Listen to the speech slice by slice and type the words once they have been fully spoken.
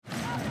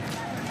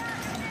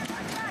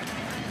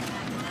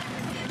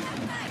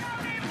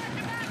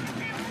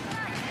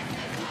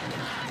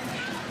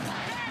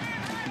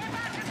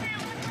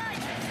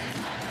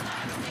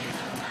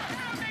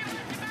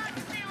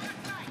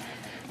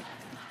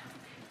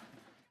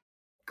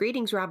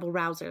Greetings,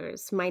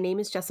 rabble-rousers. My name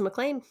is Jessa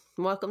McLean.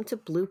 Welcome to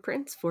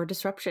Blueprints for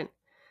Disruption,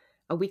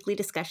 a weekly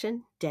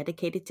discussion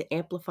dedicated to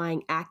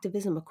amplifying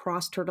activism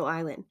across Turtle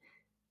Island.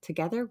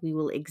 Together, we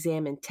will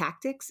examine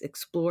tactics,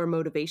 explore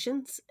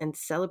motivations, and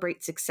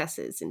celebrate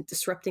successes in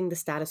disrupting the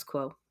status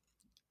quo.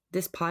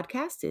 This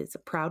podcast is a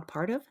proud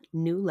part of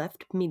New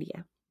Left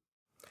Media.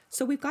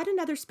 So we've got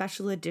another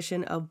special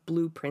edition of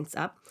Blueprints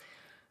up,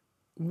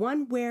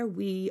 one where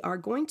we are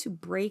going to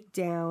break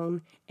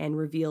down and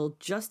reveal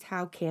just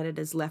how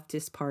Canada's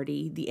leftist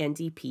party, the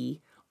NDP,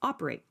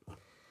 operate.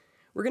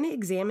 We're going to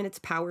examine its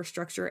power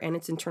structure and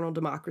its internal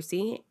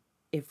democracy,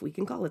 if we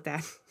can call it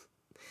that.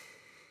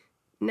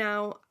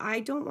 Now, I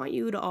don't want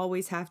you to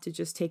always have to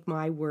just take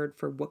my word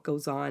for what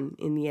goes on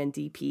in the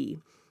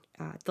NDP.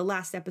 The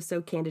last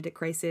episode, Candidate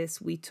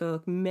Crisis, we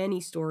took many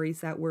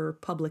stories that were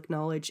public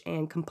knowledge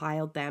and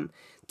compiled them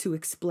to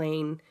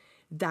explain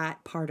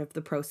that part of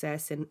the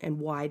process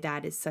and why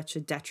that is such a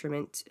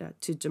detriment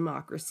to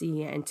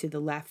democracy and to the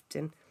left.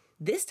 And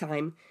this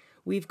time,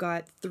 we've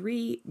got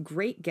three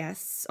great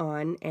guests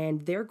on,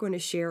 and they're going to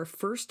share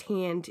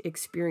firsthand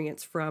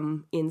experience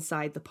from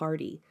inside the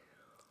party.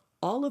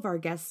 All of our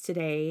guests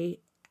today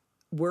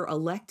were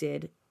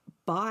elected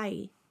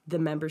by the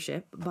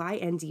membership, by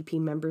NDP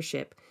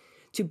membership,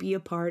 to be a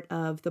part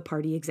of the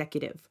party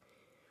executive.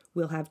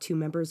 We'll have two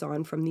members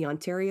on from the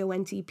Ontario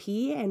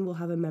NDP, and we'll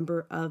have a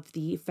member of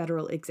the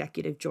federal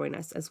executive join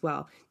us as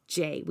well.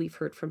 Jay, we've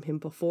heard from him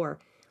before.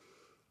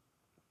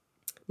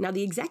 Now,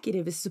 the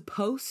executive is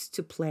supposed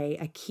to play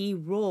a key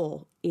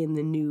role in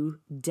the new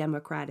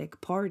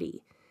Democratic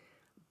Party.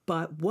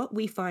 But what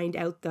we find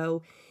out,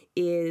 though,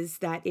 is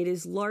that it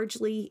is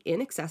largely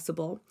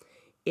inaccessible,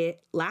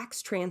 it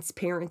lacks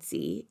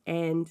transparency,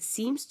 and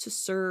seems to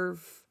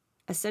serve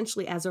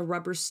essentially as a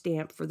rubber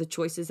stamp for the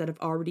choices that have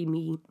already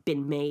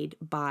been made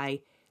by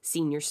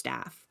senior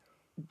staff.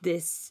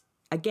 This,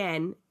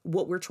 again,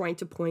 what we're trying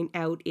to point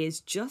out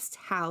is just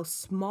how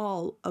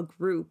small a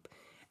group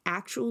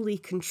actually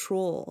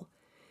control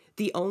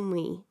the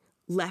only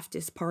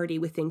leftist party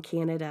within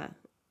Canada,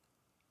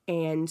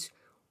 and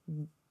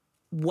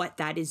what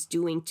that is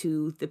doing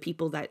to the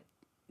people that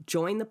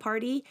join the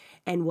party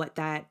and what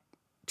that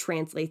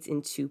translates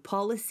into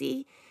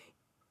policy.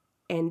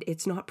 And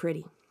it's not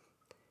pretty.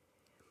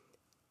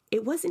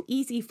 It wasn't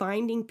easy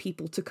finding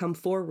people to come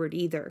forward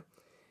either.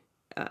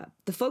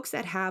 The folks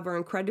that have are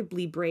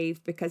incredibly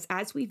brave because,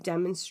 as we've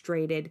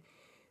demonstrated,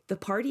 the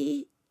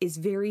party is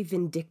very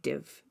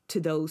vindictive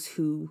to those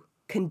who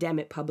condemn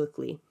it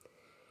publicly.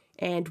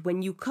 And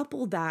when you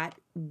couple that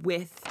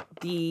with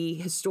the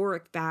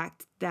historic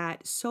fact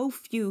that so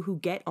few who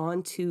get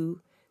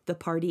onto the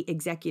party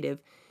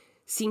executive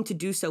seem to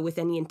do so with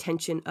any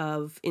intention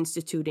of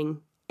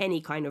instituting any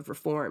kind of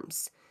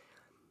reforms,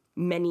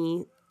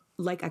 many,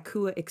 like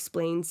Akuah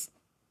explains,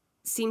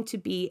 seem to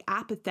be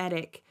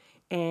apathetic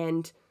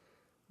and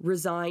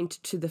resigned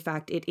to the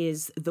fact it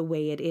is the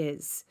way it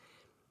is.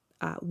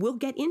 We'll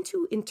get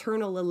into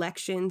internal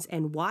elections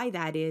and why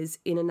that is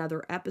in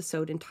another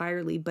episode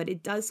entirely, but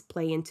it does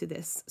play into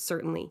this,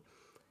 certainly.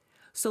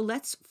 So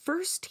let's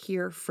first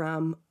hear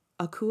from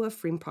Akuah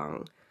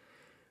Frempong.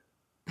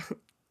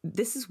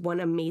 This is one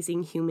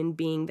amazing human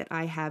being that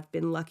I have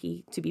been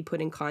lucky to be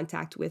put in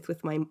contact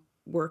with my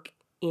work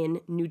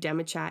in New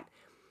Demochat.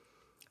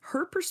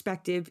 Her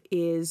perspective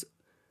is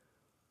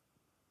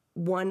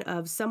one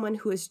of someone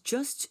who has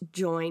just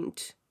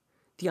joined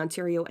the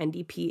Ontario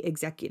NDP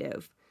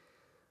executive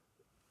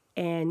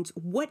and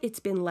what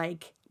it's been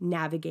like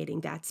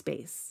navigating that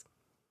space.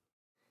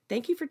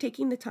 Thank you for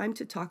taking the time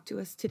to talk to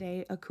us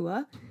today,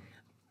 Akuah.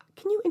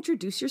 Can you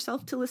introduce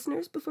yourself to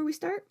listeners before we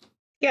start?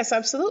 Yes,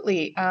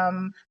 absolutely.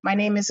 My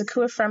name is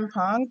Akuah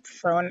Frempong,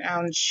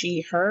 pronoun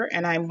she, her,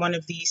 and I'm one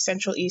of the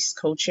Central East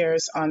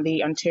co-chairs on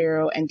the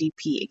Ontario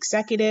NDP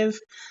Executive.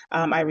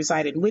 I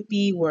reside in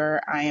Whitby, where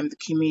I am the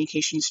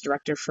communications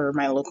director for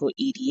my local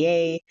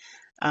EDA,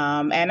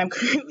 and I'm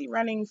currently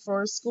running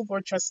for school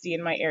board trustee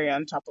in my area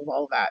on top of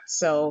all of that.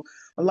 So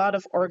a lot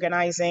of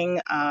organizing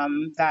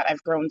that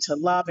I've grown to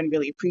love and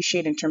really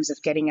appreciate in terms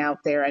of getting out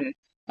there and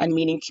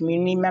meeting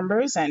community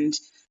members. And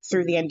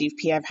through the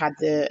NDP, I've had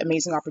the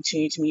amazing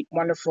opportunity to meet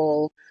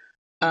wonderful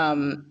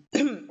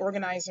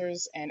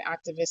organizers and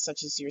activists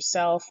such as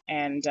yourself.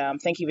 And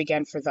thank you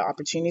again for the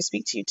opportunity to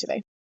speak to you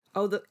today.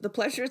 Oh, the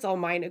pleasure is all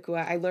mine,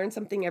 Akuah. I learn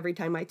something every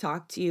time I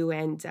talk to you,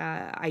 and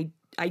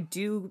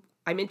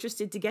I'm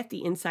interested to get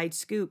the inside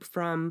scoop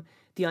from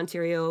the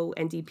Ontario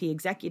NDP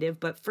executive.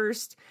 But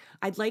first,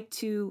 I'd like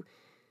to.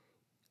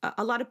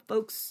 A lot of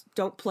folks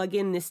don't plug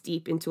in this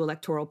deep into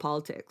electoral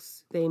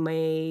politics. They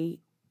may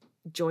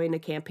join a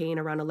campaign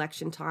around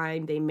election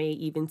time. They may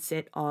even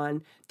sit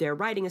on their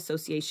riding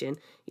association.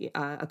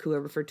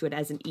 Akuah referred to it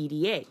as an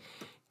EDA.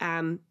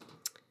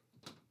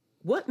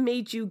 What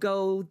made you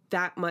go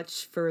that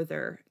much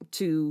further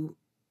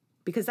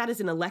because that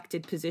is an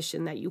elected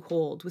position that you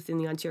hold within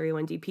the Ontario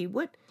NDP.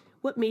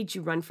 What made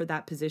you run for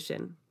that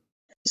position?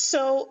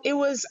 So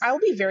I'll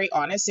be very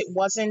honest, it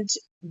wasn't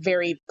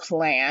very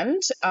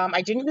planned.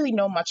 I didn't really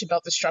know much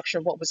about the structure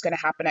of what was going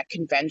to happen at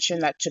convention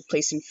that took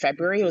place in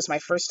February. It was my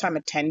first time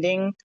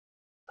attending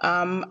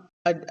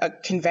a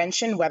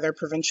convention, whether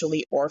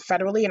provincially or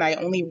federally, and I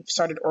only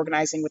started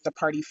organizing with the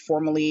party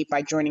formally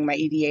by joining my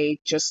EDA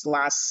just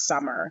last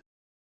summer.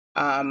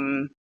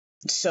 Um,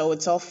 so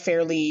it's all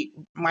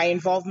my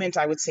involvement,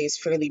 I would say, is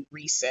fairly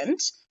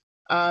recent.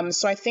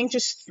 So I think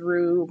just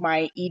through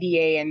my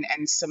EDA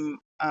and some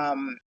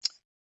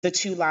the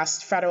two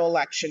last federal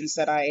elections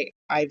that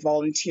I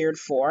volunteered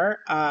for,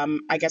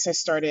 I guess I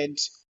started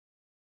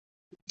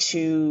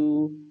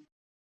to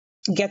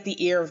get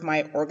the ear of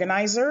my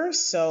organizer.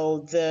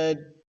 So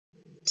the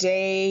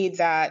day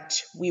that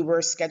we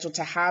were scheduled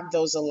to have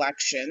those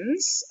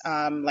elections,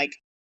 like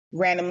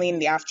randomly in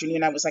the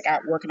afternoon, I was like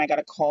at work and I got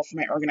a call from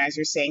my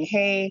organizer saying,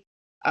 "Hey,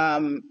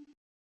 um,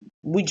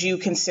 would you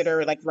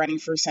consider like running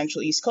for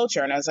Central East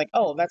co-chair?" And I was like,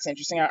 "Oh, that's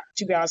interesting."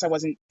 To be honest, I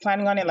wasn't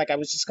planning on it. Like I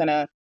was just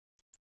gonna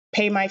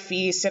pay my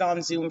fee, sit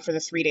on Zoom for the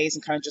 3 days,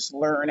 and kind of just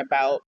learn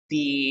about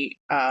the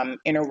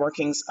inner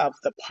workings of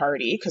the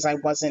party because I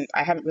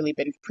haven't really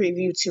been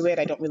preview to it.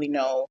 I don't really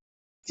know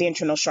the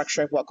internal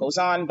structure of what goes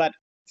on, but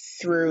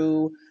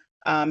through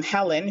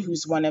Helen,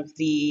 who's one of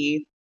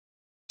the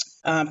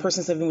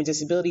persons living with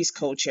disabilities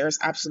co-chairs,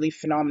 absolutely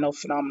phenomenal,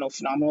 phenomenal,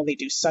 phenomenal. They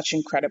do such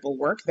incredible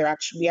work. We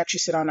actually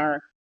sit on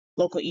our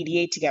local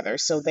EDA together.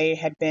 So they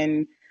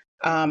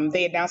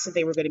announced that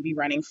they were going to be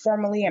running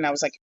formally, and I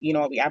was like, you know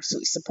what, we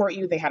absolutely support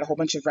you. They had a whole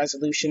bunch of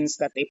resolutions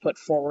that they put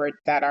forward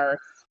that our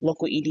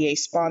local EDA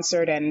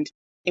sponsored, and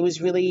it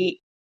was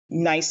really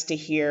nice to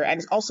hear,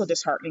 and also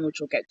disheartening, which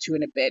we'll get to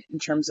in a bit, in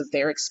terms of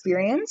their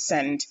experience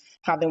and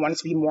how they wanted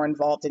to be more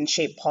involved in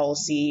shape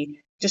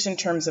policy, just in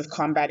terms of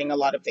combating a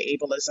lot of the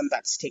ableism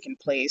that's taken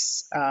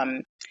place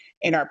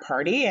in our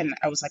party. And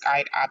I was like,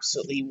 I'd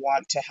absolutely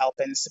want to help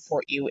and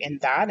support you in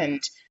that.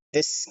 And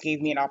this gave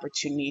me an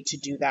opportunity to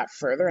do that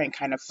further and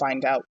kind of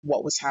find out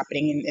what was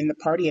happening in the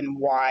party and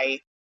why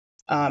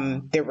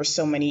there were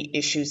so many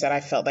issues that I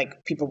felt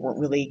like people weren't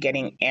really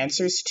getting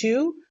answers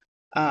to.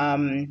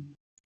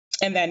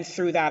 And then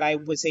through that, I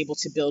was able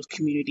to build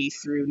community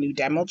through New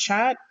Demo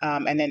Chat,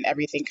 and then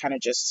everything kind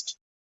of just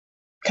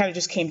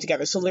came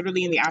together. So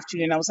literally in the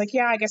afternoon, I was like,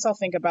 yeah, I guess I'll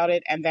think about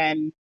it. And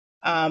then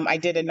I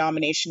did a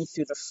nomination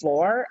through the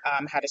floor,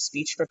 had a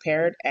speech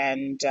prepared,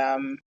 and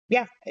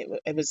yeah,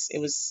 it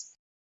was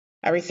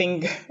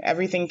everything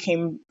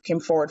came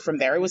forward from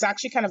there. It was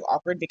actually kind of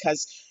awkward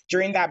because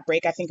during that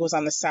break, I think it was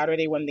on the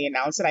Saturday when they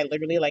announced it, I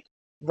literally like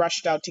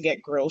rushed out to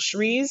get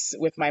groceries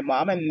with my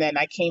mom, and then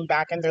I came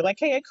back and they're like,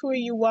 "Hey, Akuah,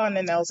 you won,"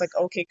 and I was like,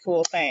 "Okay,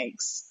 cool,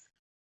 thanks."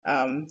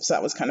 So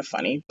that was kind of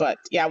funny, but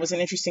yeah, it was an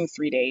interesting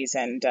 3 days,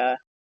 and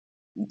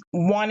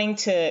wanting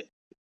to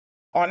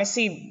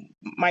honestly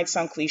might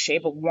sound cliche,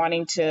 but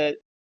wanting to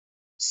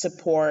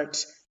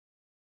support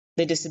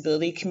the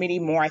disability committee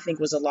more, I think,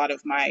 was a lot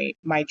of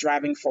my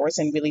driving force,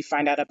 and really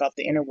find out about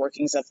the inner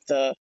workings of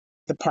the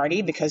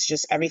party, because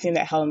just everything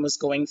that Helen was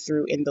going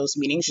through in those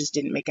meetings just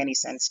didn't make any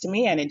sense to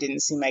me, and it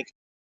didn't seem like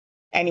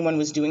anyone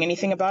was doing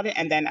anything about it.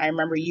 And then I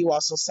remember you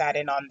also sat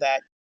in on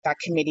that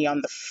committee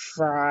on the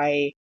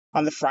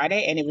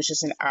Friday, and it was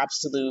just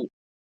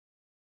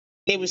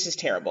it was just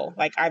terrible.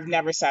 Like I've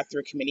never sat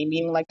through a committee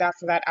meeting like that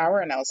for that hour,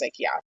 and I was like,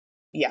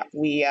 yeah,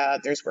 we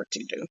there's work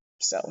to do.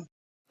 So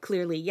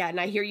Clearly, yeah. And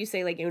I hear you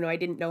say, like, I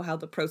didn't know how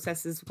the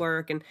processes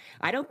work. And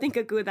I don't think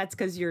that's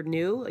because you're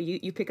new.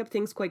 You pick up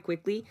things quite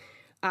quickly.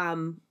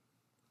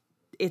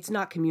 It's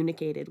not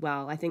communicated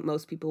well. I think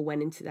most people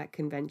went into that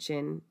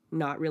convention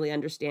not really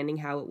understanding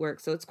how it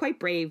works. So it's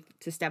quite brave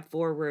to step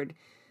forward.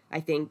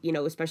 I think,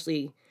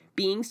 especially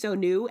being so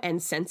new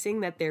and sensing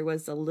that there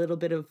was a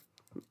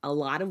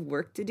lot of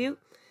work to do.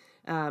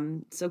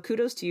 So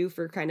kudos to you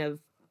for kind of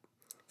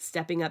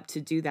stepping up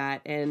to do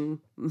that. And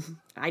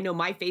I know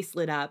my face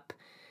lit up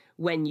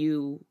when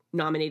you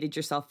nominated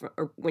yourself,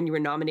 or when you were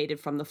nominated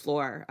from the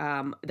floor.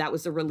 That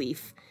was a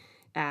relief,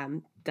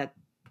 that,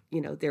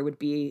 there would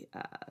be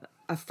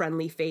a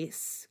friendly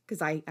face,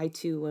 because I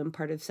too am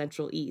part of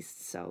Central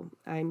East. So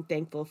I'm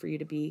thankful for you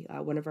to be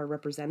one of our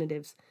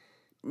representatives.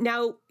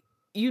 Now,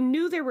 you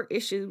knew there were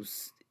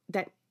issues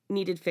that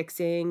needed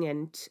fixing,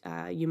 and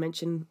you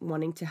mentioned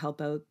wanting to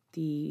help out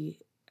the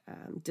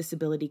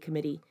disability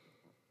committee.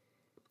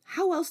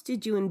 How else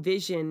did you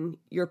envision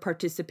your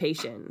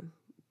participation?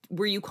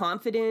 Were you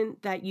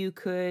confident that you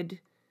could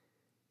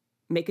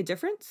make a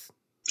difference?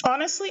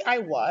 honestly, I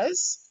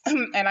was,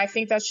 and I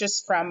think that's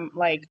just from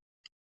like,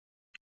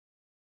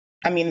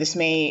 I mean, this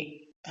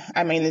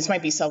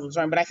might be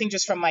self-absorbed, but I think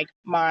just from like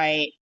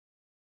my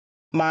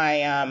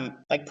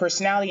like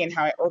personality and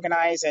how I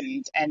organize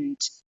and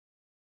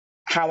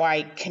how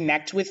I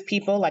connect with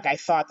people. Like I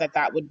thought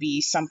that would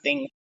be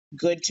something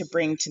good to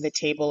bring to the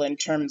table in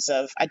terms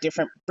of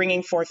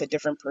bringing forth a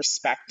different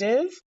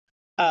perspective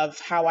of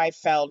how I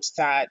felt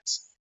that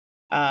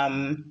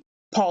um,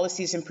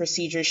 policies and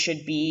procedures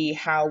should be,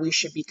 how we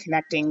should be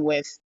connecting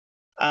with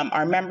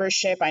Our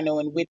membership, I know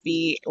in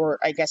Whitby, or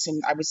I guess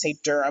I would say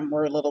Durham,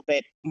 we're a little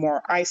bit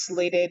more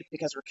isolated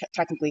because we're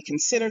technically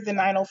considered the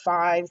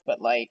 905,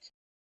 but like,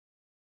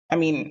 I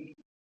mean,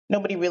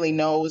 nobody really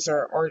knows,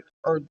 or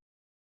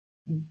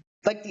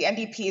like the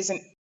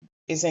NDP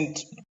isn't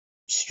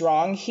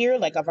strong here.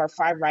 Like of our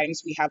 5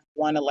 ridings, we have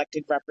 1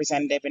 elected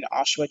representative in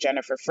Oshawa,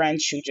 Jennifer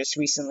French, who just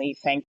recently,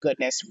 thank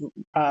goodness,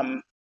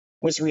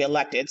 was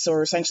reelected. So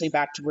we're essentially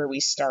back to where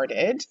we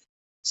started.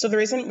 So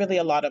there isn't really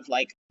a lot of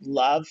like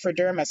love for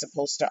Durham as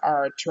opposed to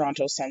our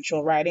Toronto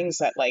Central ridings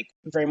that like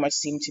very much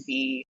seem to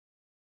be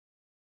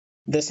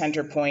the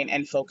center point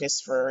and focus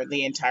for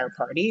the entire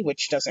party,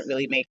 which doesn't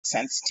really make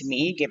sense to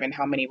me given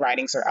how many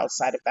ridings are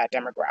outside of that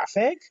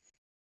demographic.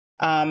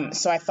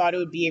 So I thought it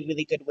would be a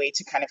really good way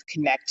to kind of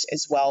connect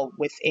as well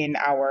within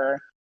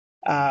our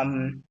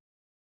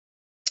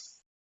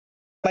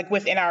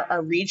within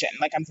our region.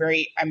 Like I'm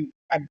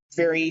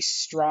very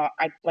strong.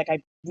 I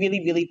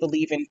really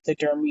believe in the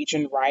Durham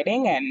region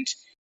riding, and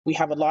we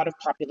have a lot of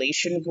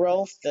population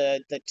growth.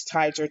 The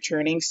tides are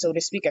turning, so to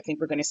speak. I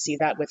think we're going to see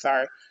that with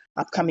our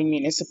upcoming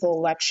municipal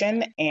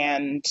election,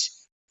 and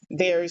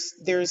there's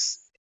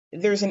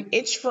an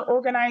itch for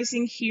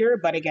organizing here,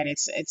 but again,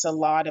 it's a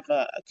lot of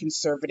a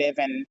conservative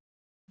and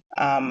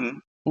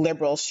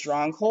liberal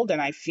stronghold,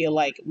 and I feel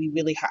like we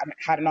really haven't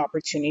had an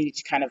opportunity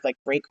to kind of like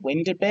break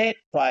wind a bit,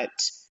 but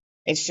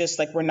it's just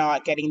like we're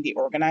not getting the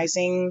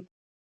organizing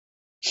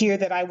here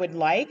that I would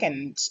like,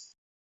 and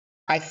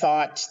I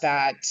thought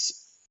that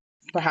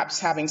perhaps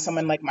having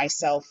someone like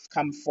myself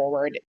come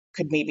forward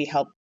could maybe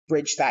help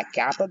bridge that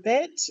gap a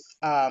bit.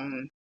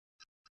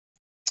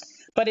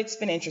 But it's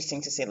been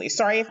interesting to say the least.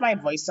 Sorry if my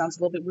voice sounds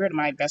a little bit weird.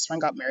 My best friend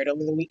got married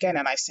over the weekend,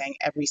 and I sang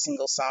every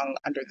single song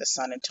under the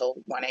sun until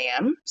 1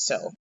 a.m.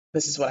 So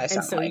this is what I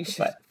sound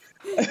like.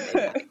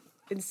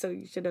 And so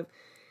you should have.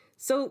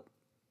 So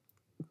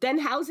then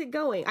how's it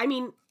going? I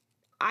mean,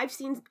 I've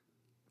seen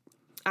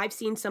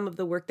some of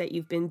the work that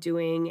you've been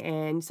doing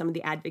and some of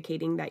the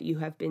advocating that you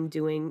have been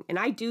doing, and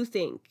I do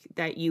think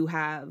that you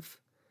have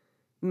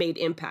made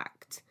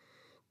impact.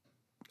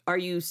 Are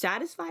you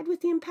satisfied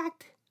with the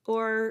impact?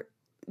 Or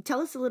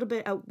tell us a little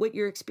bit of what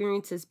your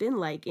experience has been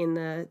like in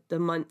the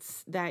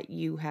months that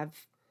you have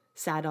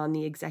sat on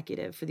the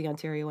executive for the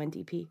Ontario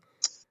NDP.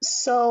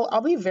 So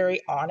I'll be very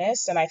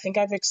honest, and I think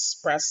I've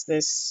expressed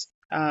this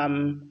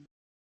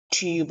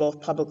to you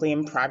both publicly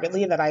and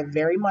privately, that I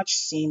very much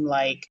seem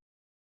like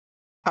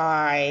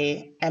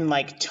I am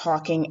like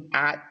talking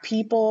at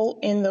people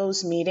in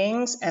those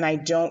meetings, and I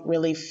don't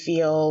really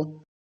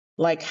feel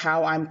like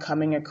how I'm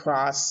coming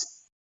across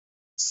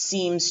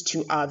seems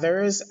to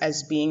others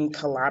as being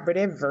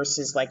collaborative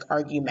versus like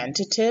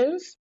argumentative.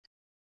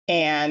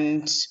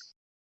 And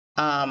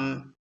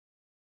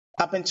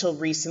up until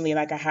recently,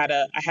 like I had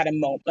an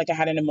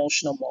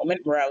emotional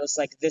moment where I was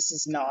like, this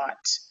is not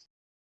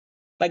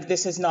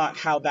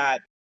how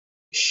that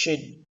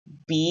should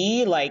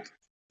be. Like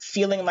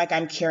feeling like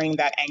I'm carrying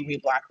that angry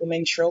Black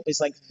woman trope is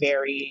like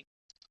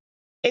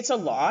it's a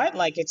lot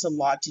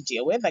to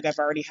deal with. Like I've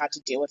already had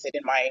to deal with it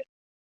in my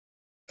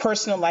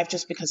personal life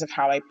just because of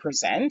how I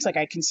present. Like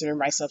I consider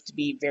myself to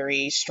be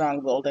very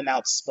strong-willed and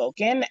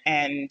outspoken,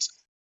 and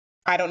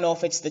I don't know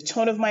if it's the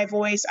tone of my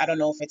voice. I don't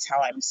know if it's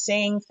how I'm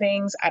saying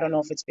things. I don't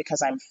know if it's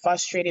because I'm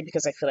frustrated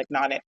because I feel like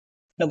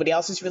nobody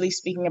else is really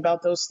speaking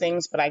about those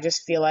things, but I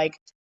just feel like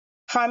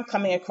how I'm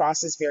coming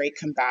across is very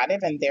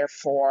combative, and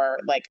therefore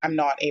like I'm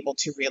not able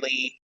to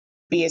really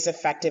be as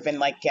effective and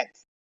like get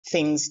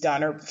things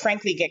done, or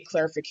frankly get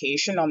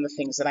clarification on the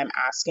things that I'm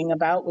asking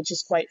about, which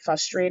is quite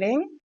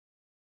frustrating.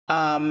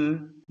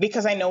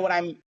 Because I know what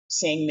I'm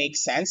saying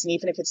makes sense. And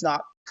even if it's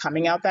not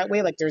coming out that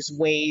way, like there's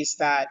ways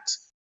that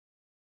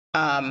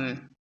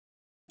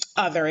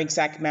other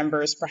exec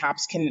members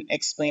perhaps can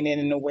explain it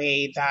in a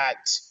way that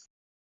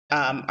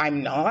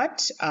I'm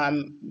not.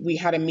 We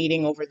had a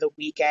meeting over the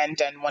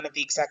weekend, and one of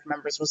the exec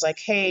members was like,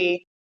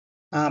 hey,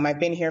 I've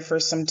been here for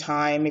some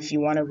time. If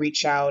you want to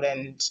reach out,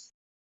 and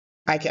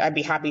I'd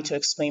be happy to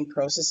explain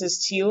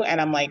processes to you.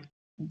 And I'm like,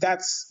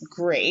 that's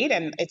great.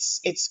 And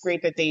it's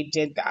great that they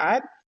did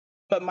that.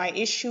 But my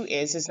issue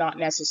is not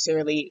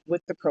necessarily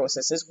with the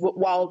processes,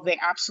 while they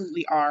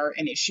absolutely are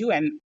an issue.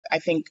 And I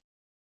think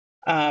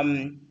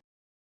the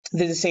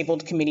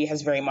disabled committee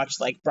has very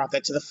much like brought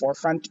that to the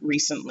forefront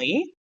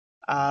recently,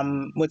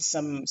 with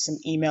some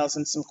emails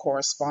and some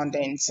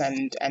correspondence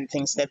and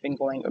things that have been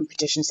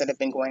petitions that have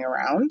been going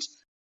around.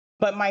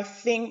 But my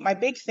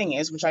big thing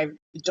is, which I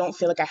don't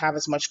feel like I have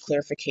as much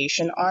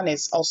clarification on,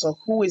 is also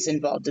who is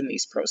involved in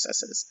these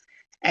processes.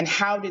 And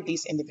how did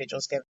these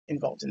individuals get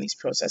involved in these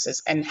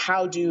processes? And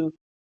how do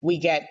we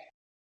get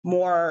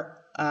more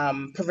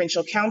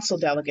provincial council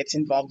delegates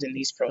involved in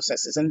these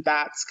processes? And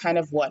that's kind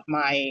of what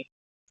my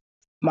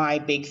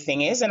big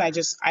thing is. And I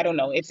don't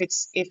know if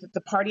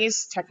the party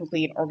is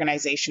technically an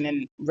organization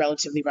and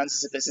relatively runs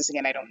as a business.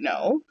 Again, I don't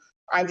know.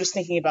 I'm just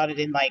thinking about it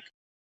in like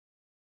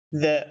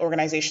the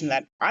organization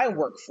that I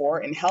work for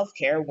in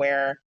healthcare,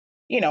 where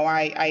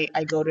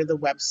I go to the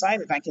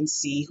website and I can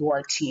see who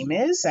our team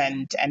is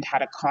and how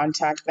to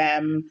contact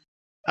them.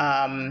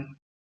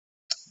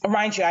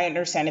 Mind you, I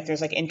understand if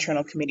there's like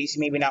internal committees,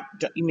 you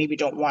maybe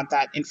don't want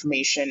that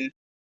information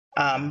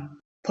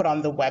put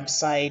on the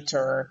website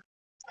or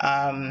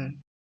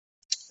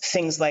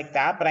things like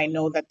that. But I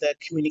know that the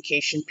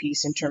communication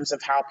piece in terms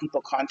of how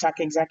people contact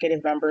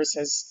executive members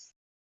has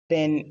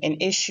been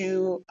an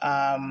issue.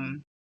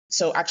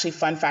 So actually,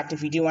 fun fact,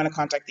 if you do want to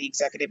contact the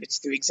executive, it's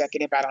through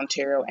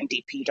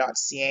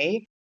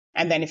executive@ontariondp.ca.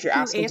 And then if you're Who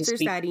asking to answers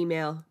speak, that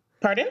email?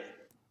 pardon?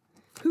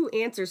 Who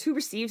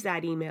receives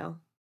that email?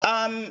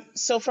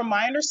 So from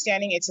my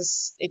understanding, I'm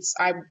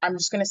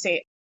just going to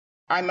say,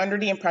 I'm under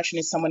the impression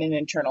it's someone in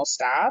internal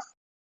staff.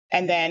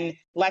 And then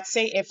let's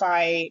say if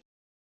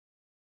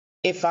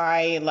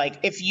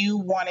you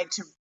wanted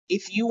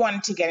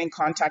to get in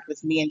contact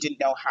with me and didn't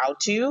know how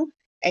to,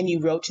 and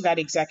you wrote to that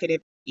executive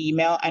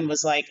email and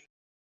was like,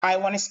 I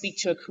want to speak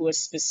to Akuah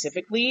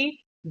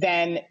specifically,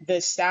 then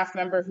the staff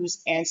member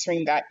who's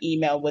answering that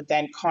email would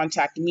then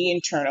contact me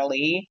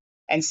internally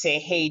and say,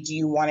 hey, do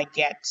you want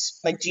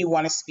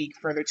to speak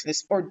further to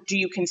this, or do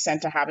you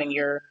consent to having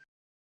your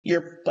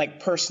like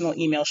personal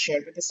email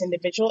shared with this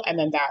individual? And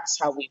then that's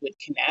how we would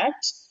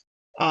connect.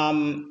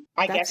 I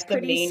That's guess the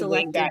pretty main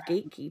way that,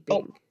 selective gatekeeping.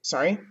 oh,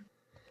 sorry.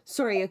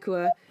 Sorry,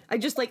 Akuah.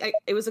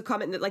 It was a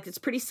comment that it's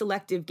pretty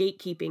selective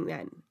gatekeeping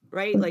then,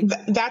 right? Like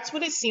That's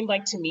what it seemed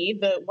like to me.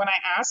 When I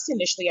asked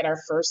initially at our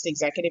first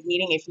executive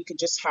meeting if we could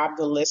just have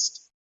the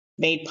list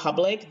made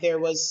public, there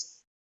was,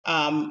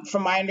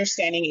 from my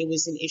understanding, it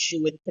was an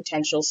issue with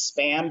potential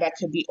spam that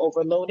could be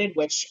overloaded,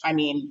 which, I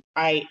mean,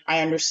 I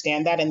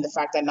understand that, and the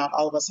fact that not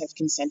all of us have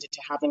consented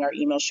to having our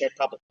email shared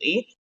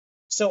publicly.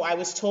 So I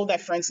was told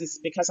that, for instance,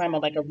 because I'm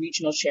like a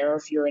regional chair, or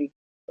if you're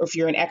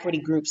an equity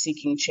group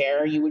seeking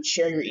chair, you would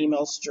share your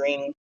emails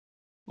during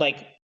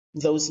like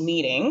those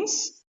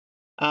meetings.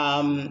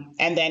 And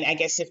then I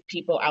guess if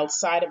people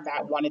outside of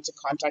that wanted to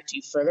contact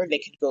you further, they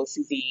could go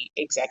through the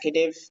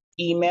executive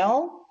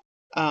email.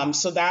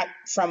 So that,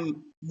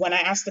 from when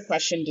I asked the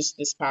question just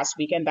this past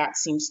weekend, that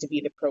seems to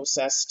be the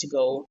process to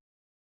go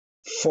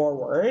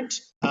forward.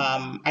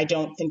 I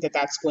don't think that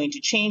that's going to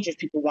change. If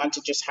people want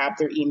to just have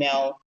their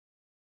email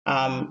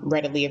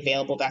readily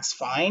available, that's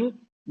fine.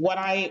 What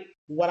I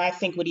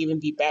think would even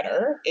be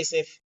better is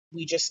if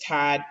we just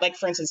had, like,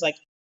 for instance, like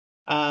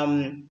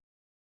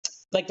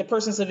the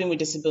Persons Living with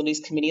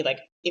Disabilities Committee, like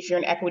if you're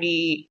an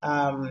equity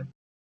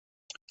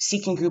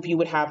seeking group, you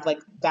would have like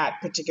that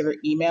particular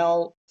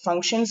email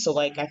function. So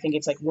like, I think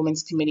it's like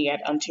Women's Committee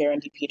at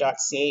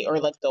OntarioNDP.ca,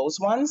 or like those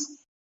ones.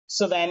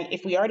 So then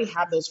if we already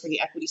have those for the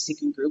equity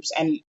seeking groups,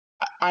 and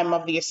I'm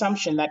of the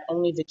assumption that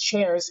only the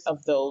chairs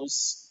of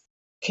those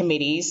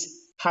committees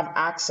have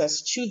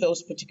access to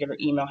those particular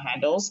email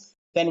handles,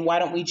 then why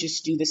don't we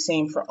just do the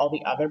same for all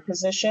the other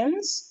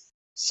positions?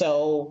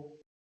 So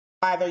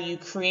either you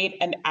create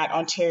an at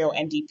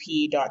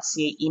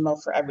OntarioNDP.ca email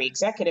for every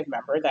executive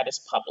member that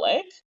is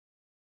public,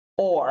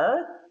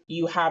 or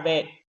you have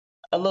it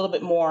a little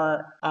bit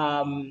more,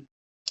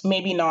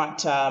 maybe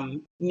not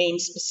name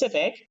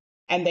specific,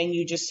 and then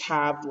you just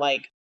have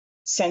like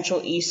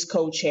Central East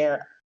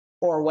co-chair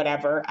or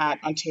whatever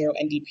at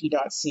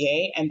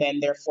OntarioNDP.ca, and then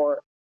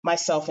therefore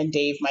myself and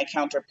Dave, my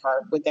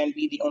counterpart, would then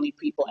be the only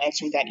people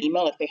answering that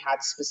email if they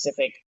had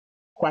specific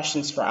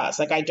questions for us.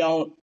 Like, I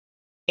don't,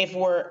 if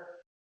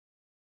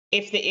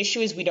the issue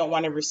is we don't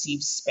want to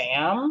receive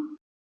spam,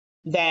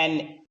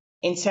 then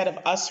instead of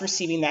us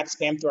receiving that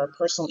spam through our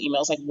personal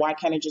emails, like, why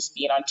can't it just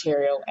be an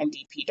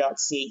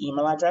OntarioNDP.ca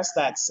email address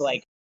that's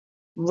like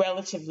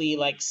relatively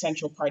like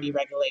central party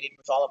regulated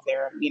with all of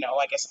their,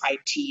 I guess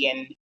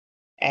IT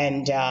and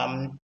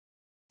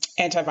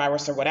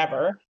antivirus or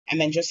whatever,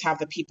 and then just have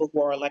the people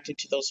who are elected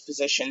to those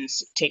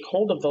positions take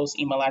hold of those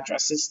email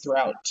addresses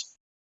throughout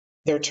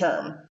their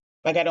term.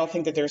 Like, I don't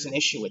think that there's an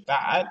issue with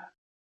that.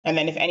 And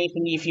then if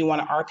anything, if you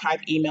want to archive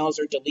emails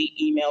or delete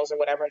emails or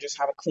whatever, and just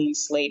have a clean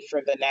slate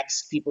for the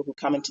next people who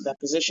come into that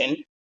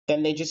position,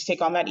 then they just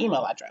take on that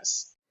email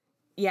address.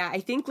 Yeah, I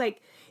think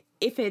like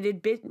if it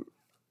had been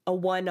a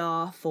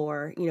one-off,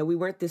 or, we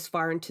weren't this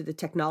far into the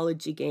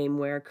technology game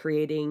where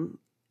creating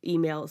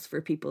emails for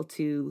people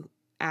to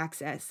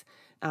access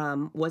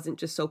wasn't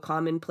just so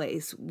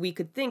commonplace, we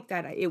could think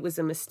that it was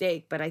a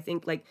mistake. But I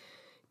think like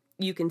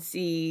you can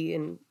see,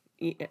 and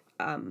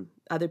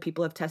other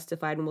people have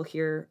testified, and we'll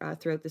hear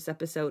throughout this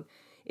episode,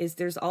 is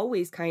there's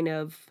always kind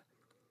of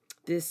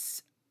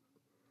this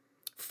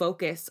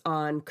focus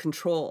on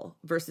control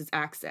versus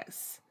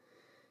access.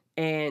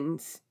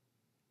 And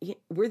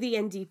we're the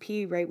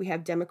NDP, right? We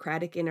have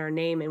Democratic in our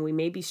name, and we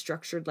may be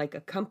structured like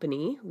a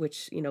company,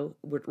 which,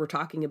 we're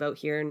talking about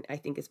here, and I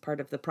think is part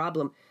of the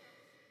problem.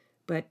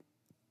 But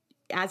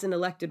as an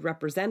elected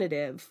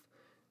representative,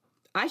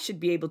 I should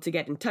be able to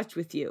get in touch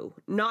with you,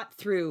 not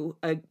through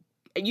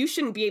you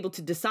shouldn't be able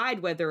to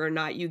decide whether or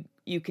not you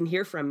can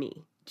hear from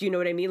me. Do you know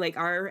what I mean? Like,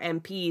 our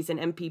MPs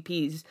and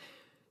MPPs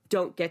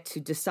don't get to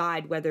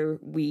decide whether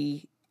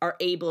we are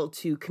able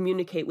to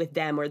communicate with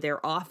them or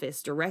their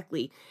office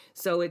directly.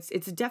 So it's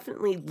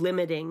definitely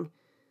limiting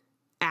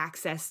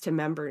access to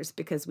members,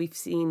 because we've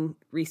seen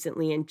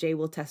recently, and Jay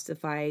will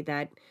testify,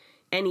 that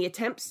any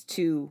attempts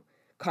to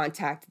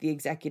contact the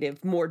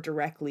executive more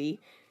directly,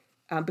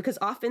 because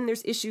often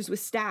there's issues with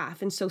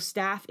staff. And so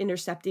staff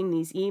intercepting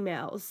these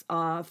emails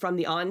from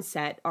the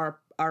onset are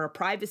a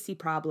privacy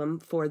problem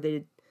for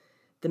the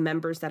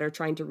members that are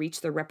trying to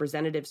reach their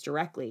representatives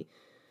directly.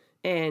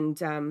 And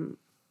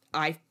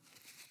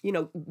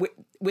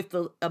with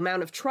the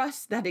amount of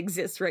trust that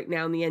exists right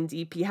now in the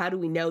NDP, how do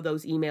we know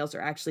those emails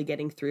are actually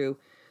getting through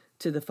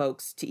to the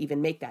folks to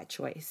even make that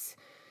choice?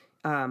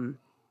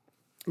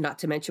 Not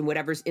to mention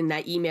whatever's in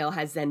that email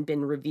has then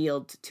been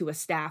revealed to a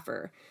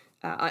staffer,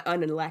 an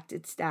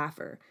unelected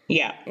staffer.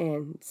 Yeah.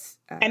 And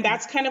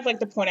that's kind of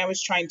like the point I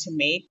was trying to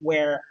make,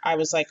 where I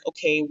was like,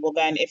 okay, well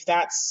then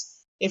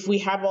if we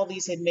have all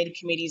these admin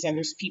committees and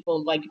there's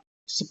people like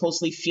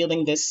supposedly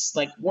fielding this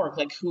like work,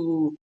 like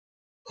who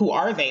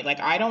are they? Like,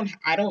 I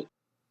don't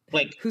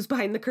like, who's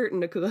behind the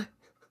curtain, Akuah?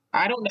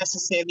 I don't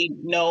necessarily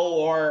know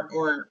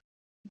or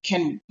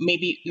can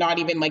maybe not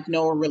even like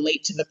know or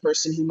relate to the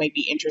person who might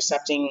be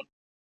intercepting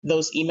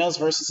those emails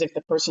versus if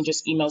the person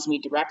just emails me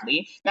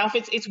directly. Now, if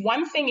it's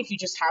one thing if you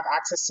just have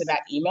access to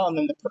that email, and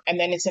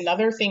then it's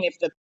another thing if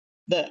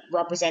the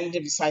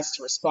representative decides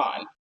to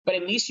respond. But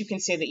at least you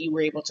can say that you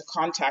were able to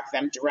contact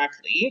them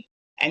directly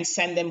and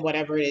send them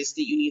whatever it is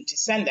that you need to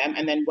send them,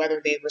 and then whether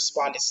they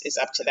respond is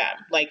up to them.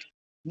 Like,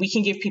 we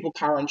can give people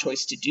power and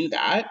choice to do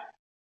that.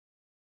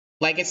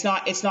 Like, it's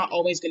not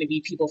always going to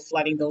be people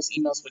flooding those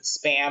emails with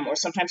spam, or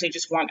sometimes they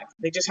just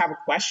have a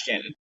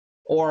question,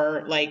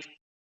 or like,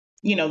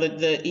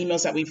 the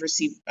emails that we've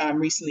received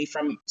recently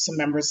from some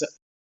members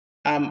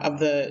of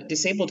the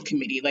disabled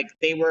committee, like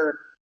they were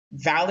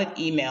valid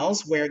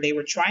emails where they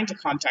were trying to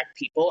contact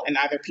people and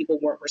either people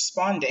weren't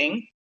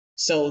responding.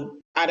 So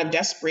out of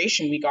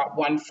desperation, we got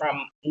one from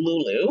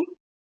Lulu,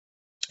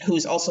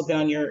 who's also been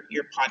on your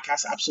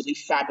podcast, absolutely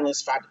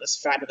fabulous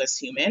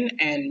human.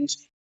 And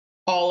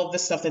all of the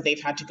stuff that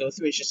they've had to go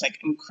through is just like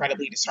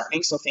incredibly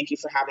disheartening. So thank you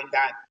for having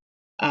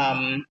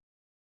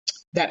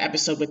that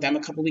episode with them a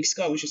couple weeks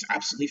ago. I was just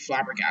absolutely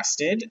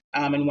flabbergasted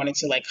and wanted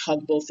to like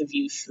hug both of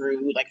you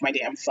through like my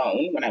damn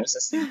phone when I was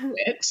listening to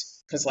it.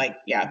 Because like,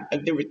 yeah,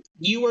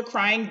 you were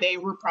crying, they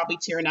were probably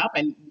tearing up,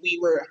 and we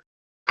were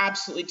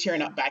absolutely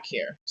tearing up back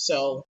here.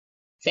 So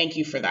thank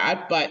you for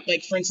that. But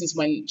like, for instance,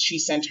 when she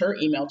sent her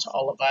email to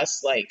all of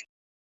us, like,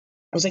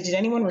 I was like, did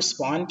anyone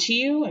respond to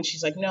you? And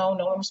she's like, no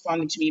one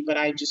responded to me, but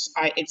I've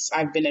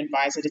been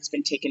advised that it's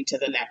been taken to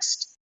the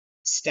next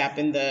step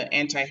in the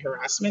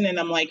anti-harassment. And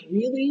I'm like,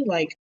 really?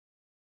 Like,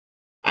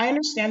 I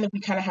understand that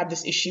we kind of have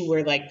this issue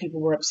where like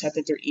people were upset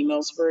that their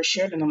emails were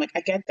shared. And I'm like,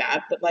 I get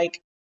that, but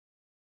like,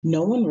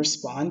 no one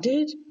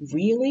responded?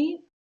 Really?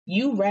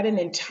 You read an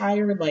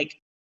entire like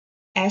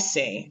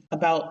essay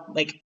about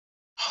like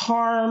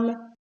harm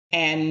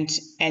and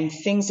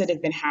things that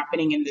have been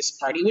happening in this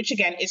party, which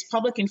again is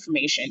public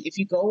information. If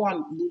you go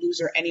on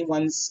Lulu's or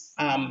anyone's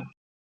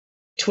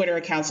Twitter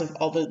accounts of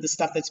all the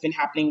stuff that's been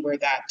happening, where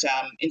that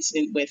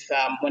incident with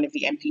one of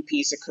the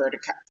MPPs occurred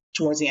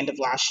towards the end of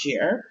last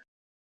year,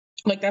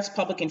 like that's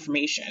public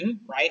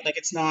information, right? Like,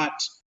 it's not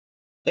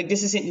like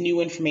this isn't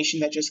new information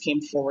that just came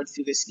forward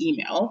through this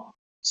email.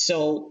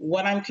 So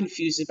what I'm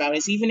confused about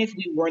is, even if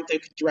we weren't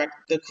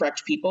the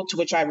correct people, to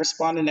which I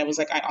responded, and I was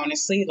like, I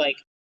honestly, like,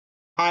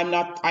 I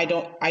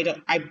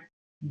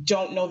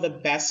don't know the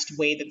best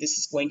way that this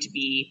is going to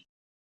be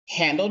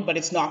handled, but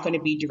it's not going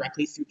to be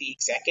directly through the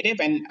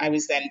executive. And I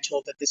was then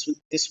told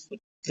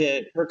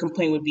that her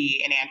complaint would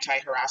be an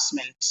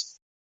anti-harassment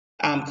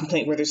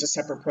complaint where there's a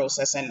separate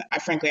process. And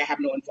frankly, I have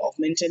no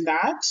involvement in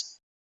that.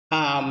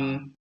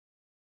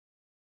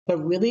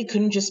 But really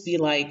couldn't just be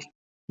like,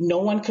 no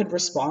one could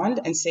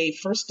respond and say,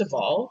 first of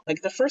all,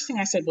 like the first thing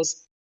I said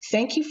was,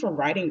 thank you for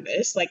writing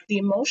this. Like, the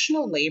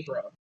emotional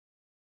labor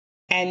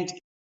and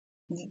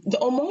the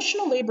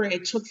emotional labor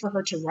it took for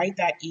her to write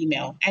that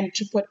email and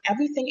to put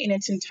everything in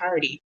its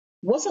entirety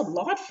was a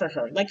lot for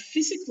her, like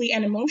physically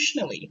and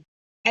emotionally.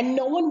 And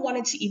no one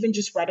wanted to even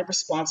just write a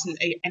response and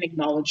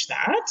acknowledge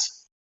that.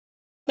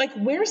 Like,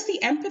 where's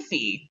the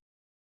empathy?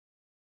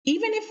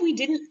 Even if we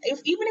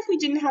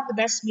didn't have the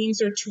best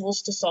means or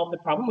tools to solve the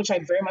problem, which I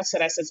very much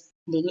said,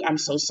 Lulu, I'm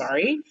so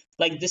sorry.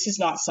 Like, this is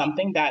not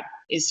something that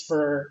is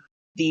for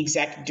the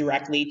exec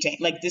directly to,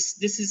 like,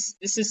 this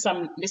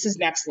is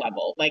next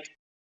level. Like,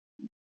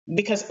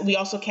 because we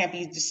also can't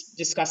be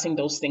discussing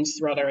those things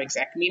throughout our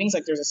exec meetings.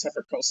 Like, there's a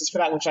separate process for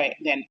that, which I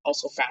then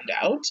also found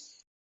out.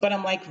 But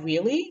I'm like,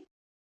 really?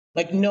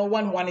 Like, no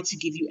one wanted to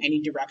give you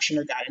any direction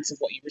or guidance of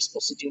what you were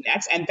supposed to do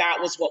next. And that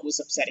was what was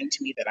upsetting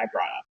to me that I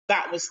brought up.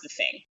 That was the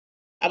thing.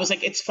 I was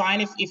like, it's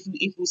fine if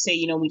we say,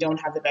 we don't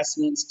have the best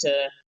means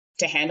to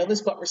handle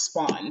this, but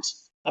respond.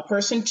 A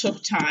person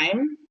took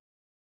time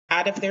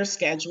out of their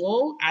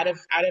schedule, out of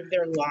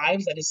their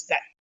lives, that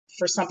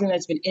for something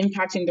that's been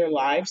impacting their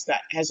lives,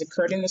 that has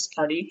occurred in this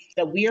party,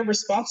 that we are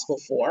responsible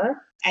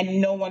for, and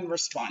no one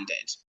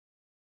responded.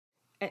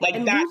 Like,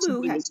 and that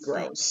to me was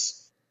gross.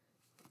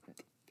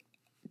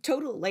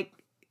 Total, like,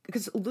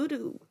 because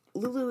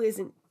Lulu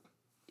isn't,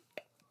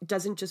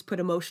 doesn't just put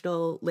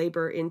emotional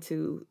labor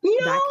into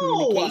that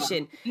No,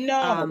 communication.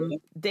 no.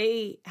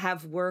 They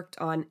have worked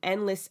on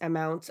endless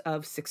amounts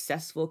of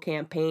successful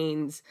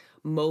campaigns,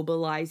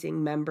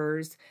 mobilizing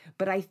members.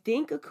 But I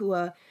think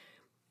Akuah,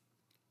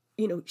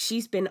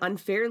 she's been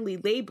unfairly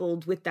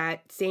labeled with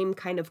that same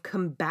kind of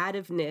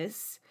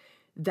combativeness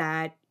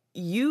that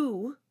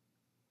you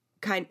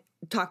kind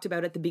of talked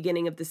about at the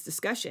beginning of this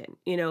discussion.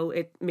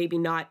 It maybe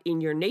not in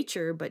your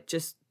nature, but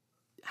just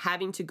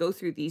having to go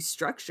through these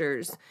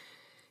structures.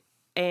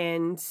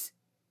 And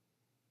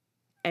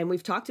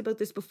we've talked about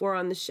this before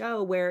on the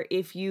show, where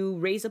if you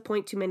raise a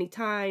point too many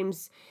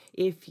times,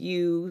 if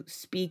you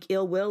speak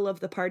ill will of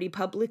the party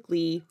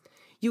publicly,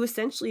 you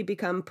essentially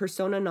become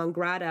persona non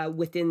grata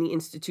within the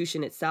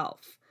institution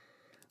itself.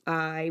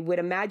 I would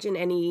imagine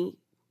any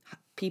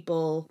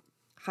people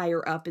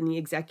higher up in the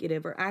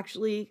executive are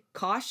actually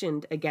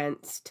cautioned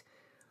against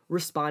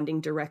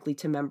responding directly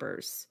to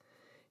members,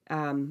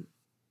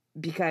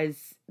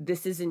 because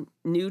this isn't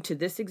new to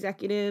this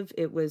executive.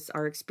 It was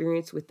our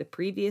experience with the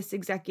previous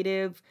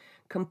executive,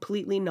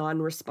 completely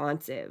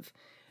non-responsive.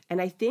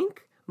 And I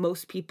think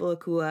most people,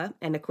 Akuah,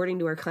 and according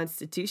to our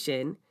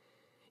Constitution,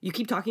 you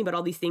keep talking about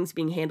all these things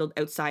being handled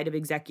outside of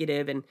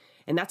executive, and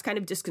that's kind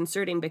of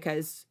disconcerting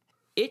because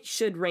it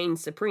should reign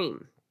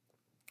supreme.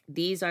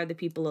 These are the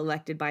people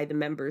elected by the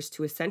members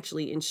to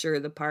essentially ensure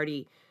the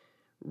party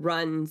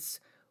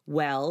runs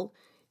well,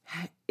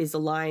 is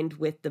aligned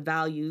with the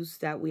values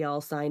that we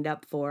all signed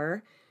up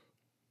for,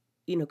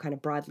 kind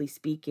of broadly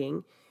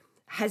speaking.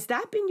 Has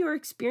that been your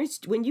experience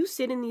when you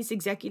sit in these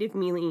executive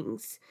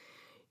meetings?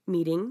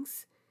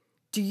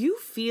 Do you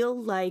feel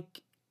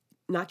like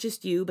not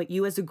just you, but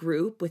you as a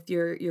group with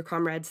your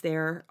comrades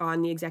there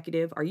on the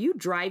executive, are you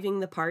driving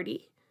the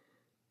party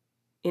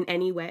in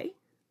any way?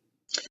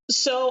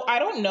 So I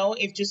don't know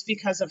if just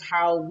because of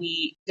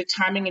the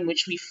timing in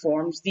which we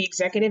formed the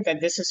executive, that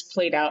this has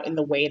played out in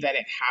the way that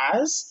it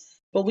has,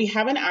 but we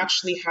haven't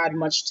actually had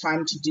much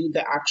time to do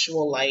the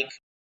actual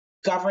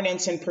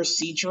governance and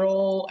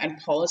procedural and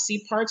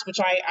policy parts, which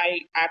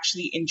I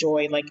actually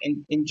enjoy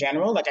in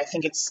general. I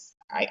think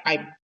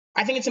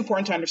I think it's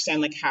important to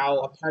understand how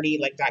a party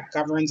like that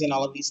governs in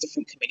all of these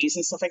different committees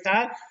and stuff like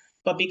that.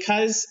 But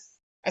because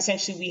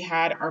essentially we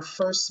had our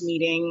first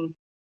meeting,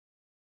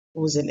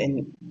 was it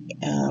in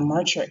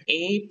March or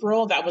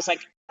April? That was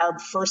our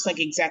first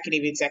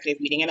executive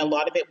meeting, and a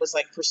lot of it was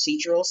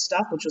procedural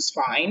stuff, which was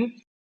fine.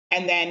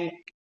 And then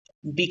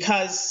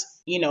because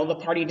the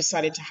party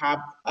decided to have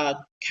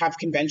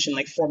convention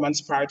 4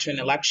 months prior to an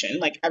election,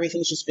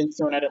 everything's just been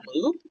thrown out of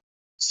loop.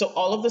 So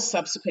all of the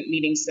subsequent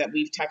meetings that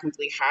we've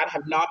technically had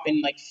have not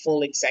been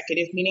full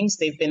executive meetings.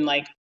 They've been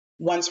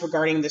ones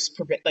regarding this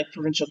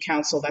provincial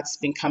council that's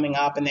been coming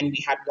up, and then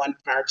we had one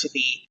prior to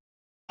the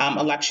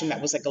election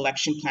that was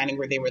election planning,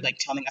 where they were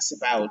telling us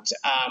about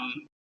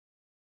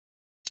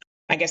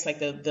I guess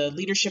the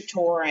leadership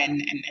tour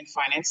and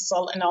finances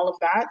and all of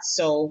that.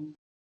 So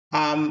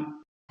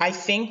I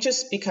think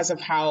just because of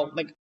how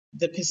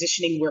the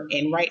positioning we're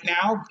in right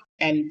now,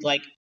 and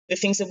the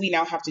things that we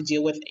now have to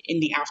deal with in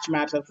the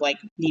aftermath of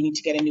needing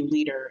to get a new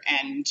leader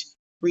and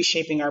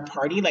reshaping our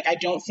party, I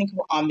don't think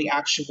we're on the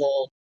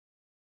actual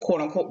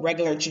quote unquote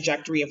regular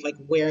trajectory of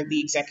where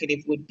the executive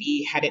would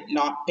be had it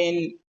not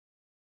been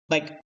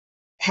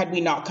had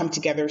we not come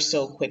together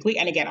so quickly.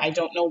 And again, I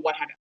don't know what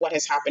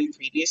has happened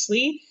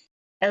previously.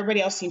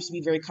 Everybody else seems to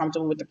be very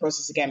comfortable with the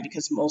process again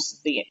because most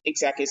of the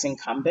exec is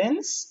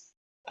incumbents.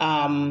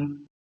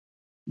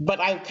 But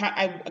I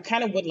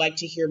kind of would like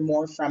to hear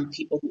more from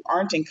people who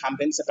aren't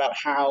incumbents about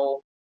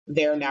how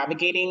they're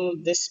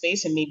navigating this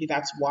space, and maybe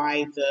that's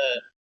why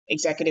the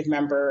executive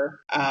member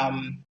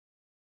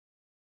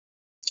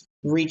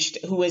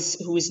who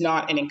is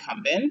not an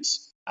incumbent.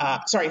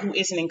 Who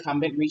is an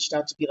incumbent, reached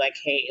out to be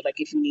hey,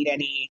 if you need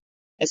any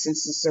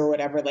assistance or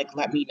whatever,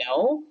 let me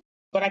know.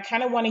 But I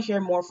kind of want to hear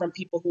more from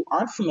people who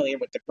aren't familiar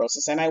with the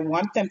process. And I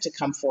want them to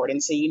come forward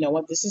and say, you know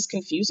what, this is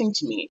confusing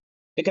to me,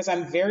 because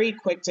I'm very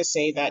quick to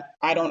say that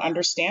I don't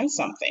understand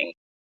something.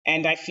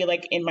 And I feel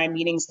in my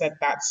meetings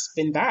that's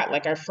been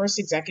that. Our first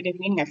executive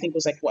meeting, I think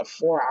was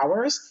 4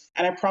 hours.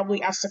 And I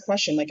probably asked a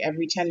question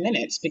every 10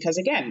 minutes, because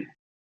again,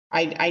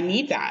 I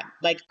need that.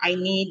 I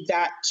need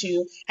that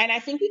too. And I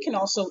think we can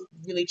also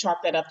really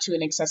chalk that up to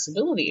an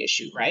accessibility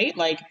issue, right?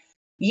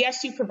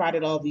 Yes, you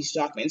provided all of these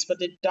documents, but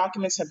the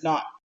documents have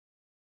not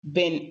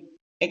been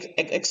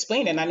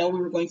explained. And I know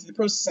we were going through the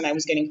process and I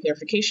was getting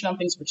clarification on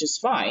things, which is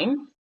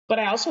fine. But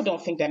I also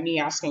don't think that me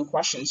asking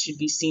questions should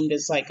be seen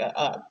as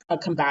a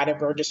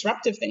combative or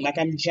disruptive thing.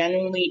 I'm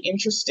genuinely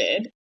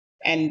interested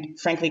and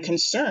frankly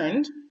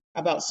concerned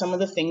about some of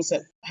the things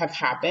that have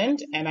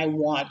happened, and I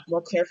want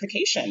more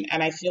clarification.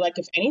 And I feel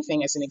if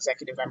anything, as an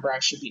executive member, I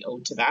should be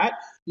owed to that.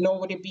 Nor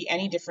would it be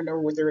any different, or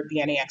would there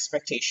be any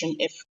expectation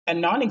if a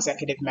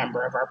non-executive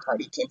member of our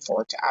party came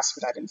forward to ask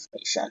for that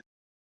information.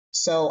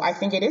 So I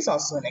think it is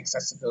also an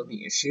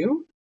accessibility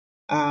issue.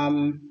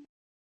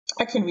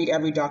 I can read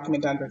every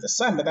document under the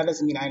sun, but that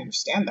doesn't mean I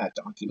understand that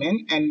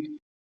document. And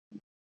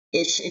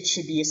it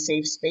should be a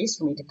safe space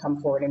for me to come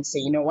forward and say,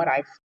 you know what,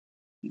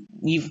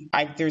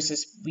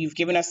 you've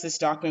given us this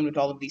document with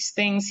all of these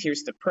things.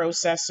 Here's the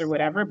process or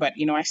whatever, but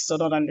I still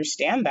don't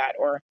understand that,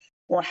 or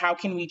how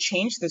can we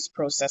change this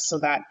process so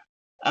that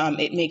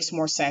it makes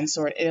more sense,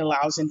 or it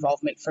allows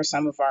involvement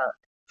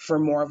for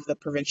more of the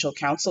provincial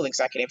council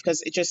executive,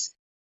 because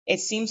it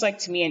seems like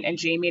to me, and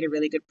Jay made a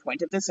really good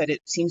point of this, that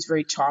it seems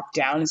very top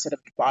down instead of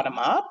bottom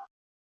up.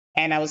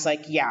 And I was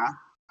like, yeah,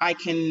 I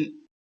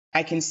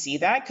can see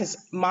that, because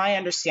my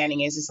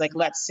understanding is like,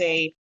 let's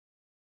say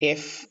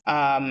if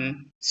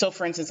so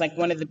for instance, like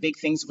one of the big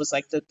things was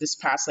like this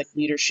past like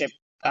leadership,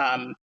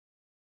 the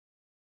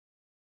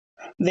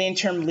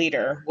interim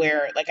leader,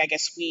 where like I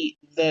guess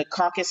the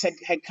caucus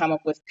had come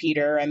up with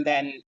Peter, and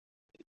then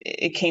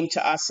it came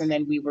to us, and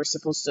then we were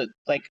supposed to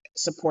like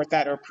support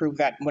that or approve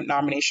that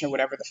nomination or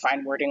whatever the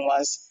fine wording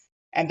was,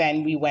 and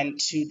then we went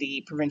to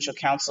the provincial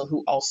council,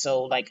 who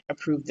also like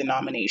approved the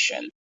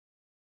nomination,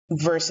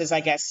 versus I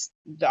guess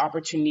the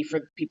opportunity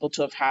for people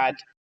to have had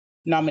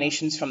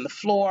nominations from the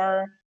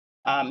floor,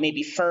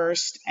 maybe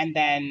first, and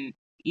then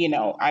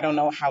I don't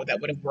know how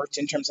that would have worked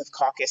in terms of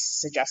caucus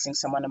suggesting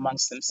someone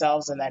amongst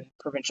themselves, and then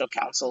provincial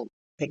council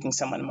picking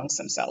someone amongst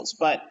themselves.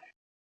 But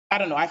I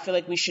don't know. I feel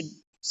like we should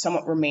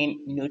somewhat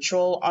remain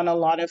neutral on a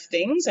lot of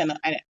things, and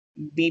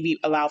maybe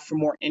allow for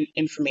more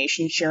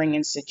information sharing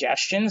and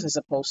suggestions, as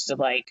opposed to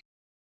like,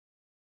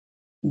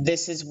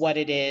 this is what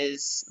it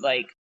is,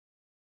 like,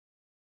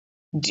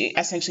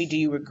 essentially, do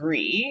you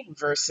agree,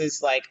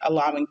 versus like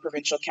allowing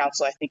provincial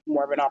council, I think,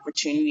 more of an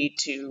opportunity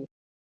to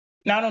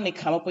not only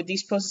come up with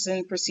these processes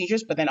and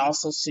procedures, but then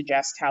also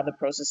suggest how the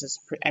processes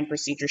and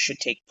procedures should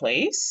take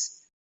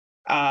place,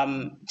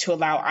 to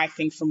allow, I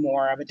think, for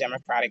more of a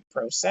democratic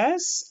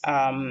process.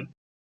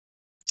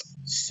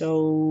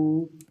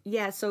 So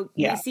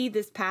we see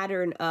this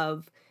pattern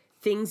of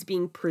things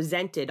being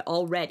presented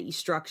already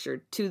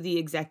structured to the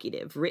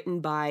executive, written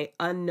by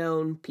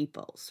unknown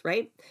peoples,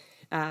 right?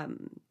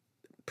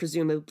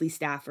 Presumably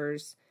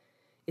staffers.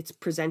 It's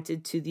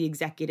presented to the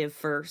executive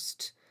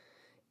first.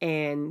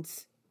 And,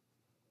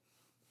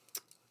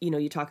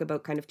 you talk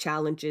about kind of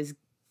challenges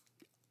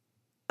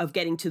of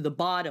getting to the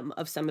bottom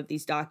of some of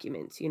these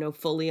documents,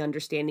 fully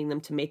understanding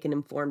them to make an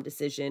informed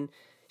decision,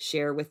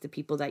 share with the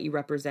people that you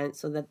represent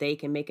so that they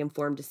can make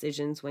informed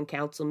decisions when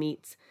council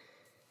meets.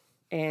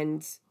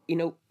 And,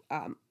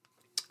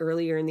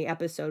 earlier in the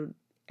episode,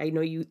 I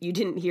know you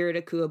didn't hear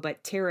it, Akuah,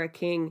 but Tara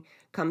King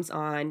comes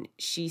on.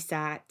 She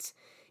sat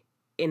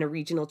in a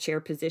regional chair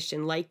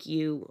position like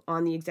you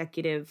on the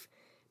executive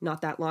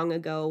not that long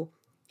ago.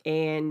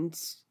 And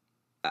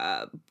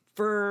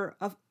for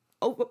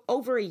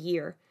over a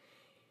year.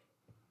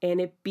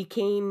 And it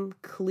became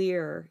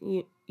clear,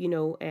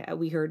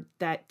 we heard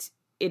that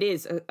it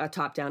is a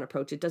top-down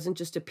approach. It doesn't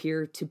just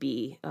appear to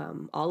be.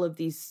 All of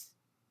these,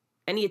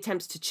 any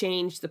attempts to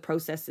change the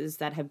processes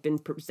that have been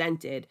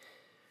presented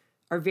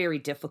are very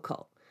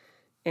difficult.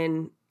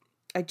 And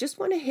I just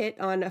want to hit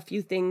on a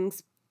few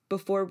things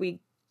before we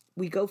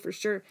go for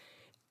sure.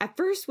 At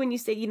first, when you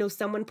say,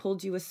 someone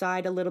pulled you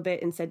aside a little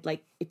bit and said,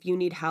 like, if you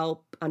need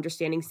help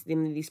understanding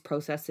some of these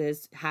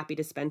processes, happy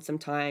to spend some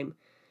time.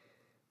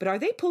 But are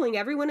they pulling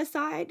everyone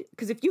aside?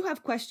 Because if you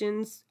have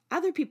questions,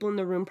 other people in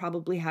the room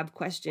probably have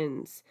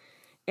questions.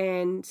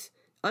 And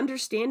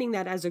understanding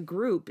that as a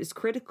group is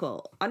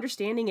critical.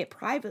 Understanding it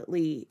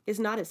privately is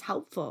not as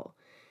helpful.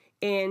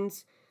 And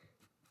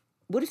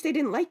what if they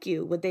didn't like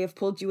you? Would they have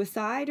pulled you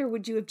aside, or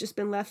would you have just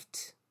been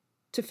left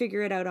to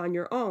figure it out on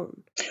your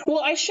own?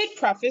 Well, I should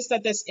preface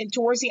that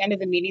towards the end of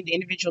the meeting, the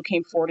individual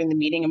came forward in the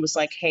meeting and was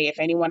like, hey, if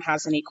anyone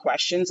has any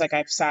questions, like,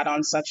 I've sat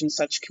on such and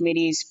such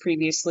committees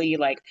previously,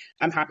 like,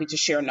 I'm happy to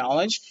share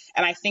knowledge.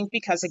 And I think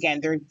because,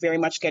 again, they're very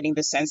much getting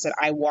the sense that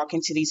I walk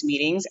into these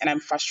meetings and I'm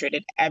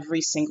frustrated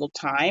every single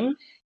time.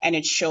 And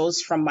it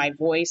shows from my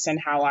voice and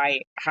how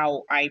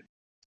I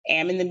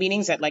am in the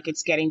meetings, that like,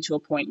 it's getting to a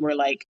point where,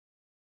 like,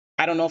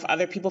 I don't know if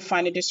other people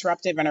find it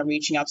disruptive and are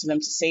reaching out to them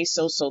to say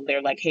so. So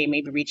they're like, hey,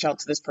 maybe reach out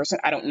to this person.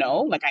 I don't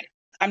know. Like,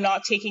 I'm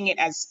not taking it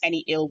as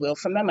any ill will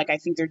from them. Like, I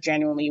think they're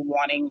genuinely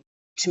wanting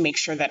to make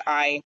sure that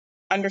I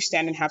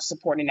understand and have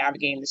support in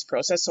navigating this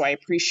process. So I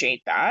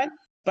appreciate that.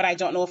 But I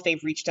don't know if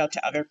they've reached out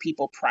to other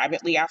people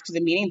privately after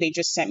the meeting. They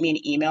just sent me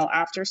an email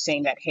after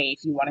saying that, hey,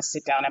 if you want to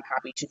sit down, I'm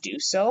happy to do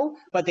so.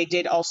 But they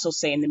did also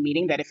say in the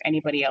meeting that if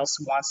anybody else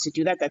wants to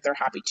do that, that they're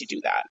happy to do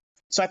that.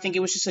 So I think it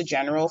was just a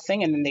general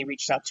thing. And then they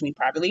reached out to me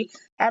privately.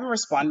 I haven't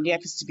responded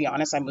yet because, to be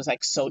honest, I was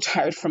like so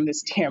tired from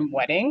this damn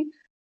wedding,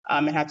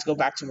 and had to go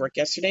back to work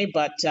yesterday.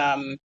 But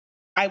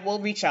I will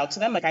reach out to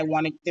them. Like, I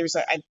think there's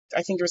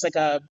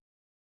like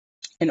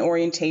an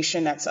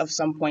orientation that's of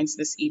some points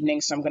this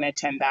evening. So I'm going to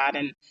attend that.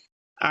 And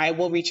I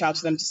will reach out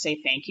to them to say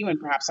thank you. And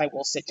perhaps I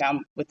will sit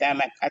down with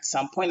them at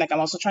some point. Like, I'm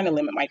also trying to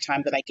limit my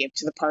time that I give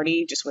to the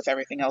party, just with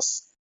everything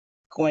else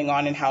going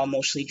on and how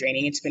emotionally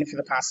draining it's been for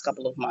the past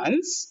couple of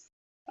months.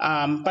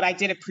 But I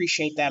did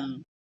appreciate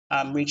them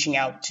reaching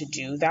out to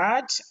do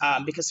that,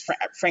 because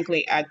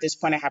frankly, at this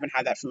point, I haven't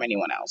had that from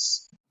anyone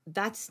else.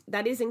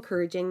 That is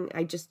encouraging.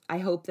 I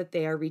hope that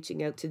they are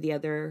reaching out to the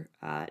other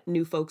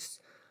new folks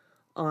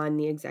on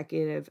the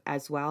executive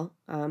as well,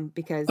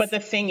 because. But the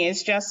thing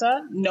is,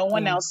 Jessa, no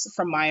one else,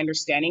 from my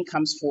understanding,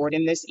 comes forward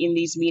in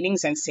these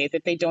meetings and say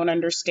that they don't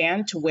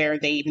understand to where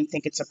they even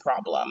think it's a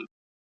problem.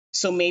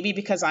 So maybe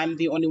because I'm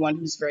the only one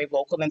who's very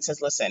vocal and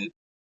says, listen,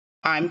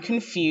 I'm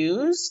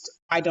confused.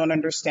 I don't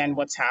understand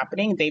what's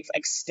happening. They've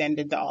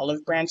extended the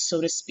olive branch,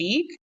 so to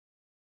speak.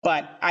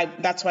 But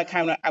that's why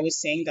I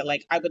was saying that,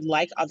 like, I would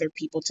like other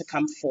people to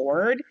come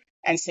forward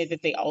and say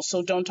that they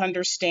also don't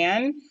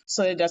understand,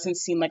 so it doesn't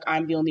seem like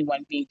I'm the only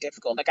one being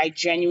difficult. Like, I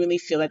genuinely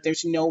feel that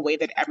there's no way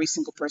that every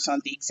single person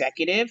on the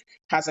executive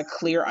has a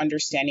clear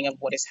understanding of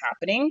what is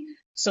happening.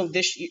 So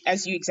this,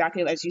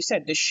 exactly as you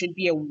said, this should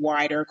be a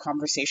wider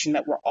conversation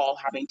that we're all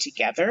having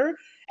together.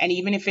 And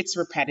even if it's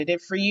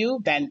repetitive for you,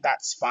 then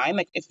that's fine.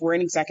 Like, if we're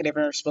an executive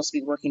and we're supposed to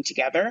be working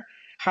together,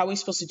 how are we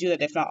supposed to do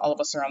that if not all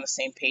of us are on the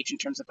same page in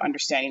terms of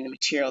understanding the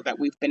material that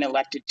we've been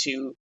elected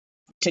to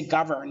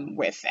govern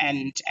with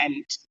and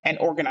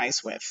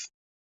organize with?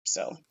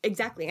 So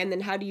Exactly. And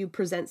then how do you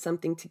present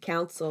something to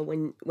council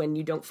when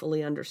you don't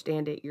fully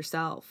understand it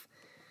yourself?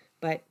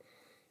 But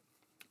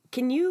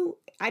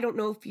I don't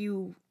know if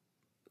you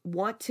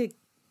want to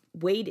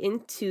wade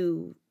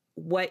into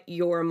what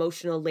your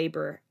emotional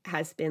labor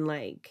has been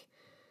like.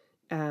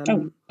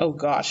 Oh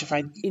gosh, if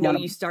I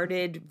you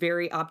started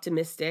very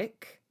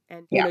optimistic,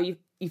 and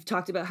you've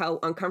talked about how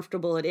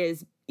uncomfortable it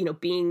is,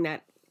 being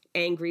that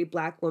angry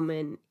Black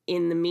woman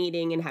in the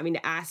meeting and having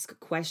to ask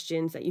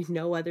questions that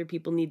other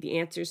people need the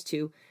answers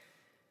to.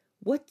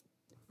 What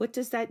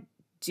does that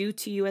do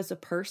to you as a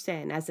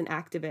person, as an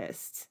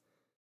activist?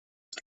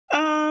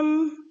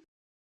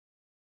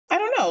 I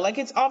don't know. Like,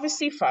 it's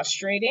obviously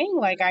frustrating.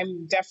 Like,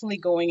 I'm definitely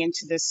going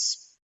into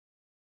this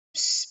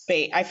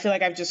space. I feel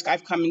like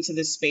I've come into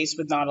this space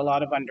with not a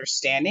lot of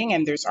understanding,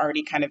 and there's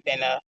already kind of been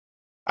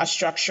a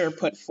structure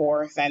put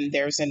forth, and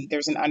there's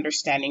an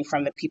understanding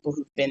from the people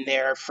who've been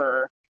there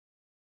for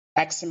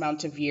X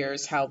amount of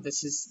years how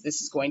this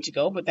is going to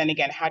go. But then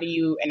again, how do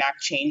you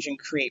enact change and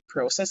create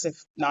process if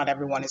not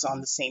everyone is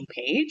on the same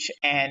page?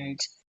 And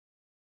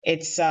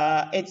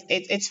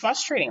it's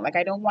frustrating. Like,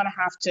 I don't want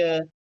to have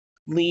to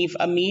leave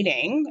a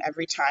meeting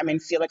every time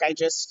and feel like I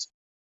just,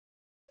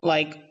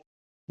 like,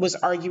 was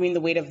arguing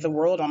the weight of the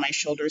world on my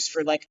shoulders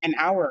for like an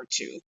hour or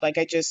two. Like,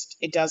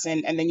 it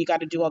doesn't. And then you got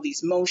to do all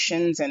these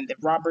motions and the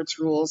Roberts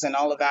rules and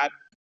all of that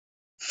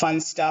fun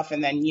stuff.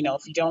 And then,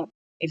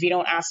 if you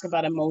don't ask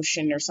about a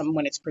motion or something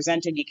when it's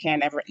presented,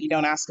 you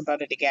don't ask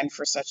about it again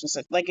for such and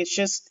such. Like, it's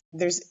just,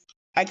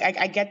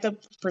 I get the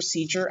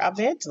procedure of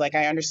it. Like,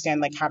 I understand,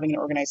 like, having an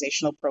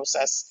organizational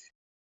process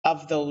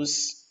of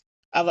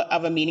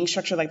a meeting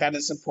structure like that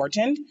is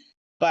important.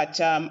 But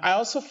I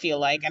also feel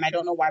like, and I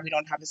don't know why we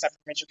don't have this at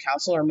provincial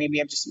council, or maybe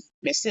I've just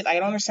missed it. I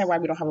don't understand why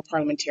we don't have a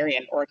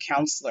parliamentarian or a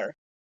councillor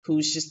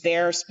who's just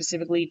there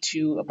specifically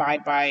to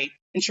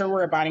ensure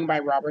we're abiding by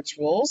Robert's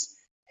rules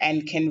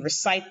and can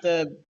recite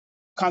the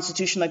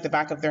Constitution like the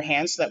back of their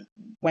hands, so that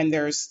when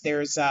there's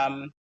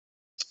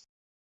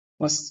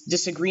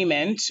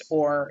disagreement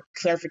or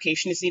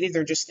clarification is needed,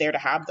 they're just there to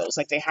have those.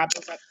 Like, they have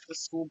those at the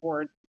school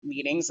board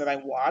meetings that I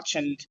watch,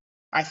 and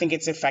I think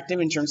it's effective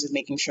in terms of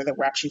making sure that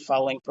we're actually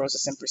following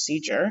process and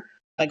procedure.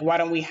 Like, why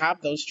don't we have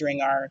those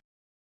during our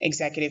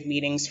executive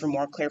meetings for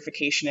more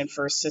clarification and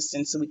for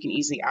assistance, so we can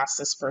easily ask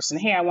this person,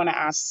 hey, I want to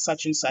ask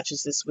such and such,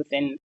 is this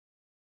within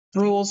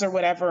rules or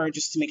whatever, or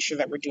just to make sure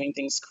that we're doing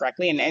things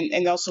correctly,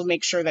 and also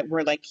make sure that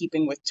we're, like,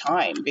 keeping with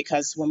time,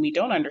 because when we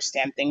don't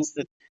understand things,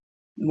 that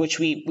which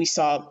we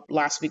saw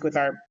last week with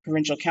our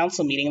provincial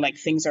council meeting, like,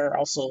 things are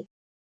also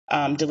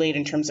delayed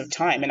in terms of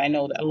time. And I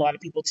know that a lot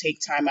of people take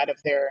time out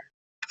of their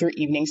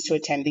evenings to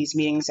attend these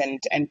meetings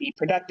and be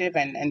productive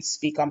and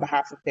speak on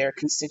behalf of their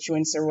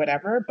constituents or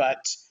whatever.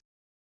 But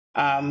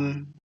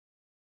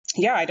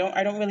yeah, I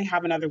don't really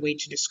have another way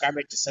to describe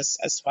it, just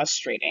as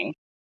frustrating.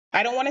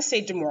 I don't want to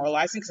say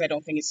demoralizing, because I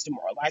don't think it's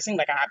demoralizing.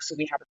 Like, I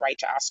absolutely have a right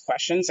to ask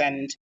questions,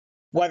 and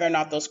whether or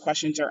not those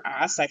questions are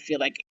asked, I feel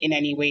like in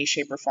any way,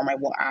 shape, or form, I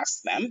will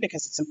ask them,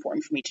 because it's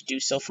important for me to do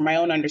so for my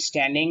own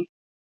understanding,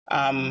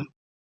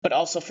 but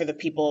also for the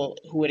people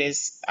who it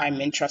is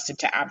I'm entrusted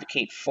to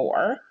advocate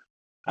for.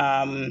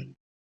 But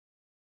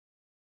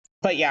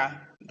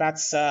yeah,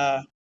 that's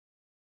yeah.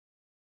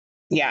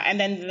 And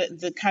then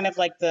the kind of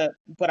like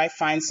what I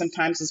find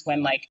sometimes is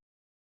when, like,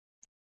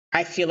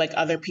 I feel like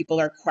other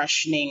people are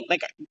questioning,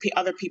 like,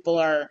 other people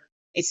are,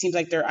 it seems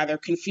like they're either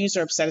confused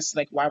or upset as to,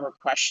 like, why we're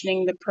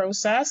questioning the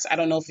process. I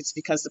don't know if it's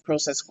because the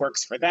process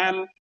works for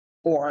them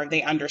or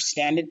they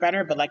understand it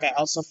better, but, like, I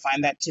also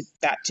find that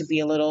to be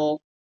a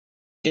little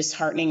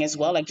disheartening as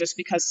well. Like, just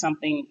because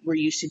we're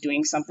used to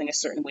doing something a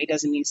certain way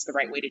doesn't mean it's the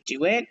right way to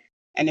do it.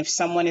 And if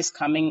someone is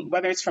coming,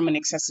 whether it's from an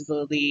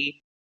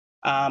accessibility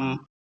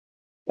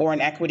or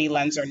an equity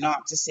lens or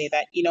not, to say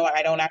that,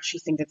 I don't actually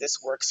think that this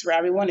works for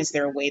everyone. Is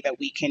there a way that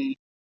we can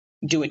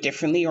do it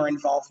differently or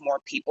involve more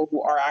people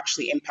who are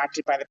actually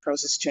impacted by the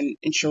process to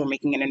ensure we're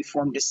making an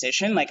informed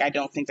decision? Like, I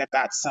don't think that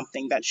that's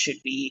something that should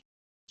be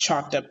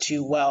chalked up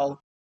to,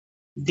 well,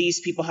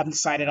 these people have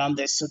decided on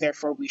this, so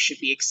therefore we should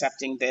be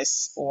accepting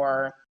this,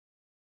 or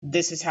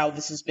this is how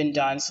this has been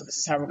done, so this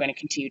is how we're going to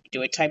continue to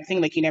do it type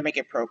thing. Like, you never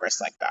get progress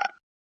like that.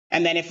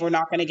 And then if we're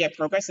not going to get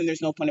progress, then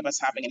there's no point of us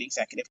having an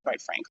executive,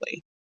 quite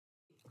frankly.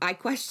 I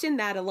question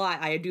that a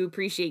lot. I do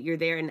appreciate you're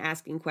there and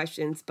asking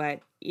questions,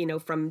 but,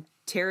 from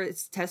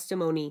Tara's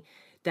testimony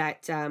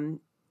that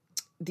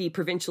the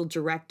provincial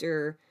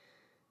director,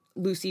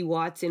 Lucy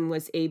Watson,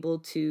 was able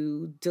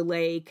to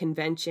delay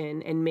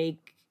convention and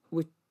make,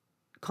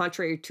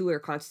 contrary to her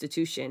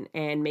constitution,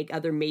 and make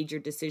other major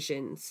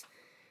decisions,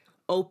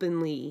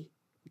 openly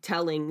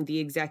telling the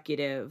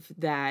executive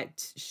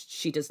that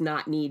she does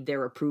not need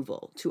their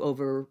approval to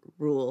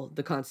overrule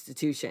the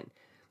Constitution.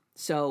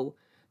 So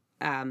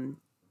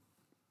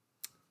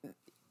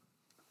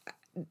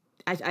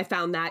I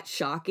found that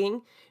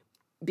shocking,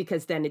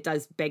 because then it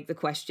does beg the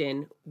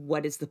question,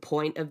 what is the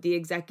point of the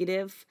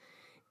executive?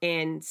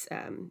 And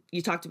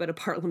you talked about a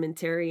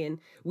parliamentarian.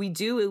 We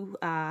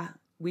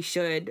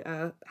should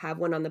have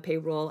one on the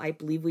payroll. I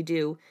believe we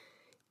do.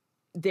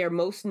 They're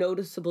most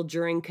noticeable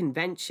during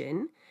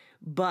convention,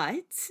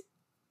 but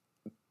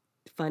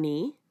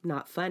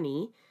not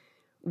funny,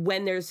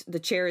 when the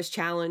chair is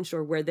challenged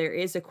or where there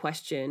is a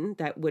question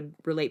that would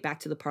relate back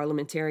to the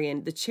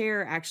parliamentarian, the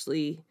chair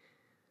actually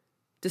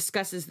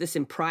discusses this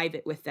in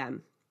private with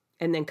them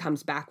and then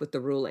comes back with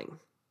the ruling.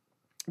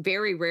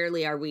 Very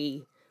rarely are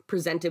we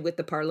presented with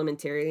the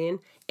parliamentarian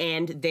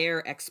and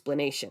their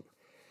explanation.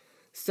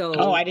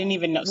 So I didn't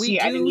even know.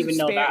 I didn't even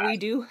know that. We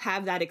do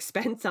have that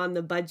expense on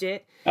the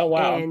budget. Oh,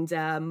 wow.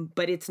 And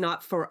but it's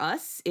not for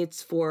us,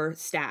 it's for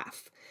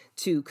staff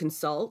to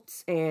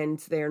consult, and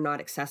they're not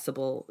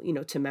accessible,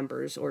 to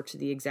members or to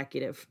the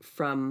executive,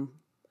 from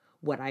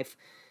what I've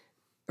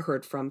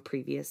heard from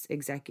previous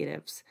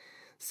executives.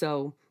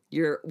 So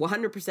you're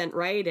 100%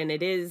 right, and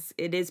it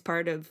is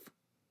part of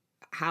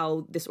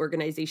how this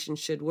organization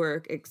should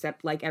work,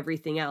 except like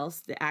everything else,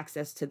 the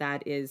access to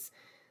that is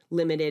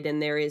limited and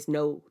there is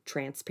no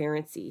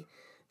transparency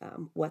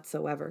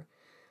whatsoever.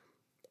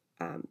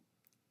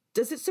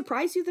 Does it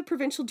surprise you the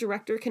provincial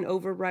director can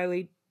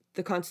override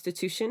the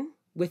Constitution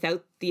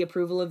without the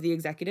approval of the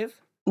executive?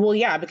 Well,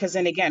 yeah, because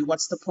then again,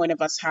 what's the point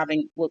of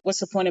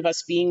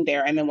us being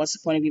there? And then what's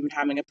the point of even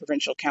having a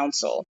provincial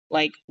council?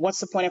 Like, what's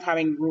the point of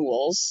having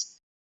rules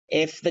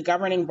if the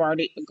governing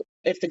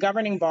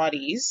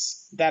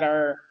bodies that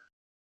are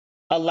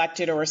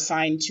elected or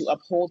assigned to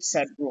uphold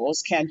said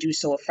rules can't do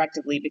so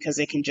effectively because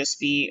they can just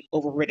be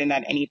overridden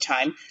at any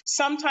time?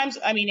 Sometimes,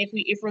 I mean,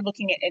 if we're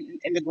looking at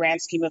in the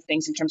grand scheme of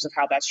things in terms of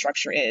how that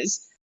structure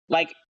is,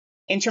 like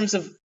in terms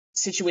of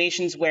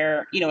situations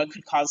where, it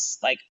could cause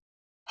like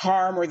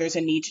harm or there's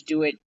a need to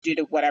do it due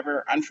to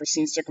whatever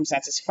unforeseen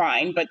circumstances,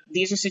 fine. But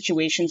these are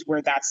situations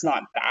where that's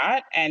not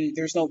that, and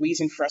there's no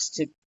reason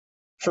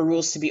for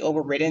rules to be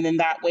overridden in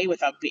that way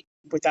without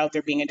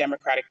there being a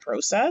democratic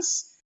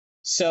process.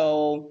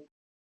 So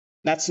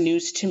that's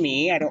news to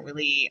me. I don't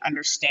really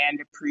understand,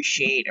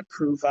 appreciate,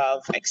 approve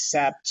of,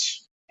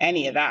 accept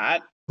any of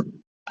that.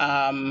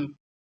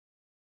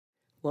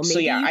 Well,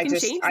 maybe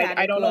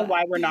I don't know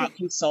why we're not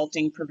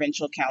consulting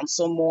provincial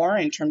council more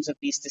in terms of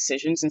these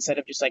decisions, instead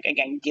of just like,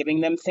 again,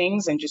 giving them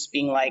things and just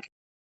being like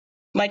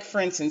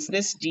for instance,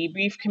 this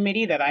debrief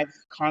committee that I've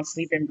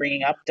constantly been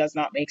bringing up does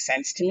not make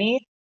sense to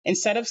me.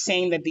 Instead of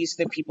saying that these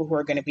are the people who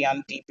are going to be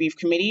on the debrief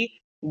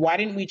committee, why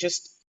didn't we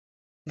just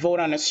vote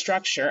on a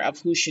structure of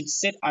who should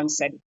sit on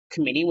said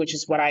committee, which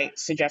is what I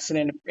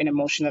suggested in a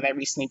motion that I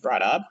recently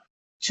brought up,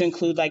 to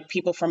include like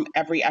people from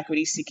every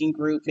equity seeking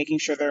group, making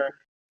sure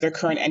they're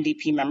current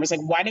NDP members.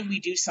 Like, why didn't we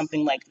do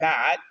something like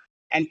that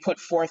and put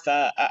forth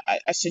a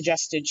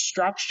suggested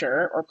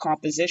structure or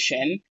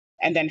composition,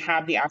 and then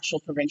have the actual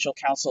provincial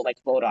council like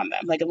vote on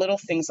them, like little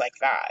things like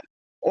that,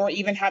 or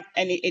even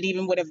it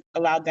even would have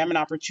allowed them an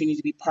opportunity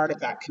to be part of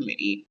that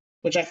committee,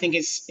 which I think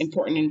is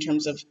important in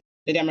terms of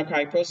the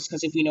democratic process.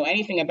 Because if we know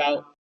anything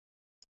about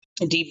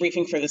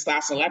debriefing for this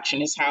last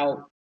election, is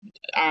how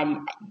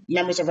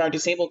members of our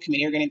disabled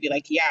committee are going to be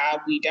like, yeah,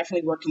 we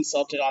definitely were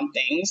consulted on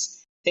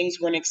things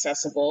weren't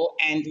accessible,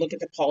 and look at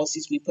the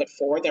policies we put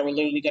forward that were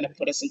literally going to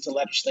put us into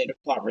legislative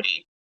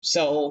poverty.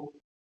 So,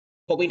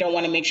 but we don't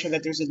want to make sure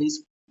that there's at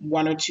least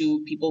one or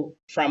two people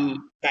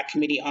from that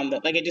committee on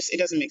it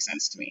doesn't make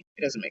sense to me.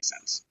 It doesn't make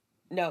sense.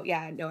 No,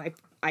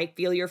 I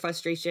feel your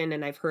frustration,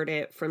 and I've heard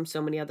it from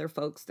so many other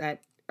folks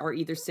that are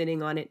either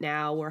sitting on it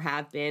now or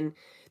have been.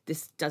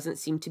 This doesn't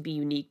seem to be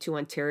unique to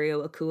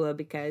Ontario, Akuah,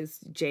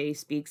 because Jay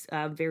speaks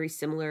of very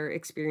similar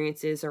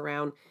experiences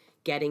around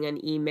getting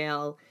an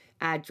email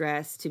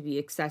address to be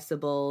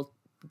accessible,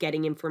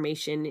 getting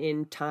information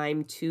in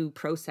time to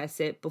process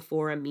it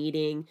before a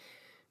meeting,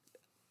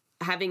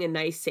 having a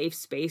nice safe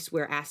space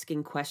where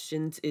asking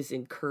questions is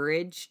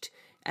encouraged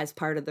as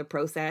part of the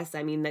process.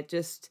 I mean, that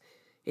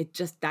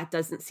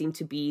doesn't seem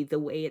to be the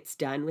way it's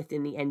done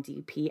within the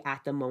NDP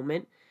at the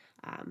moment.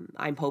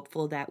 I'm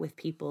hopeful that with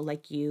people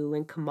like you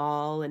and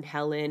Kamal and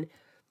Helen,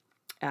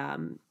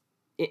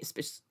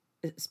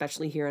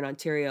 especially here in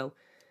Ontario,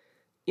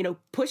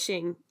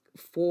 pushing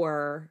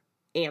for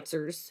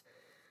answers,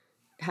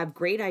 have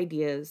great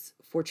ideas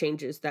for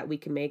changes that we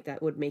can make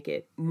that would make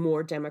it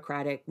more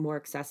democratic, more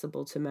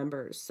accessible to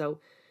members. So,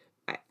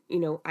 I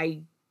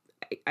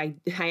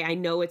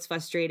know it's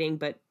frustrating,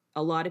 but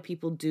a lot of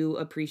people do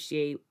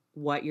appreciate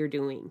what you're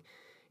doing.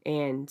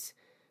 And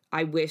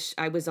I wish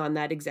I was on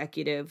that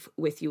executive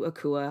with you,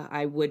 Akuah.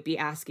 I would be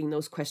asking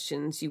those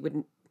questions.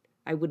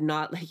 I would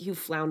not let you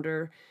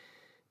flounder.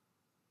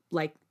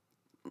 Like,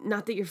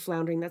 not that you're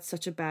floundering. That's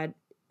such a bad,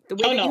 the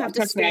way that you have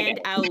to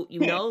stand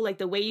out, like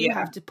the way you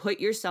have to put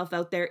yourself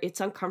out there.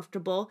 It's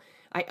uncomfortable.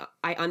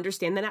 I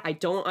understand that. I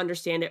don't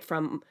understand it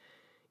from,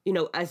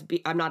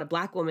 I'm not a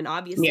Black woman,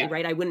 obviously,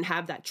 right? I wouldn't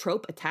have that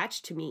trope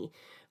attached to me.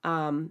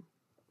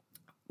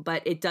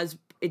 But it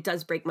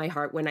does break my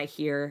heart when I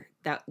hear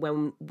that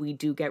when we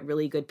do get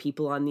really good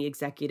people on the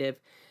executive,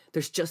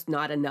 there's just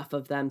not enough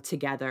of them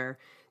together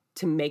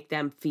to make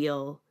them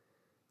feel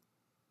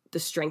the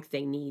strength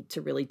they need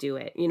to really do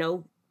it,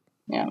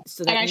 Yeah.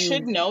 So that I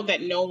should know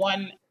that no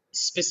one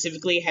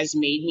specifically has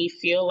made me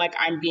feel like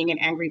I'm being an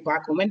angry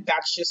Black woman.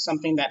 That's just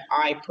something that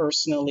I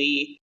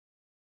personally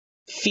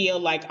feel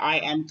like I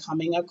am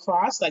coming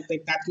across. Like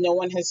that no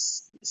one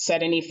has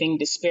said anything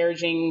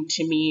disparaging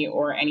to me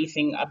or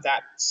anything of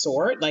that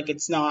sort. Like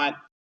it's not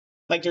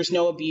like there's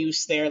no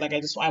abuse there. Like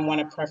I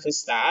want to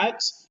preface that.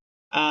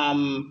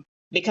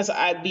 Because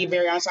I'd be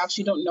very honest, I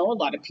actually don't know a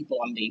lot of people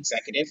on the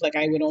executive. Like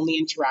I would only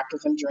interact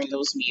with them during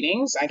those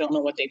meetings. I don't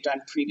know what they've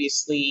done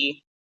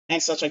previously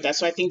and such like that.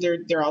 So I think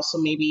they're also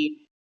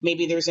maybe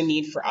there's a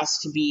need for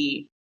us to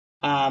be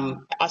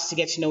us to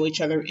get to know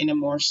each other in a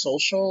more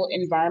social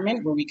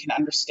environment where we can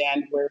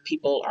understand where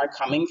people are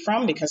coming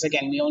from. Because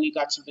again, we only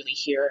got to really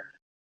hear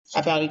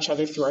about each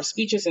other through our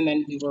speeches, and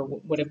then we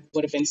would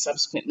have been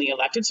subsequently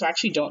elected. So I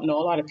actually don't know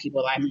a lot of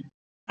people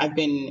I've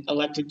been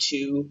elected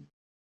to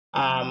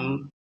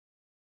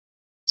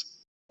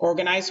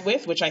organize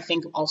with, which I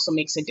think also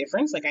makes a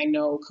difference. Like I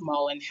know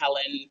Kamal and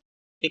Helen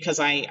because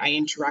I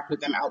interact with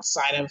them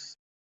outside of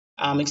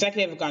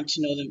executive. I've gotten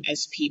to know them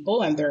as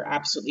people, and they're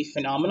absolutely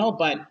phenomenal.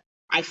 But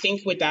I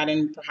think with that,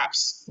 and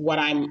perhaps what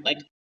I'm like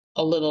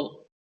a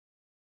little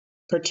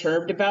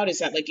perturbed about is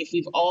that like if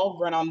we've all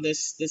run on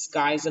this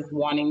guise of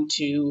wanting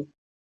to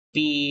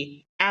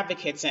be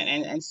advocates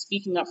and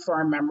speaking up for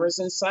our members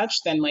and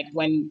such, then like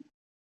when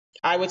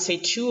I would say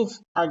two of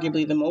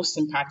arguably the most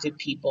impacted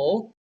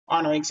people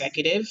on our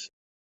executive,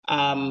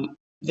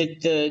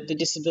 the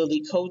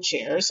disability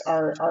co-chairs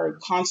are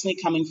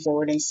constantly coming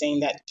forward and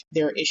saying that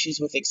there are issues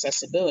with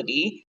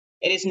accessibility.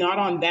 It is not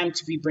on them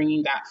to be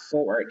bringing that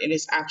forward. It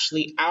is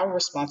actually our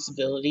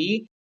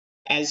responsibility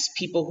as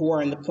people who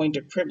are in the point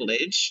of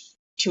privilege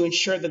to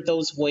ensure that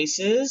those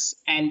voices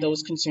and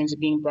those concerns are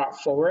being brought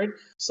forward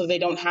so they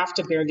don't have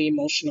to bear the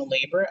emotional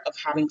labor of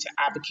having to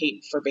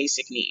advocate for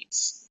basic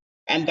needs.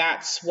 And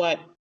that's what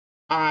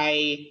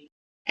I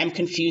am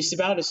confused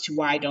about as to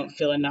why I don't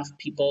feel enough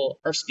people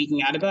are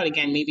speaking out about.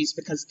 Again, maybe it's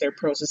because they're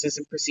processes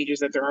and procedures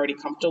that they're already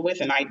comfortable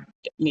with, and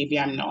maybe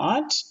I'm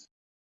not.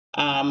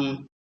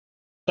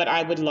 But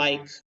I would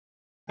like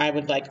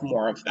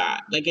more of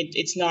that. Like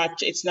it's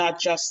not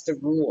just the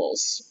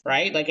rules,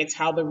 right? Like it's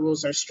how the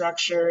rules are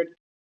structured.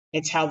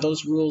 It's how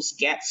those rules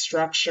get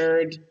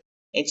structured.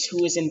 It's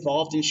who is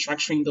involved in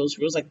structuring those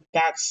rules. Like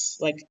that's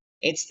like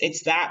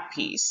it's that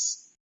piece.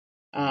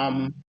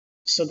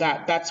 So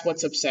that's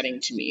what's upsetting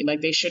to me.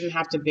 Like they shouldn't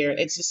have to bear.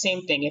 It's the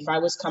same thing. If I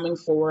was coming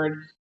forward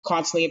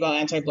constantly about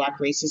anti-Black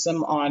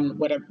racism on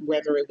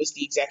whether it was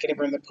the executive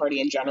or in the party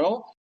in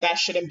general, that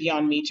shouldn't be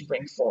on me to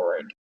bring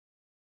forward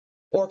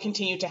or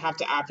continue to have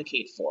to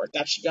advocate for.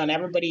 That should be on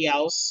everybody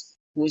else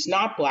who is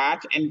not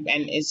Black and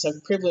is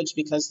of privilege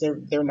because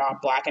they're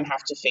not Black and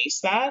have to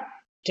face that,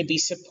 to be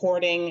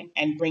supporting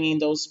and bringing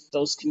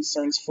those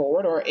concerns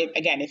forward. Or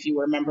again, if you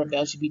were a member of the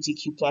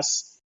LGBTQ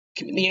plus,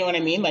 you know what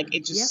I mean? Like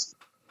it just.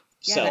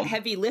 Yeah, so that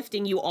heavy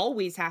lifting you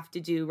always have to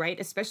do, right?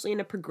 Especially in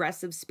a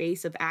progressive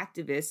space of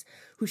activists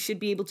who should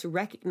be able to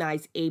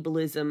recognize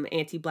ableism,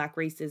 anti-Black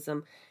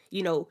racism,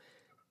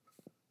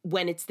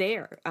 when it's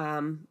there.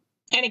 And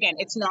again,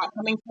 it's not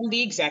coming from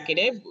the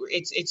executive.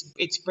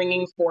 It's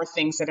bringing forth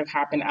things that have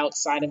happened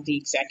outside of the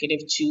executive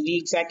to the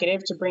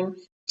executive to bring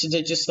to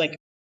the just like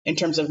in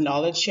terms of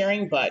knowledge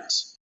sharing. But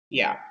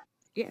yeah.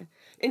 Yeah.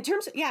 In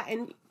terms of,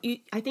 and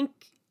I think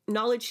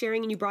knowledge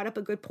sharing, and you brought up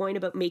a good point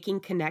about making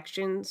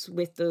connections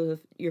with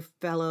your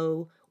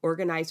fellow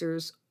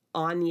organizers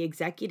on the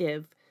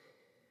executive.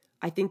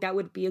 I think that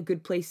would be a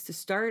good place to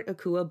start,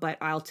 Akuah, but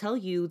I'll tell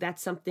you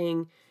that's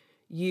something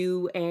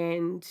you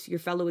and your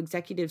fellow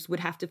executives would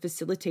have to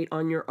facilitate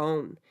on your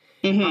own.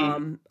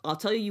 Mm-hmm. I'll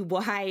tell you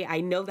why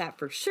I know that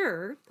for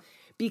sure,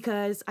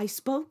 because I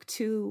spoke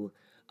to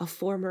a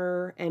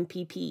former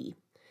MPP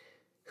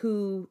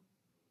who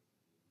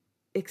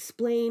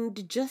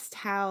explained just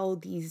how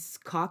these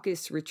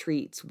caucus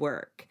retreats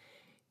work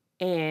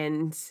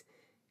and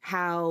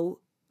how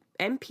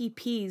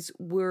MPPs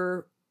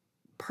were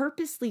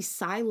purposely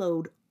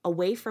siloed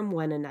away from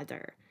one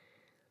another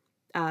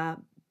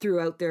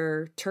throughout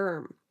their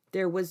term.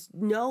 There was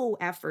no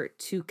effort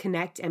to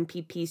connect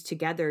MPPs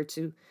together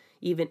to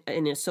even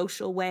in a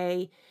social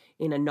way,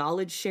 in a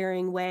knowledge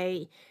sharing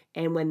way.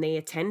 And when they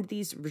attend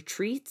these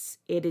retreats,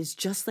 it is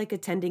just like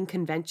attending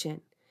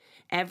convention.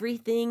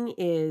 Everything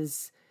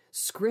is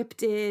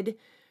scripted,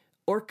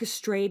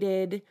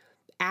 orchestrated,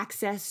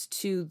 access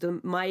to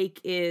the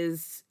mic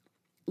is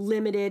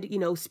limited.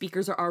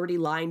 Speakers are already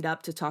lined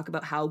up to talk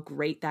about how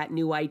great that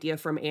new idea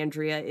from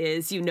Andrea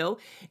is,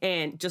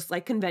 and just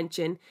like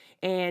convention.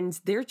 And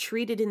they're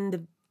treated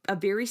in a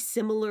very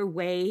similar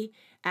way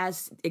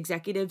as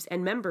executives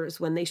and members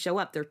when they show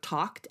up. They're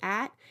talked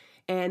at,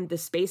 and the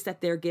space that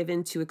they're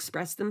given to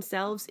express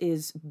themselves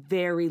is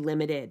very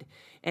limited.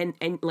 And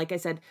like I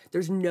said,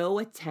 there's no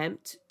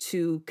attempt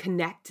to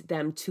connect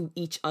them to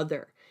each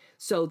other.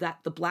 So that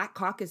the Black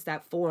Caucus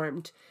that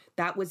formed,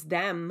 that was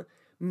them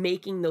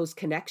making those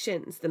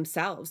connections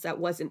themselves. That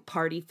wasn't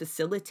party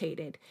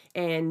facilitated.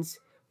 And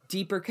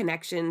deeper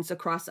connections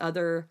across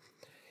other,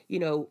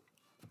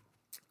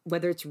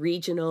 whether it's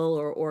regional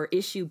or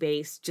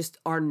issue-based, just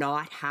are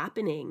not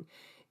happening.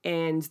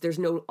 And there's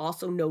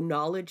also no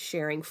knowledge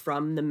sharing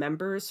from the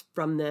members,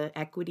 from the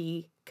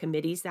equity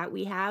committees that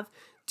we have,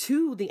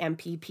 to the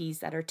MPPs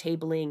that are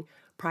tabling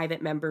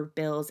private member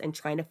bills and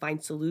trying to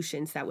find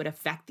solutions that would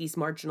affect these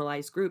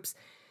marginalized groups.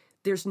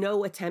 There's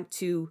no attempt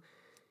to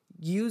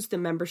use the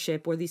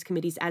membership or these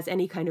committees as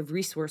any kind of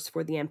resource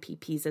for the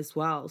MPPs as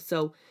well.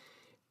 So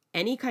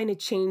any kind of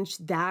change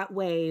that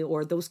way,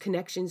 or those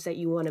connections that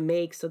you want to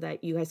make so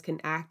that you guys can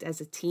act as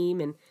a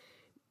team and,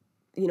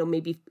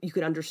 maybe you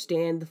could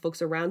understand the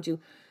folks around you,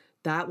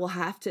 that will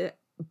have to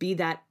be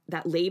that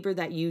labor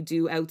that you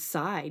do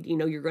outside.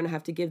 You're going to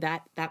have to give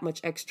that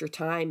much extra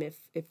time if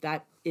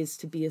that is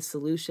to be a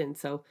solution.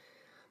 So,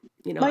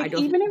 like,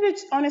 even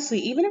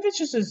if it's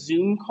just a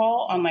Zoom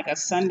call on like a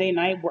Sunday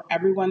night where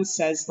everyone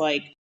says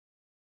like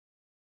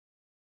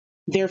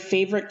their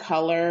favorite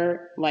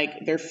color,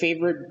 like their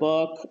favorite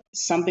book,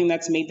 something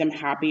that's made them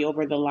happy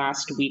over the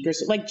last week or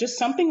so, like just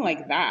something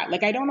like that.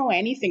 Like, I don't know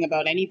anything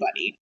about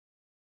anybody.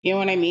 You know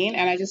what I mean?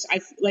 And I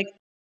like,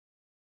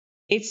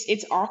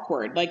 it's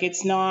awkward. Like,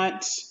 it's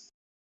not,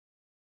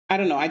 I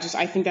don't know. I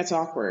think that's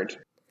awkward.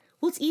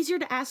 Well, it's easier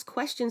to ask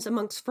questions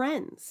amongst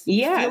friends.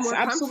 Yes, you feel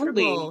more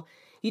absolutely.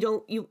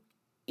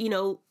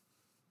 Comfortable.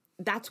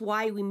 That's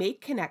why we make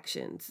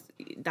connections.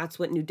 That's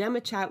what New Demo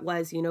Chat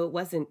was.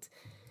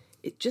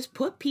 It just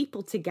put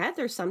people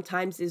together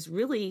sometimes is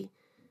really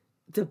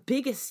the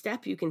biggest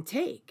step you can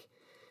take.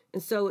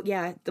 And so,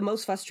 yeah, the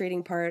most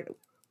frustrating part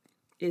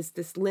is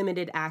this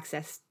limited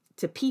access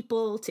to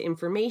people, to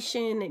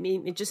information. I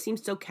mean, it just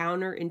seems so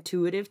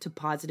counterintuitive to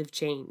positive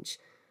change,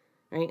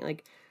 right?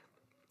 Like,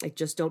 I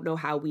just don't know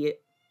how we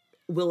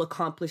will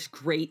accomplish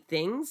great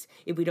things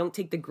if we don't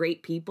take the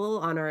great people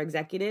on our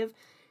executive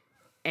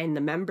and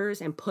the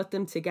members and put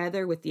them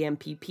together with the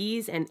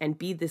MPPs and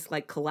be this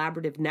like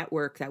collaborative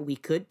network that we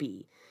could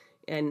be.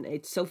 And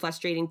it's so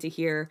frustrating to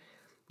hear,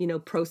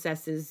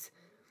 processes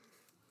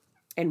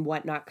and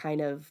whatnot kind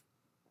of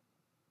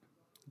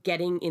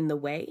getting in the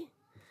way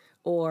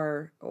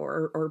or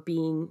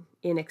being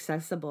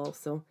inaccessible.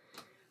 So,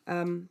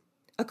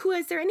 Akuah,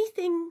 is there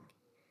anything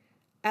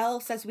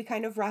else as we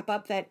kind of wrap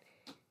up that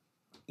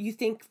you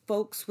think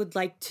folks would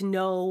like to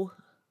know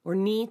or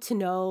need to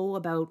know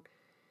about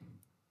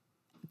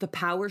the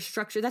power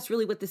structure? That's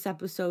really what this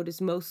episode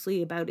is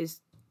mostly about, is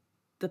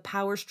the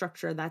power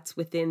structure that's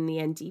within the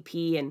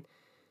NDP and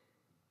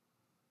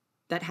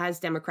that has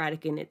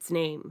Democratic in its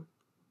name.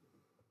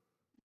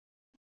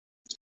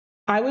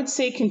 I would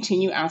say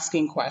continue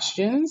asking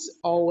questions.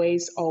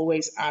 Always,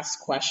 always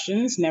ask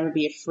questions. Never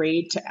be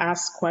afraid to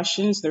ask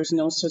questions. There's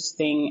no such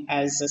thing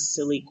as a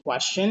silly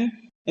question,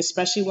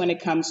 especially when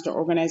it comes to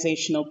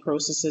organizational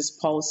processes,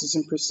 policies,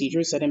 and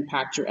procedures that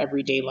impact your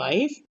everyday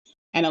life.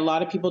 And a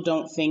lot of people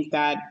don't think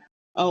that,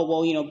 oh,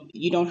 well,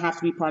 you don't have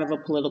to be part of a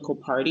political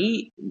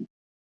party.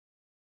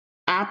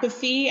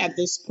 Apathy at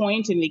this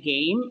point in the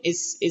game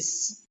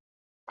is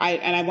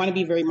I want to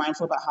be very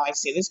mindful about how I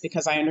say this,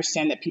 because I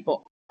understand that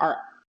people are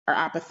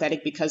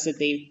apathetic because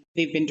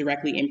they've been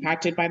directly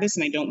impacted by this,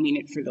 and I don't mean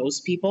it for those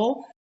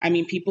people. I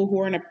mean people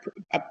who are in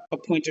a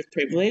point of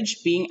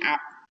privilege. Being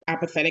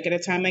apathetic at a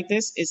time like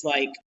this is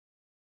like,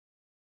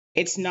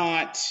 it's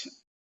not,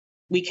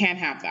 we can't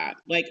have that.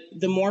 Like,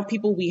 the more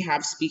people we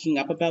have speaking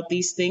up about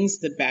these things,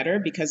 the better,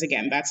 because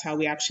again, that's how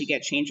we actually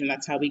get change and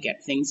that's how we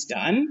get things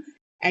done.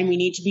 And we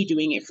need to be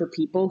doing it for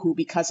people who,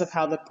 because of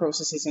how the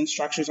processes and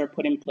structures are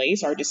put in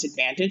place, are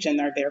disadvantaged and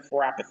are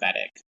therefore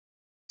apathetic.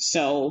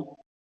 So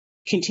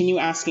continue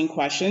asking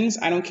questions.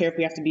 I don't care if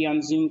we have to be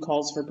on Zoom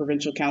calls for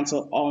provincial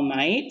council all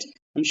night.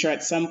 I'm sure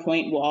at some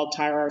point we'll all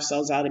tire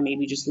ourselves out and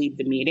maybe just leave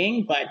the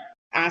meeting, but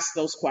ask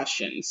those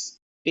questions.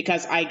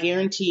 Because I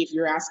guarantee if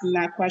you're asking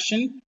that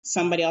question,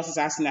 somebody else is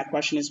asking that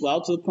question as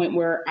well, to the point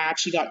where I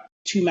actually got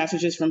 2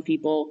 messages from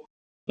people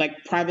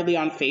like privately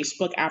on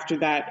Facebook after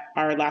that,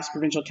 our last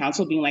provincial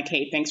council, being like,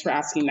 hey, thanks for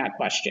asking that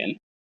question,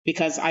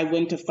 because I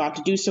wouldn't have thought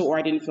to do so, or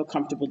I didn't feel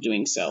comfortable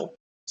doing so.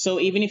 So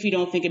even if you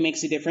don't think it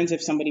makes a difference,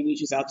 if somebody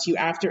reaches out to you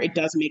after, it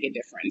does make a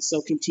difference.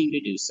 So continue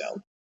to do so.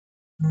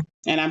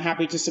 And I'm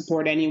happy to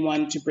support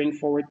anyone to bring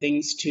forward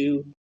things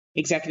to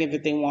executive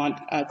that they want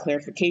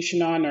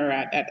clarification on, or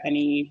at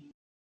any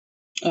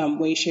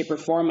way, shape, or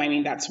form. I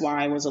mean, that's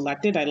why I was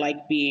elected. I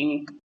like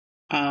being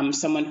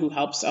someone who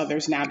helps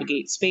others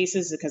navigate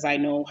spaces because I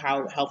know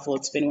how helpful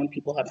it's been when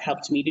people have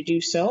helped me to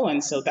do so.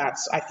 And so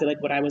that's, I feel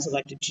like, what I was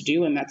elected to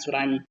do, and that's what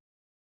I'm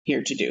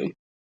here to do.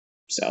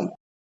 So,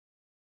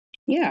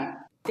 yeah.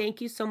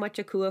 Thank you so much,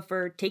 Akuah,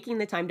 for taking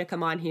the time to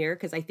come on here,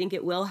 because I think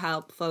it will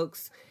help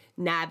folks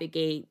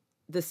navigate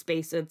the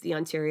space of the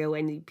Ontario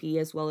NDP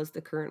as well as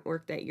the current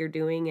work that you're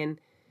doing.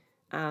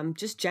 And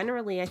just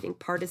generally, I think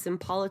partisan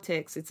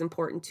politics, it's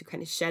important to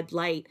kind of shed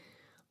light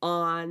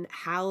on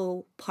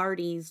how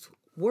parties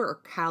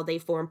work, how they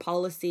form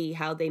policy,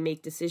 how they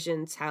make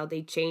decisions, how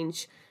they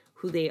change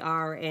who they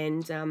are,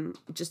 and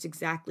just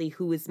exactly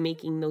who is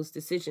making those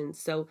decisions.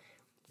 So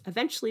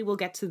eventually we'll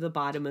get to the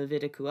bottom of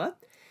it, Akuah.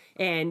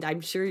 And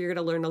I'm sure you're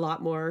going to learn a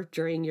lot more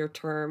during your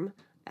term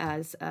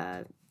as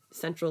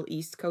Central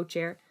East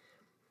co-chair.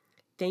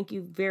 Thank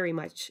you very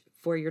much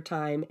for your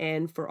time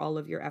and for all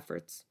of your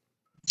efforts.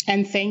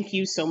 And thank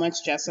you so much,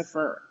 Jessa,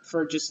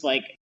 for just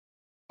like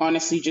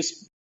honestly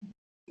just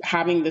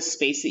having the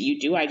space that you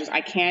do.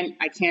 I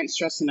can't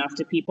stress enough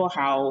to people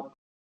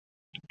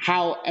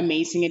how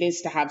amazing it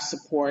is to have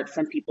support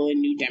from people in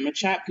New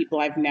Demochat, people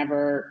I've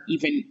never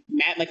even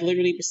met, like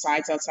literally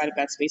besides outside of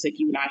that space, like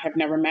you and I have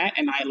never met.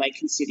 And I like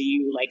consider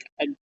you like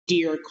a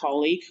dear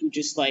colleague who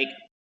just like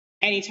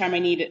anytime I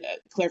need a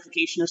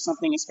clarification or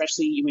something,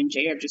 especially you and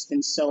Jay have just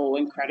been so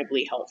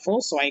incredibly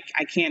helpful. So I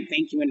can't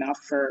thank you enough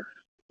for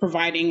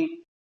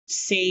providing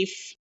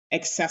safe,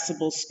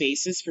 accessible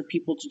spaces for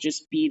people to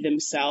just be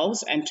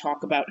themselves and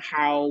talk about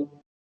how,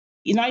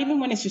 not even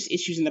when it's just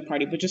issues in the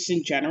party, but just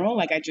in general.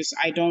 Like,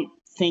 I don't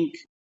think,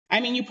 I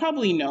mean, you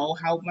probably know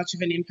how much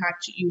of an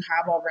impact you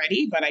have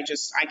already, but I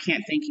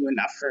can't thank you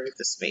enough for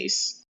the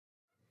space.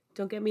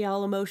 Don't get me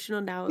all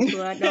emotional now,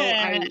 Akuah.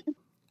 No,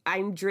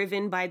 I'm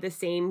driven by the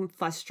same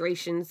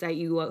frustrations that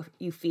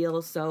you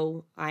feel.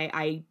 So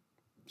I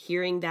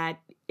hearing that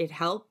it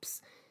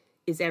helps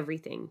is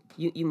everything.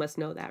 You must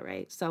know that,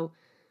 right? So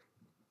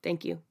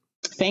thank you.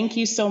 Thank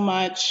you so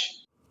much.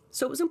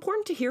 So it was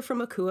important to hear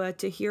from Akuah,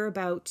 to hear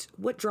about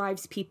what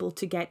drives people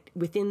to get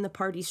within the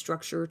party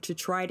structure, to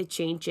try to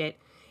change it,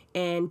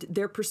 and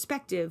their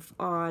perspective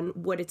on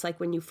what it's like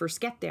when you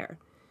first get there.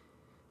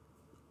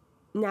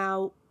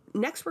 Now,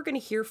 next we're going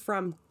to hear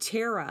from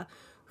Tara,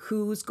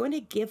 who's going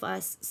to give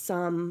us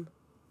some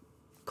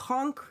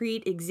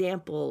concrete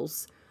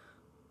examples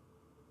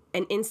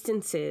and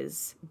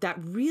instances that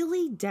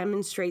really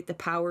demonstrate the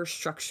power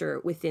structure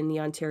within the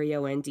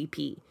Ontario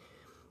NDP.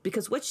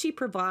 Because what she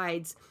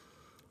provides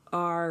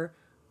are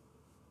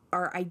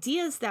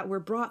ideas that were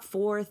brought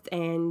forth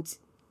and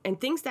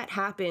things that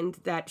happened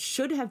that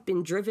should have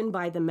been driven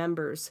by the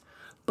members,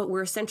 but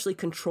were essentially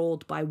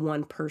controlled by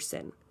one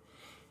person.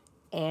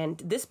 And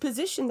this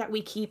position that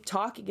we keep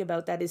talking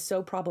about that is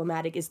so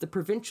problematic is the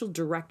provincial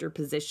director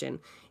position.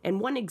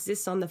 And one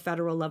exists on the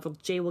federal level.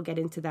 Jay will get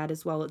into that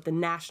as well, the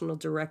national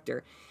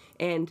director.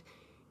 And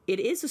it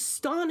is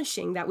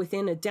astonishing that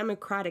within a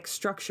democratic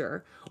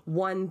structure,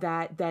 one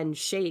that then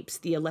shapes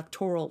the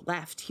electoral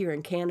left here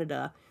in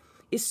Canada,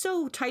 is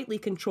so tightly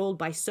controlled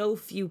by so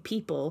few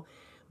people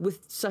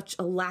with such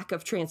a lack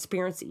of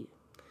transparency.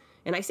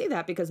 And I say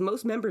that because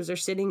most members are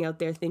sitting out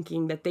there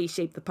thinking that they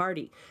shape the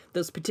party.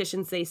 Those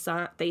petitions they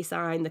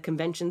sign, the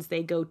conventions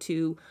they go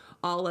to,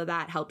 all of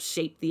that helps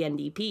shape the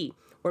NDP.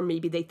 Or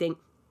maybe they think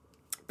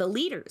the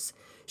leaders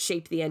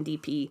shape the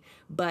NDP,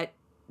 but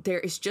there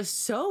is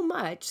just so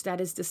much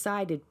that is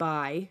decided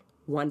by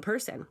one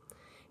person.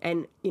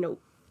 And,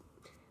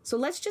 so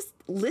let's just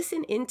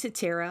listen into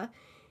Tara.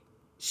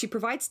 She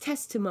provides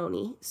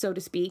testimony, so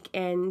to speak,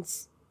 and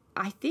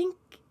I think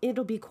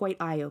it'll be quite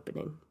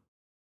eye-opening.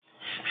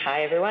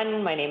 Hi,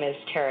 everyone. My name is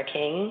Tara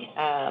King.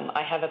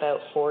 I have about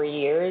 4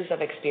 years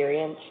of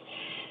experience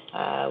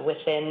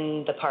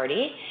within the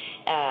party.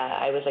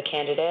 I was a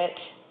candidate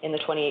in the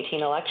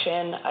 2018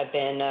 election. I've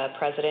been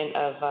president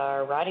of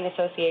our riding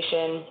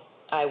association.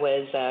 I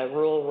was a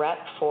rural rep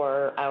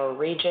for our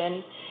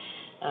region,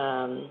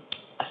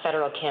 a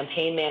federal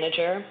campaign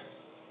manager,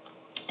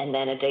 and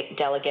then a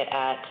delegate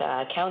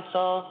at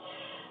council.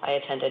 I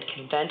attended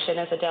convention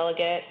as a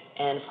delegate,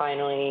 and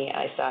finally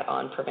I sat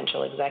on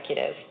provincial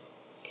executive.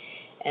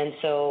 And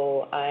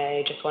so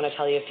I just want to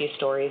tell you a few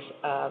stories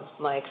of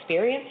my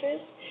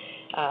experiences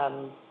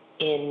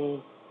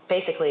in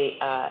basically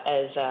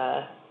as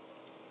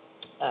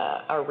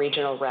our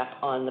regional rep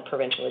on the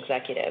provincial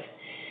executive.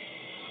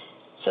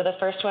 So the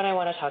first one I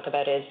want to talk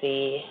about is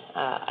the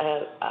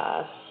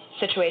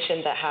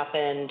situation that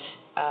happened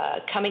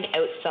coming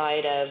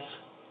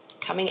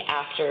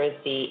after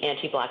the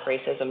anti-Black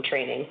racism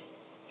training.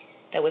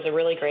 That was a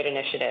really great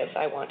initiative,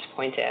 I want to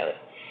point out.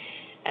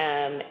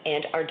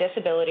 And our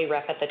disability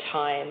rep at the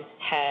time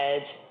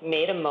had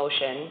made a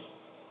motion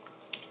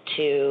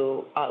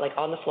to,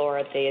 on the floor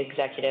of the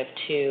executive,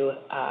 to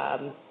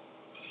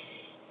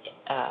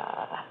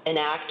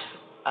enact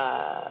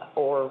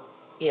or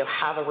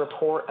have a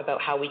report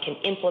about how we can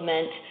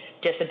implement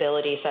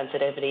disability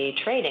sensitivity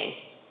training.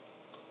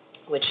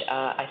 which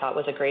I thought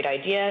was a great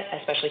idea,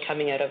 especially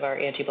coming out of our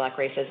anti-Black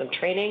racism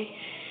training.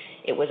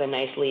 It was a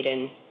nice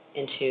lead-in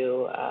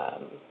into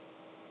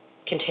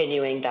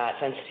continuing that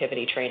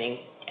sensitivity training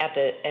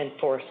and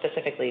for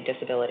specifically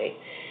disability.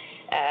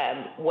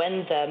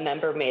 When the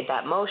member made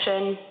that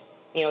motion,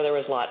 there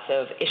was lots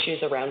of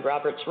issues around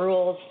Robert's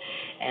rules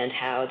and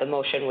how the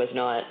motion was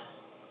not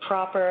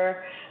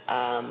proper,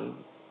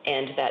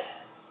 and that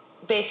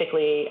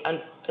basically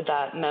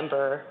that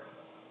member,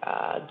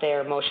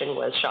 their motion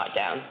was shot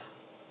down.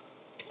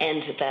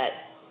 And that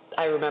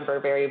I remember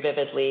very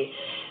vividly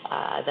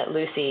that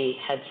Lucy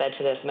had said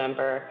to this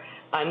member,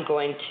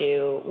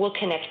 we'll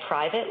connect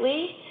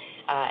privately,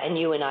 and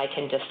you and I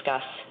can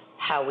discuss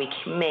how we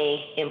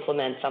may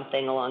implement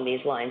something along these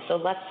lines. So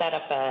let's set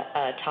up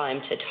a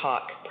time to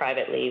talk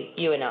privately,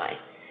 you and I.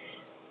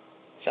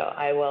 So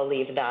I will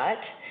leave that.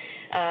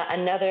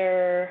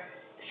 Another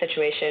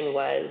situation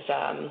was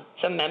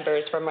some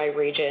members from my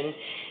region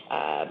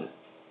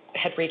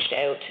had reached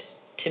out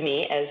to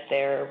me as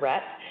their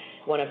rep,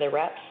 one of their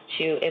reps,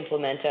 to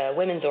implement a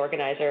women's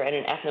organizer and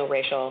an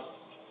ethno-racial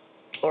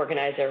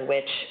organizer,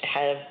 which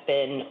have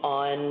been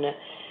on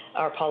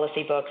our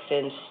policy book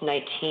since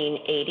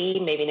 1980,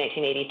 maybe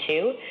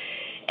 1982,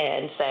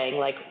 and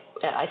saying,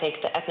 I think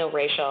the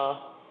ethno-racial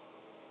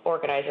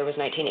organizer was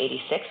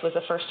 1986 was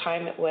the first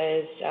time it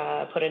was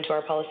put into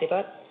our policy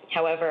book.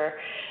 However,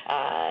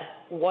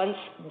 once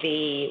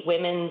the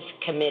Women's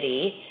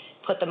Committee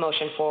put the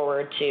motion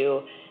forward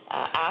to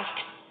ask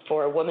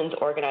for a women's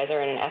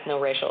organizer and an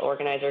ethno-racial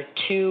organizer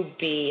to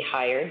be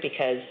hired,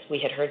 because we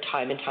had heard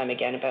time and time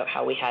again about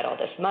how we had all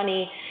this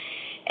money,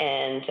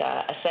 and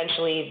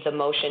essentially the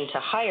motion to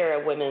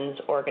hire a women's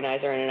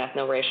organizer and an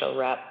ethno-racial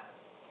rep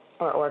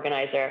or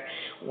organizer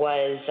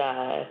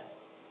was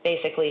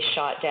basically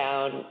shot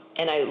down.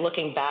 And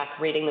looking back,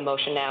 reading the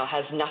motion now,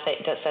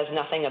 says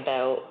nothing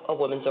about a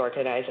women's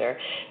organizer.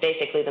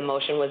 Basically, the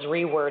motion was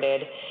reworded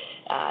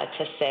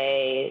to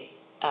say,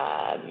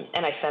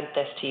 and I sent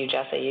this to you,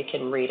 Jessa, you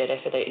can read it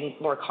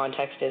if more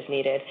context is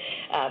needed.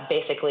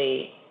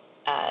 Basically,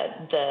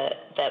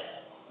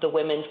 the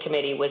Women's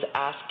Committee was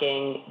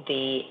asking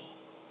the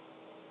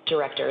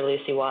director,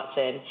 Lucy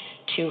Watson,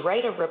 to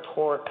write a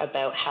report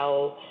about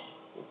how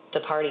the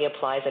party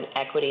applies an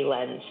equity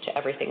lens to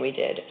everything we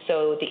did.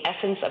 So the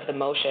essence of the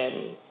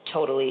motion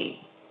totally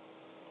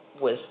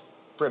was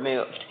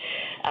removed.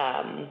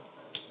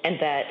 And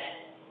that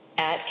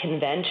at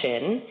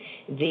convention,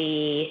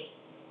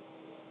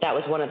 that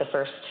was one of the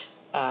first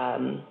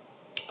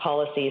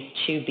policies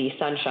to be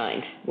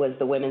sunshined, was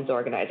the women's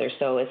organizer.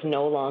 So it's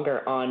no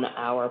longer on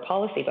our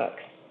policy book.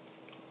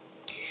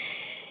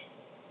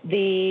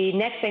 The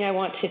next thing I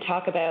want to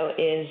talk about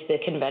is the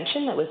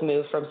convention that was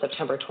moved from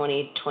September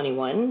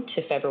 2021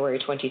 to February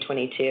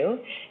 2022.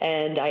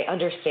 And I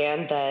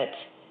understand that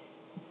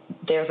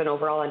there's an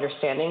overall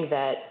understanding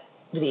that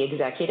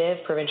the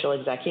provincial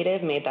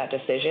executive made that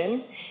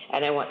decision.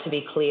 And I want to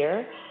be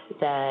clear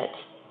that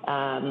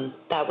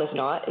that was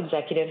not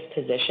executive's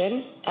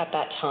position at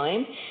that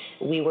time.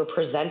 We were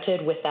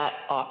presented with that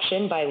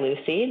option by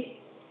Lucy,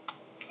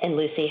 and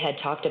Lucy had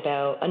talked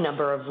about a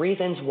number of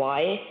reasons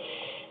why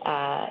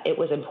it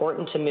was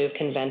important to move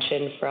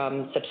convention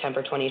from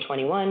September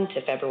 2021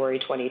 to February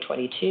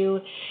 2022.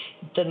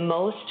 The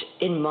most,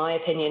 in my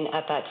opinion,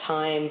 at that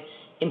time,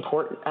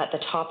 important at the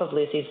top of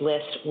Lucy's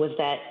list was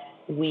that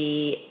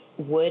we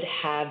would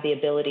have the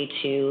ability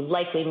to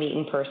likely meet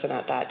in person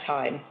at that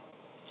time.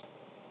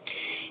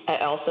 I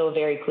also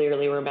very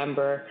clearly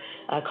remember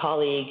a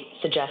colleague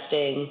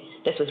suggesting,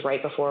 this was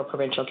right before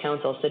provincial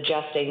council,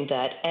 suggesting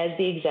that as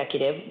the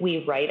executive,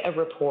 we write a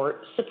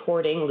report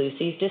supporting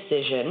Lucy's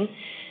decision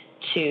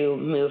to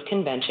move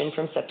convention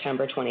from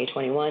September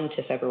 2021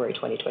 to February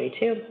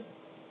 2022.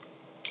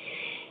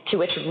 To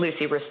which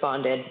Lucy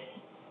responded,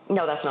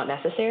 no, that's not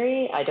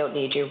necessary. I don't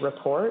need your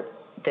report.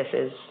 This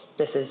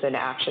is an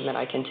action that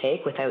I can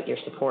take without your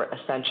support,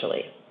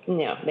 essentially.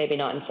 Maybe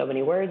not in so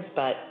many words,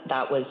 but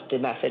that was the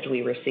message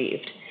we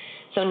received.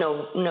 So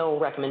no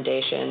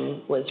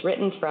recommendation was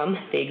written from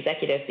the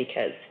executive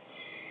because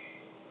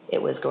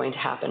it was going to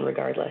happen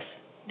regardless.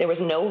 There was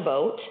no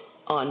vote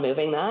on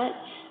moving that.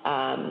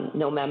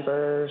 No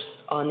members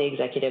on the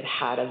executive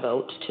had a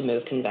vote to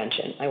move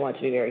convention. I want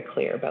to be very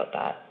clear about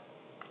that.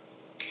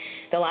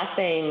 The last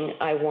thing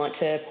I want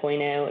to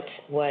point out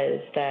was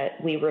that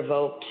we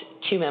revoked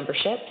 2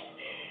 memberships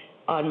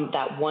on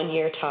that 1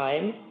 year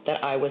time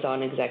that I was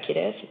on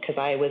executive, because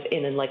I was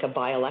in a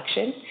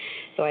by-election.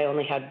 So I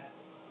only had,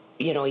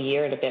 a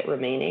year and a bit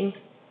remaining.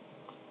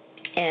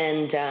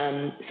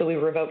 And so we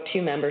revoked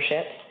 2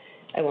 memberships.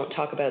 I won't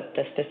talk about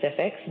the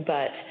specifics,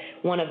 but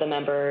one of the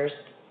members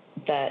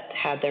that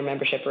had their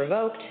membership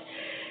revoked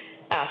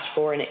asked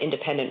for an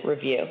independent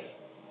review.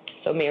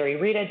 So Mary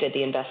Rita did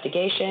the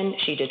investigation.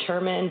 She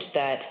determined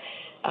that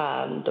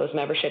those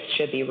memberships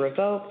should be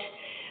revoked.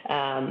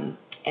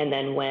 And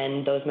then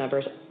when those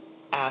members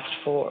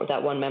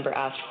that one member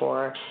asked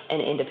for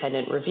an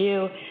independent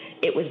review,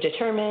 it was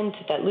determined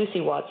that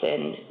Lucy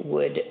Watson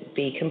would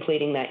be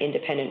completing that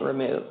independent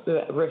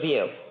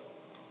review.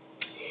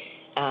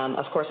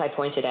 Of course, I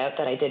pointed out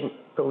that I didn't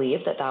believe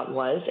that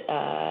was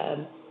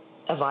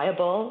a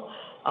viable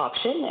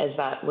option, as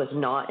that was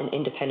not an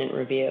independent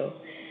review.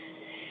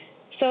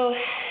 So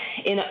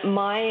in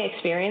my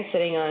experience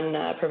sitting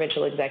on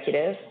provincial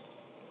executive,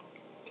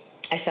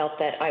 I felt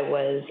that I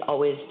was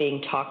always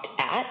being talked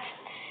at,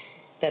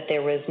 that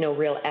there was no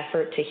real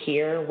effort to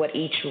hear what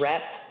each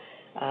rep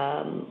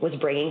was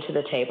bringing to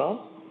the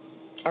table.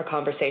 Our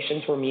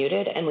conversations were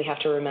muted, and we have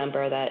to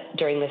remember that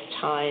during this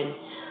time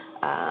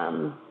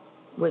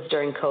was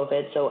during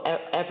COVID, so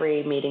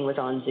every meeting was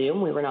on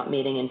Zoom. We were not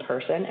meeting in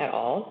person at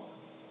all.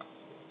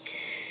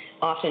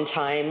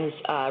 Oftentimes,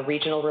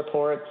 regional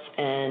reports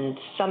and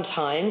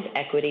sometimes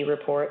equity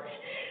reports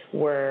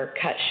were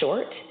cut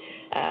short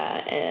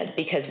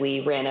because we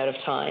ran out of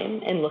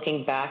time. And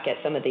looking back at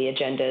some of the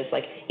agendas,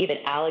 like even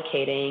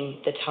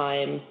allocating the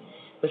time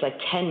was like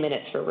 10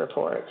 minutes for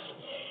reports.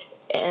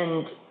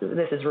 And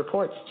this is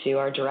reports to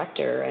our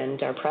director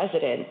and our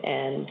president,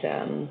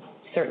 and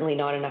certainly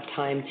not enough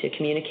time to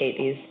communicate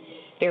these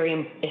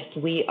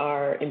we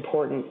are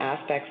important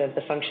aspects of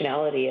the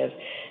functionality of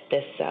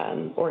this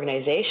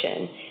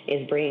organization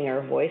is bringing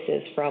our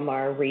voices from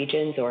our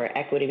regions or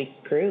equity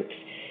groups.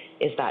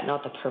 Is that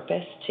not the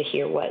purpose, to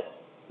hear what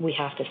we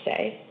have to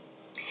say?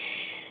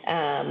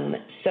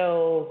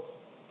 So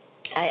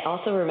I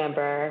also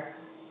remember,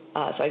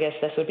 so I guess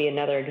this would be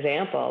another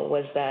example,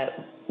 was that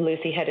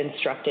Lucy had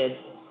instructed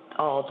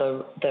all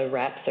the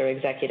reps or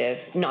executives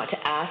not to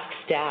ask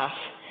staff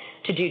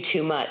to do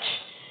too much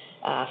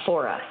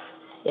for us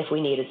if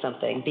we needed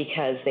something,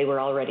 because they were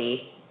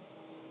already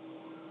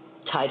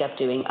tied up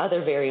doing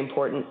other very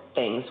important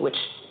things, which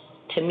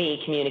to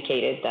me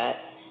communicated that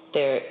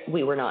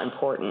we were not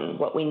important.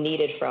 What we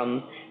needed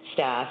from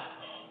staff,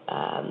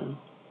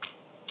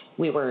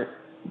 we weren't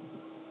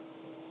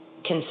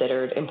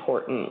considered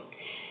important.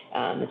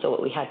 And so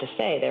what we had to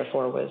say,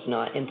 therefore, was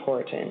not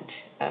important.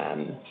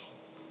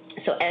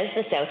 So as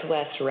the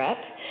Southwest rep,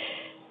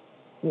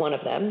 one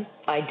of them,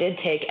 I did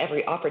take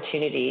every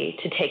opportunity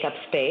to take up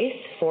space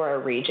for a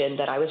region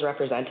that I was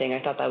representing.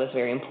 I thought that was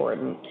very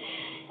important.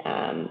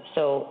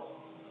 So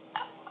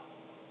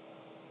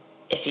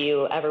if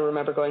you ever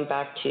remember going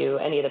back to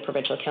any of the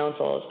provincial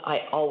councils, I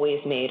always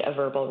made a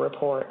verbal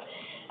report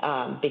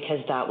because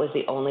that was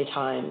the only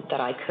time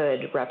that I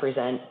could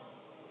represent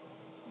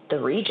the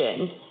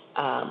region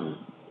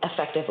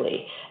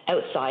effectively.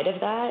 Outside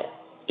of that,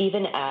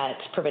 even at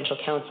provincial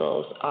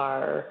councils,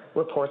 our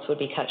reports would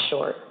be cut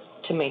short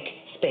to make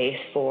space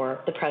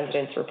for the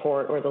president's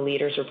report or the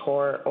leader's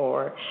report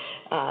or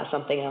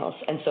something else.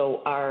 And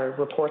so our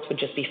reports would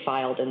just be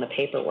filed in the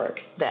paperwork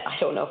that I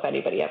don't know if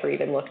anybody ever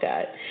even looked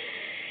at.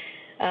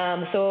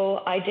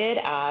 So I did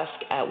ask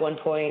at one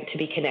point to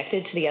be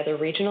connected to the other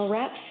regional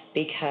reps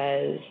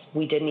because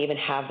we didn't even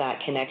have that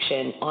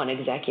connection on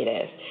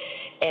executive.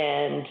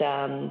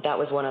 And that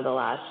was one of the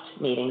last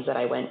meetings that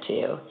I went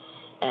to.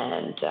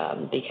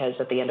 And because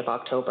at the end of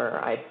October,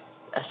 I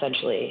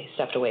essentially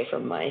stepped away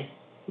from my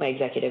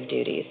executive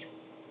duties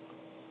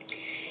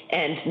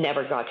and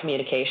never got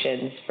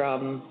communications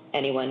from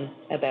anyone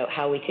about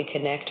how we could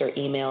connect or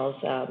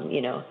emails,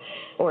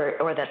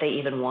 or that they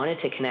even wanted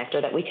to connect,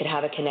 or that we could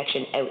have a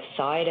connection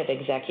outside of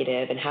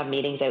executive and have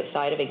meetings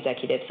outside of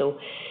executive. So,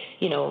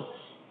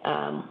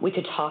 we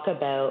could talk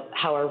about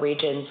how our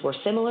regions were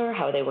similar,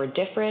 how they were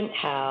different,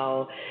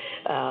 how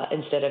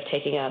instead of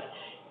taking up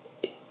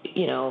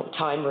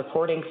time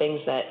reporting things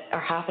that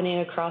are happening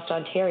across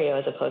Ontario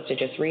as opposed to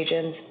just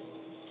regions.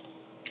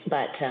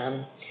 But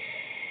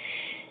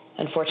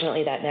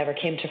unfortunately, that never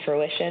came to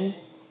fruition.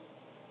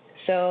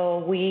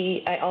 So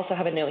I also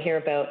have a note here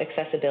about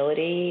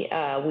accessibility.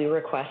 We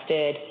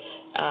requested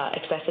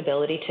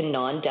accessibility to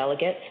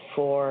non-delegates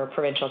for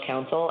provincial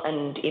council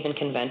and even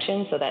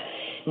convention, so that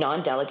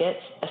non-delegates,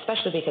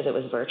 especially because it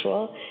was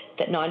virtual,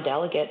 that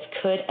non-delegates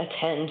could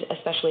attend,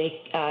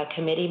 especially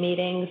committee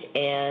meetings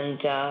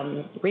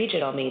and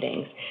regional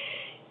meetings.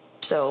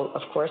 So,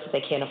 of course, if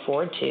they can't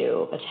afford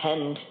to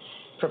attend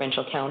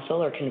provincial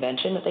council or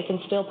convention, that they can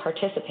still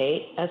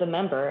participate as a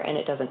member and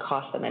it doesn't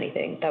cost them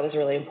anything. That was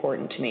really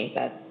important to me.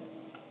 That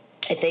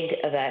I think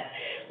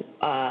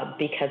that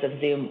because of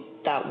Zoom,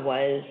 that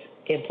was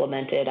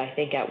implemented, I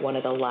think, at one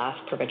of the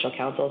last provincial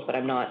councils, but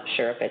I'm not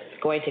sure if it's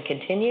going to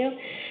continue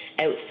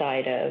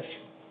outside of,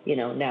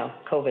 now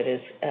COVID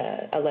is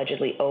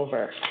allegedly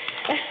over.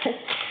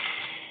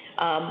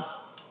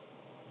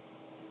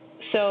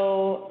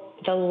 So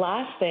the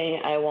last thing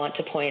I want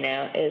to point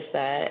out is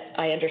that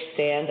I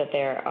understand that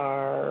there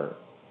are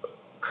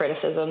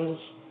criticisms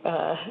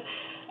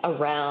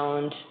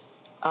around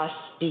us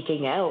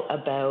speaking out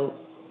about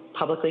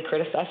publicly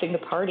criticizing the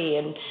party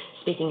and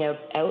speaking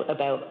out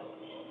about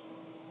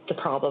the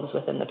problems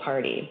within the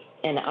party.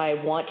 And I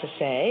want to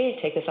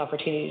take this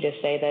opportunity to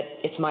say that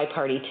it's my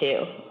party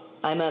too.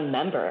 I'm a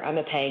member, I'm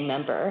a paying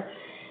member,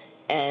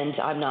 and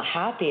I'm not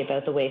happy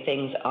about the way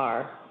things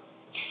are.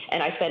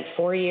 And I spent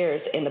 4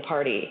 years in the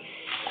party.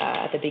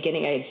 At the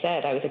beginning, I had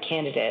said I was a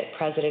candidate,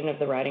 president of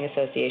the Riding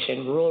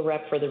Association, rural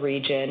rep for the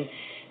region,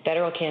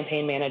 federal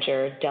campaign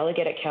manager,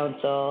 delegate at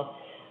council,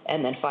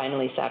 and then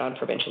finally sat on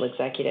provincial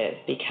executive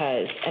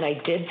and I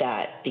did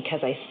that because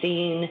I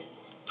seen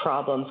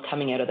problems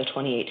coming out of the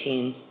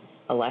 2018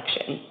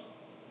 election.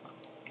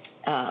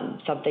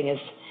 Something is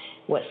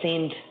what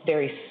seemed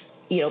very,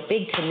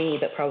 big to me,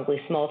 but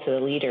probably small to the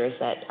leaders,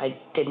 that I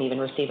didn't even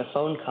receive a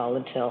phone call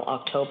until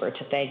October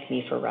to thank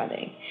me for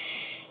running.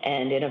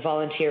 And in a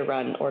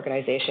volunteer-run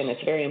organization,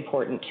 it's very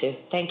important to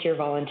thank your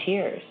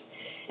volunteers,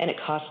 and it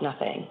costs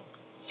nothing.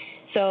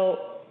 So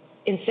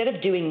instead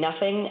of doing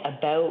nothing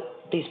about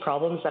these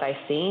problems that I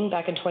seen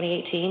back in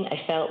 2018,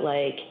 I felt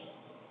like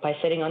by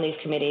sitting on these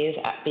committees,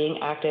 being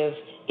active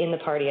in the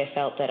party, I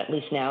felt that at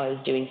least now I was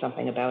doing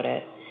something about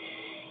it.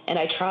 And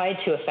I tried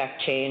to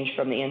affect change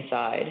from the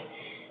inside,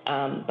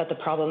 but the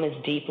problem is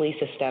deeply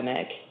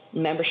systemic.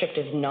 Membership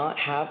does not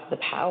have the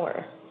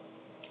power.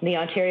 The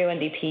Ontario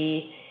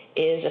NDP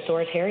is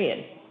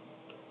authoritarian.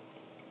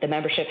 The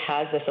membership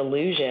has this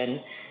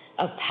illusion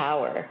of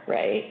power,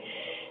 right?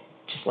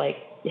 Just like,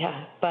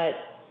 but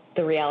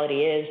the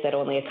reality is that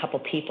only a couple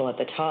people at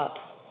the top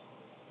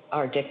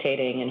are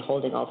dictating and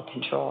holding all the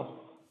control.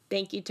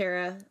 Thank you,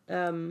 Tara.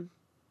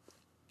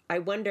 I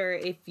wonder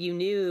if you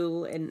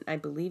knew, and I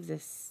believe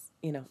this,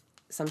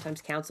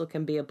 sometimes council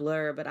can be a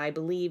blur, but I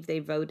believe they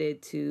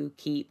voted to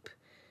keep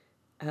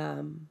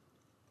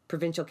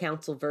provincial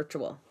council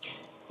virtual.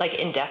 Like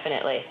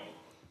indefinitely.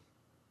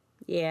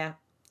 Yeah,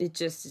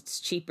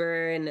 it's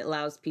cheaper and it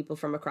allows people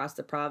from across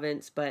the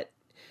province, but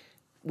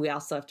we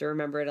also have to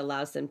remember it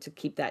allows them to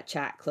keep that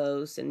chat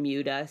closed and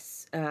mute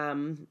us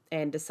and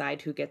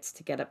decide who gets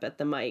to get up at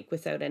the mic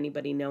without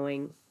anybody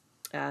knowing,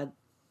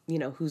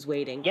 who's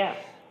waiting. Yeah.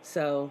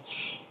 So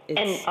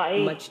it's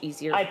much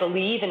easier. I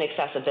believe in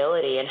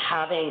accessibility and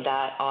having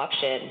that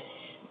option,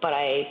 but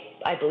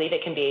I believe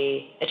it can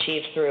be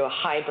achieved through a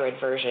hybrid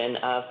version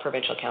of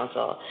provincial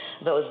council.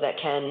 Those that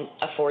can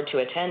afford to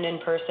attend in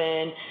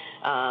person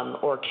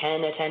or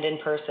can attend in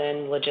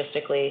person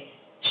logistically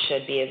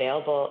should be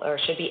available or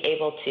should be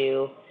able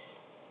to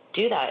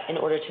do that in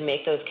order to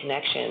make those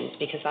connections,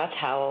 because that's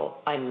how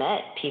I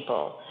met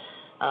people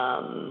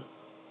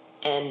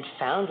and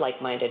found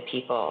like-minded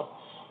people.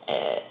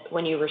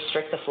 When you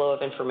restrict the flow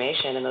of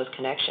information and those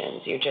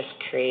connections, you're just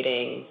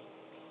creating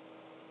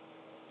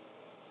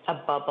a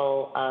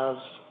bubble of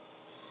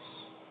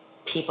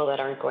people that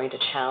aren't going to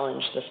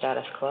challenge the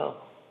status quo.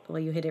 Well,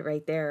 you hit it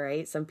right there,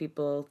 right? Some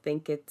people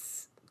think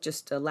it's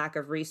just a lack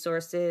of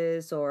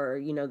resources, or,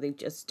 they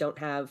just don't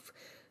have,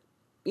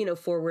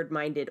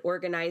 forward-minded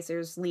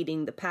organizers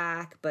leading the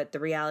pack. But the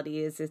reality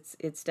is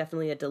it's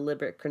definitely a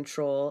deliberate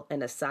control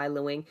and a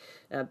siloing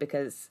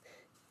because,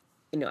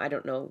 I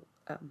don't know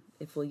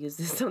if we'll use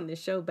this on this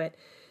show, but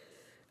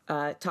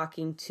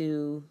talking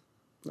to,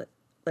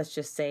 let's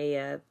just say,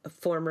 a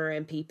former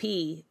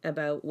MPP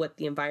about what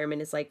the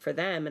environment is like for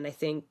them. And I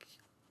think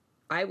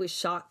I was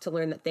shocked to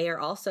learn that they are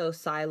also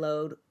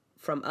siloed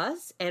from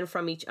us and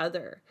from each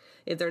other.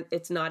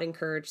 It's not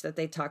encouraged that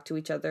they talk to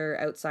each other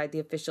outside the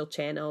official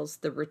channels.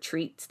 The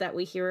retreats that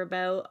we hear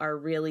about are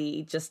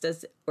really just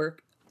as, or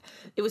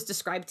it was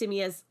described to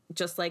me as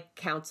just like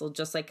council,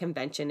 just like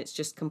convention. It's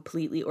just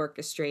completely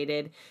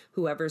orchestrated.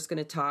 Whoever's going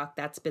to talk,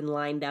 that's been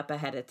lined up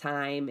ahead of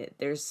time.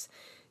 There's,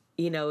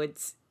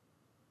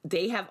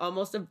 they have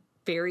almost a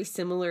very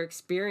similar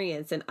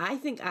experience. And I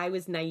think I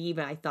was naive.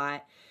 I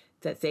thought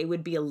that they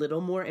would be a little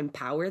more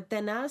empowered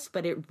than us,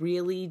 but it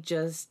really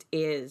just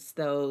is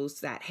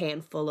that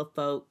handful of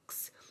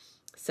folks.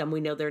 Some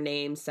we know their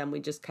names, some we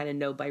just kind of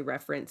know by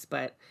reference,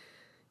 but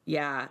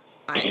yeah,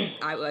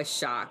 I was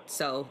shocked.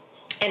 So,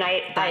 and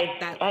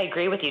I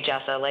agree with you,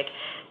 Jessa. Like,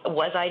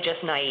 was I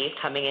just naive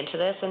coming into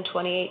this in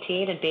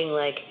 2018 and being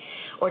like,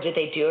 or did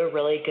they do a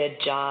really good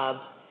job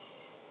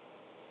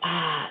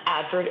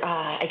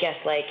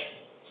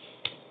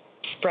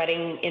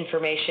spreading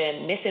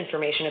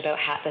misinformation about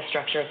the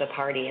structure of the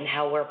party and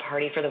how we're a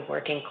party for the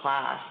working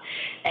class.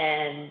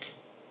 And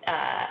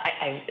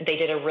they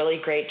did a really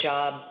great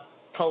job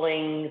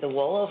pulling the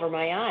wool over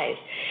my eyes.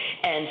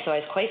 And so I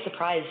was quite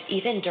surprised,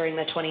 even during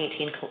the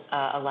 2018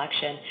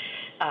 election,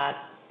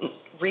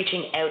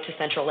 reaching out to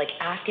Central, like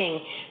asking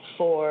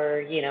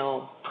for,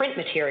 print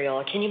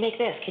material. Can you make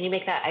this? Can you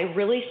make that? I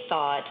really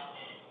thought,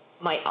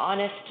 my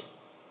honest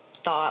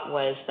thought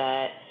was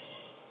that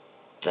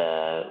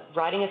the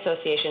riding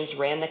associations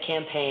ran the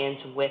campaigns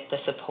with the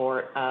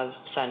support of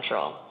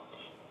Central.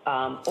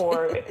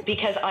 Or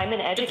because I'm an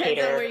educator.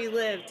 Depends on where you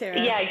live,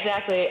 Tara. Yeah,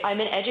 exactly. I'm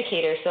an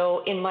educator,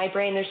 so in my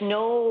brain, there's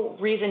no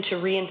reason to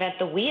reinvent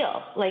the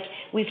wheel. Like,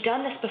 we've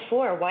done this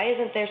before. Why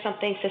isn't there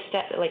something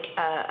like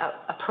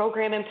a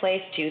program in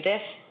place? Do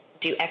this,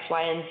 do X,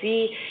 Y, and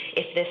Z.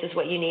 If this is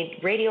what you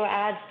need, radio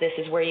ads, this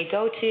is where you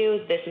go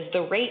to. This is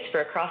the rates for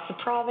across the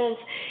province.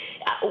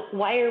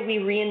 Why are we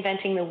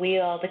reinventing the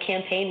wheel, the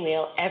campaign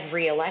wheel,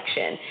 every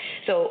election?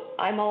 So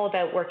I'm all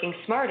about working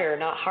smarter,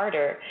 not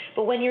harder.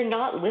 But when you're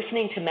not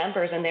listening to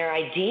members and their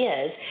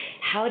ideas,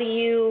 how do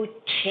you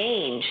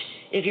change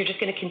if you're just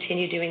going to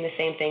continue doing the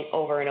same thing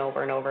over and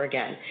over and over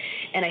again?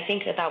 And I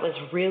think that was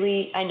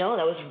really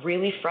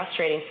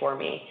frustrating for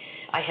me.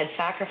 I had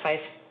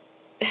sacrificed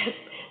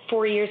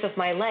 4 years of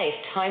my life,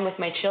 time with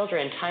my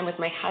children, time with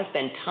my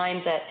husband,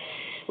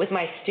 with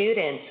my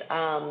students,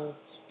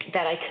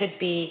 that I could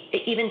be,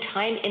 even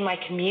time in my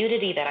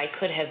community that I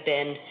could have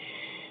been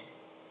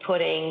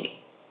putting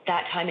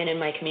that time in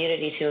my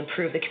community to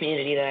improve the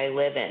community that I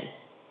live in,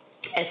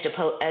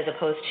 as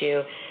opposed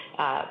to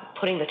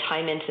putting the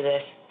time into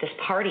this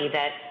party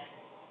that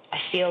I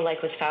feel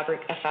like was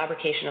a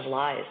fabrication of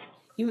lies.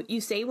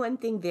 You say one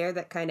thing there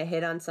that kind of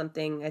hit on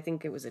something. I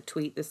think it was a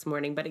tweet this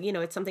morning, but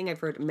it's something I've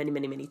heard many,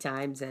 many, many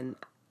times, and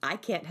I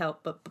can't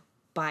help but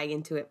buy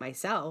into it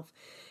myself.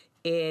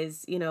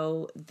 Is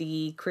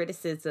the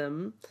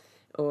criticism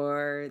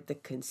or the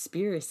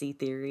conspiracy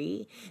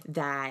theory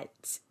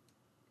that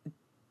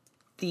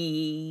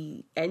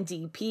the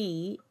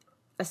NDP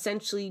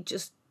essentially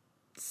just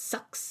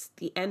sucks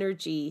the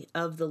energy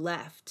of the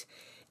left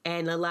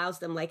and allows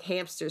them like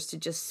hamsters to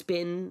just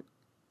spin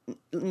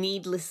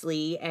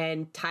needlessly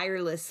and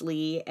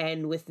tirelessly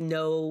and with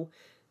no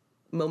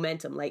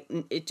momentum. Like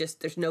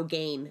there's no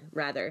gain,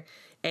 rather.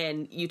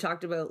 And you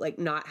talked about like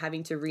not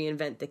having to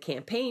reinvent the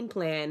campaign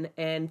plan,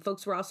 and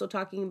folks were also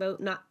talking about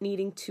not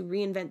needing to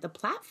reinvent the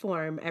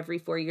platform every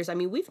 4 years. I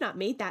mean, we've not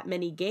made that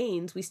many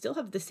gains. We still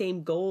have the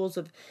same goals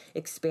of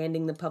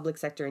expanding the public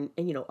sector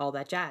and all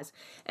that jazz.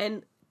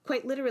 And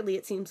quite literally,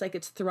 it seems like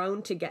it's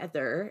thrown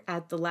together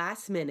at the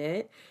last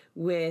minute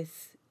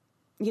with,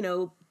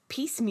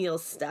 piecemeal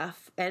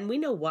stuff. And we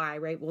know why,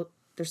 right? Well,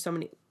 there's so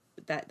many,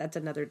 that's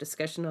another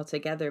discussion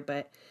altogether,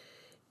 but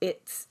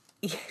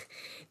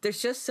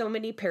there's just so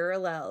many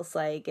parallels.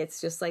 Like, it's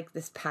just like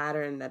this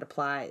pattern that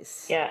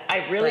applies. Yeah,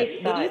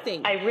 what do you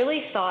think? I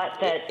really thought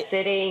that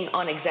sitting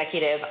on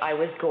executive, I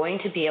was going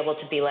to be able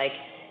to be like,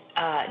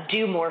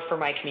 do more for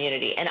my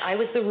community. And I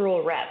was the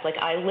rural rep. Like,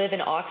 I live in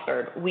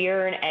Oxford.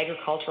 We're an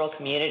agricultural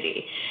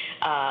community.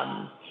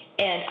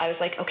 And I was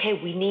like, okay,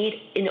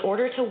 in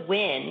order to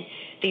win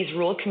these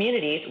rural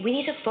communities, we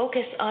need to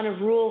focus on a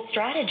rural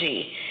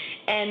strategy.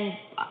 And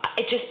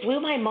it just blew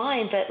my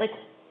mind that, like,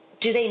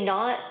 do they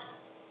not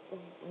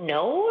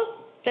know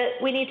that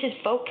we need to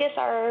focus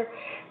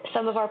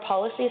some of our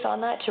policies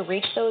on that to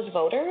reach those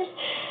voters?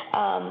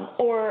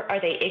 Or are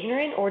they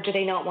ignorant, or do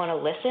they not want to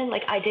listen?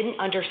 Like, I didn't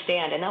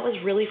understand, and that was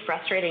really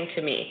frustrating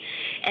to me.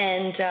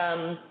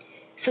 And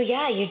so,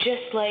 yeah, you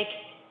just, like,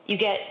 you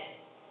get,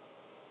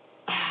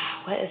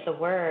 what is the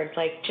word?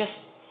 Like, just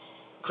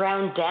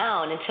ground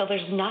down until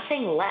there's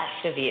nothing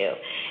left of you.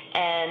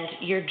 And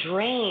you're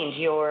drained.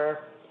 Your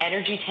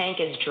energy tank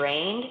is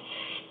drained.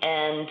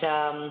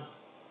 And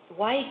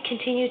why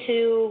continue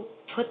to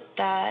put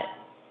that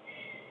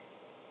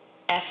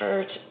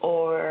effort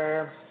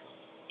or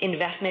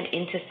investment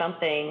into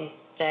something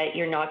that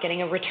you're not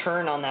getting a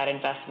return on that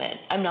investment?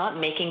 I'm not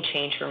making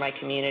change for my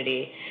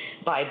community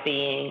by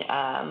being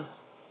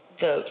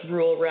the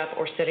rural rep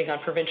or sitting on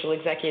provincial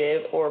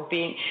executive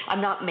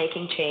I'm not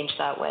making change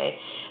that way.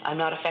 I'm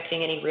not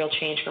affecting any real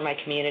change for my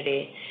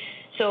community.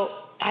 So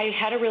I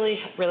had a really,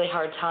 really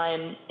hard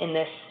time in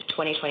this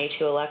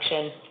 2022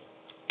 election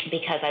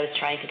because I was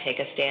trying to take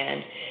a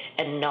stand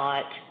and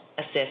not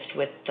assist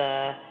with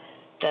the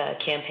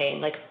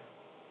campaign. Like,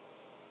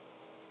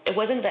 it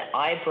wasn't that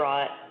I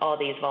brought all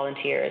these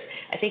volunteers.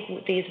 I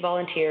think these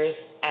volunteers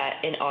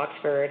in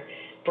Oxford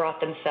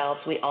brought themselves.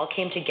 We all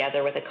came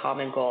together with a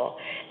common goal.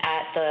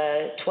 At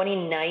the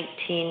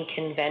 2019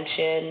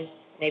 convention,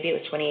 maybe it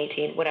was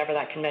 2018, whatever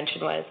that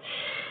convention was,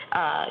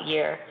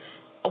 year,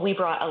 we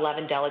brought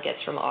 11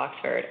 delegates from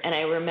Oxford. And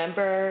I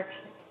remember...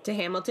 To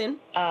Hamilton?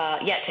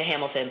 To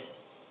Hamilton.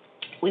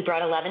 We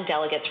brought 11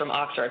 delegates from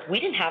Oxford. We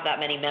didn't have that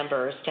many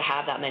members to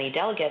have that many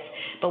delegates,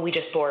 but we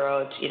just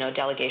borrowed,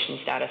 delegation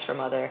status from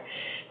other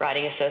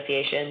riding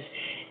associations.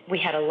 We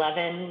had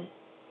 11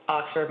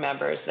 Oxford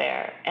members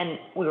there, and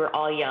we were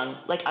all young.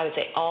 Like, I would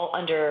say all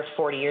under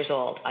 40 years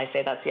old. I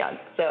say that's young.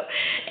 So,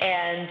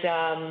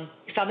 and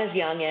some as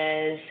young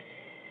as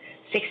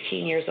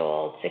 16 years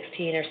old,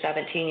 16 or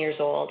 17 years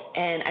old.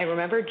 And I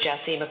remember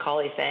Jessie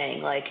McCauley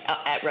saying, like,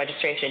 at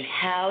registration,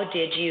 how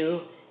did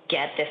you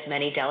get this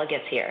many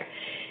delegates here?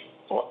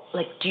 Well,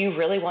 like, do you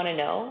really want to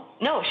know?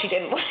 No, she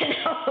didn't want to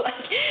know. Like,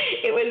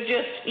 it was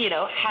just,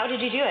 how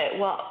did you do it?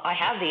 Well, I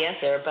have the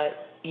answer,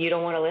 but you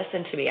don't want to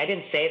listen to me. I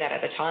didn't say that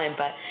at the time,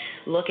 but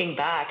looking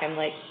back, I'm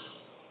like,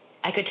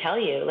 I could tell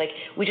you, like,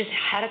 we just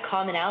had a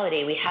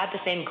commonality. We had the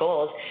same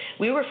goals.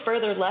 We were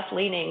further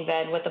left-leaning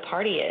than what the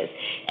party is,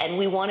 and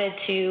we wanted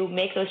to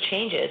make those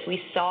changes.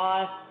 We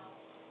saw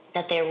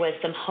that there was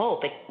some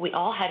hope. Like, we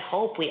all had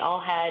hope. We all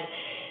had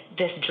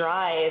this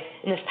drive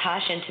and this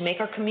passion to make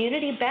our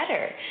community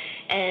better.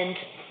 And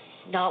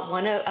not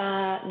one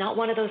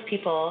of those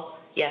people,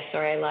 yes,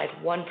 sorry, I lied,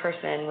 one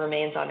person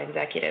remains on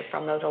executive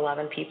from those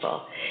 11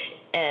 people.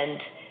 And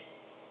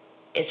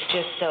it's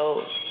just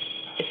so,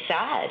 it's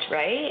sad,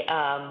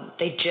 right?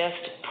 They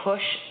just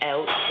push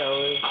out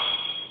those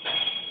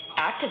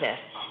activists.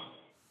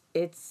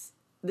 It's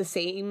the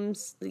same,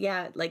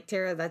 yeah, like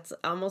Tara, that's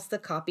almost the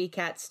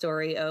copycat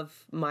story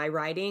of my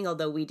riding,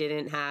 although we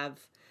didn't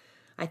have,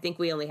 I think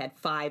we only had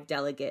 5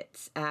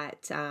 delegates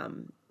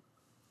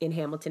in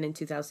Hamilton in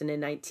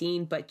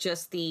 2019, but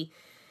just the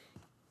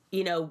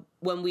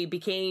when we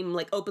became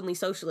like openly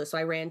socialist, so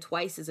I ran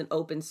twice as an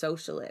open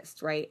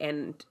socialist, right?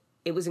 And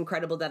it was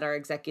incredible that our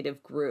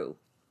executive grew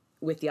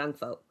with young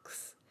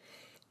folks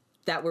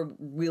that were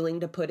willing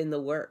to put in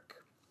the work.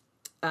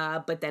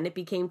 But then it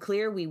became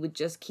clear we would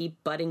just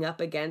keep butting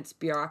up against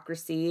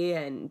bureaucracy.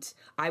 And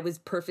I was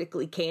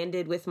perfectly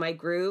candid with my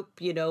group,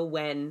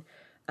 when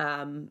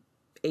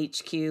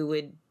HQ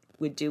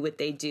would do what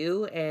they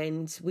do,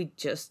 and we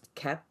just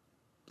kept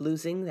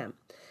losing them.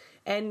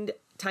 And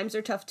times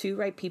are tough too,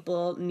 right?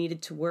 People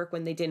needed to work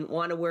when they didn't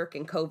want to work,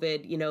 and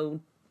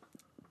COVID,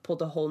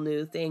 pulled a whole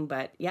new thing.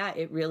 But yeah,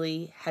 it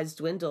really has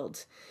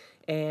dwindled.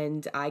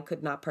 And I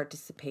could not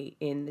participate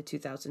in the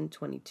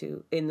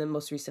 2022, in the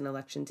most recent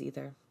elections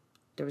either.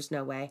 There was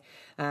no way.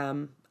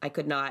 I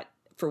could not,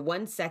 for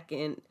 1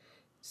 second,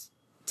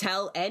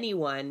 tell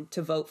anyone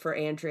to vote for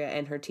Andrea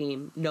and her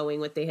team,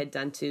 knowing what they had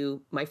done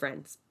to my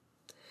friends,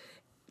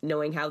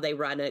 knowing how they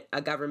run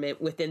a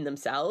government within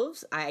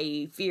themselves.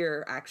 I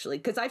fear, actually,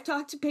 because I've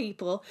talked to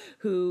people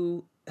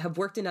who have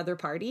worked in other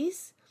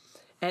parties,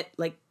 at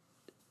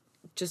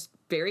just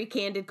very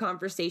candid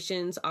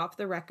conversations off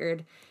the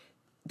record.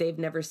 They've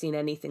never seen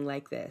anything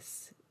like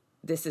this.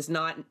 This is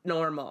not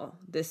normal.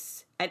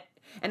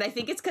 And I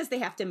think it's because they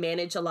have to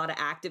manage a lot of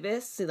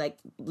activists. So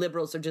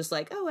liberals are just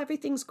like, oh,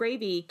 everything's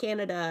gravy,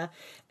 Canada.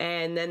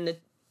 And then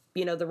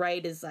the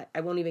right is like, I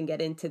won't even get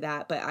into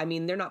that. But I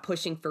mean, they're not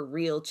pushing for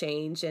real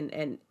change,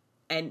 and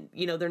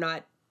they're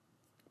not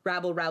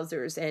rabble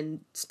rousers, and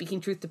speaking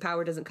truth to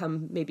power doesn't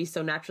come maybe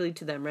so naturally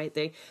to them,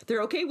 right?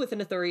 They're okay with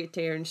an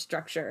authoritarian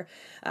structure,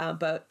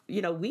 but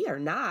we are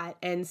not,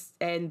 and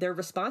their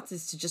response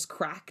is to just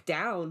crack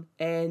down.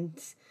 And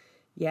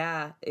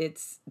yeah, the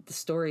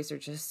stories are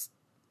just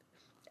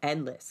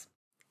endless.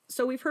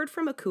 So we've heard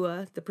from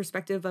Akuah the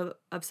perspective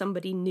of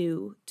somebody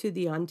new to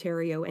the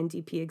Ontario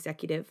NDP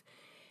executive,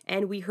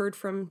 and we heard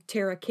from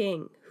Tara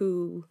King,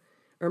 who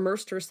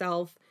immersed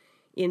herself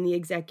in the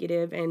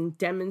executive and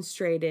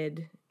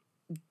demonstrated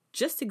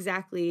just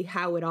exactly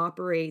how it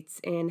operates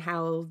and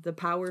how the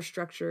power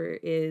structure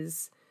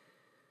is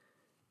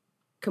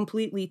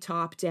completely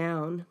top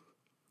down.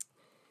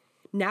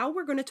 Now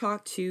we're going to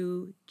talk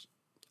to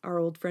our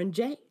old friend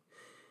Jay.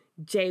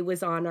 Jay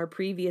was on our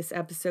previous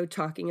episode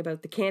talking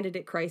about the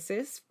candidate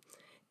crisis,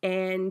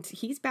 and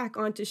he's back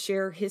on to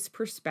share his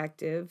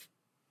perspective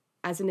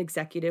as an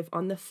executive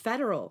on the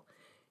federal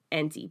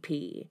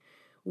NDP.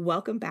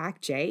 Welcome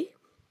back, Jay.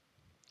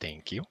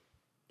 Thank you.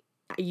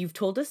 You've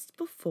told us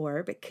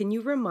before, but can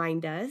you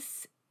remind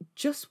us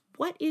just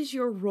what is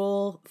your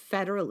role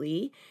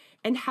federally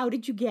and how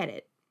did you get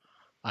it?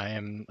 I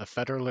am a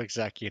federal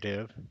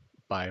executive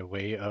by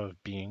way of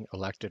being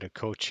elected a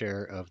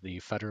co-chair of the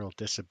Federal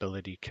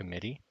Disability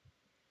Committee.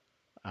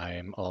 I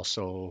am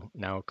also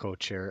now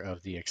co-chair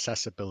of the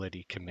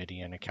Accessibility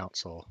Committee and a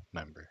council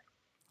member.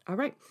 All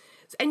right.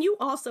 And you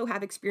also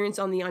have experience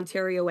on the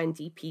Ontario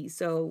NDP.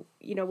 So,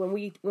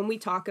 when we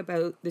talk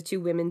about the two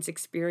women's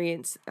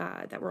experience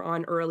that were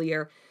on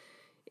earlier,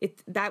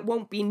 that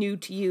won't be new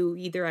to you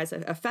either as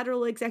a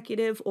federal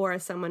executive or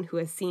as someone who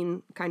has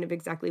seen kind of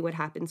exactly what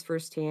happens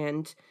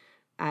firsthand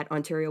at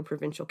Ontario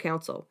Provincial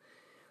Council.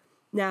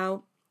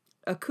 Now,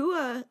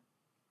 Akuah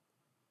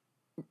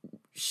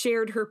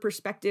shared her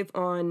perspective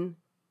on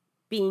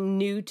being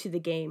new to the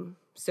game,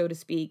 so to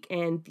speak,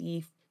 and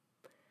the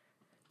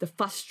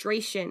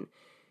frustration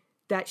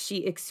that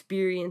she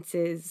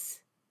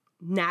experiences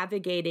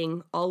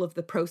navigating all of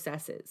the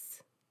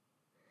processes.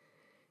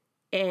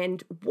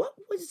 And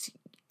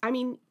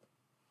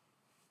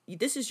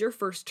this is your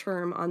first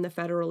term on the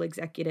federal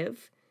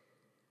executive.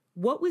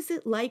 What was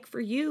it like for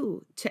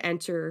you to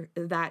enter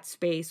that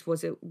space?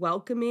 Was it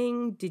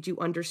welcoming? Did you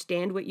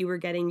understand what you were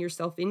getting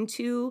yourself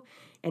into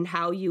and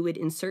how you would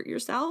insert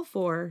yourself,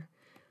 or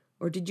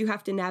did you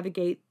have to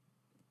navigate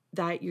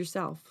that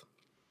yourself?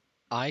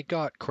 I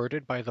got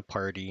courted by the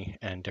party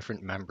and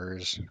different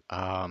members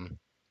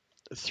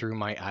through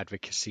my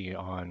advocacy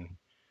on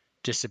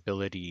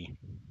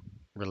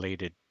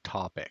disability-related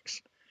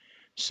topics.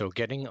 So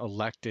getting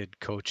elected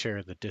co-chair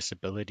of the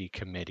Disability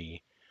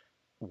Committee,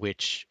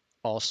 which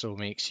also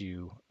makes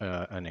you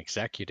an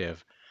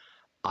executive,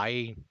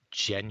 I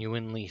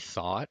genuinely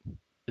thought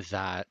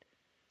that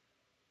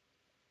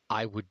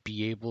I would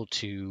be able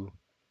to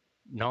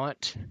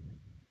not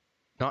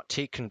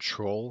take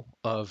control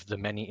of the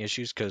many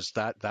issues, because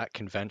that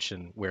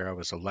convention where I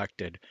was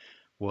elected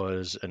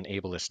was an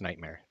ableist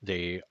nightmare.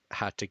 They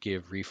had to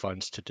give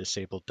refunds to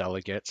disabled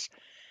delegates.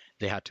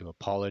 They had to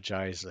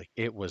apologize.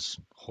 It was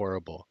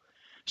horrible.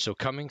 So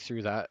coming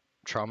through that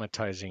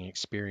traumatizing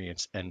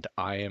experience, and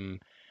I am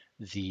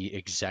the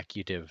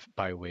executive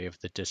by way of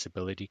the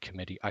Disability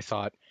Committee, I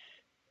thought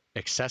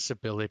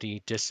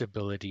accessibility,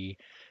 disability,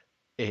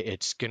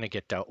 it's going to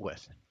get dealt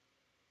with.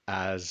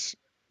 As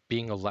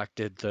being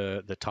elected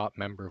the top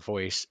member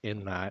voice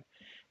in that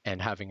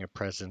and having a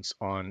presence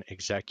on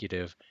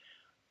executive,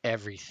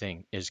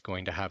 everything is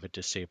going to have a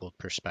disabled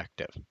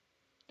perspective.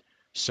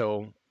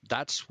 So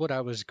that's what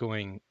I was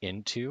going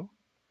into,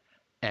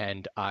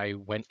 and I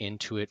went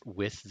into it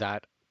with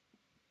that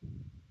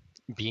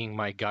being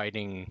my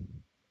guiding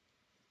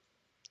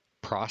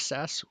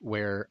process,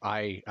 where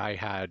I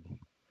had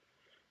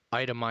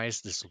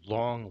itemized this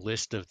long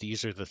list of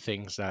these are the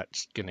things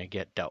that's going to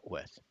get dealt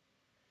with.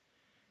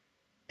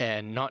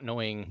 And not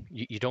knowing,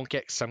 you don't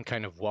get some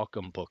kind of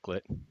welcome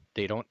booklet.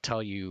 They don't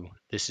tell you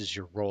this is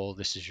your role,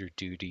 this is your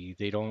duty.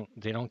 They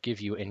don't give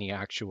you any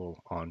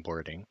actual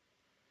onboarding.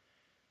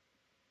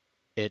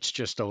 It's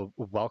just a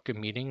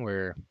welcome meeting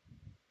where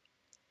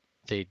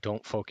they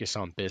don't focus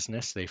on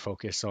business. They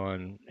focus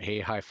on, hey,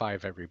 high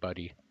five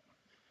everybody.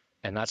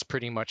 And that's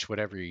pretty much what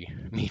every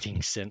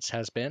meeting since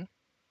has been.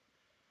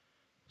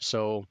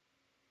 So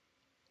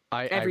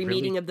Every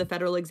meeting of the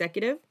federal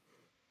executive?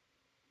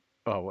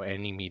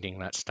 Any meeting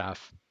that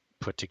staff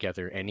put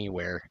together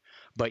anywhere.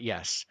 But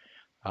yes,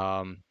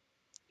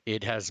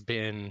 it has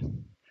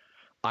been,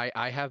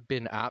 I have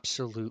been I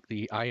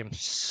am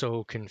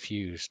so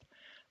confused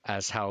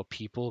as how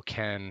people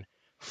can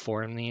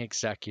form the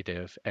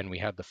executive, and we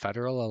had the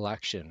federal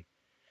election,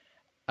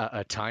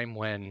 a time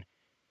when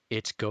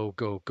it's go,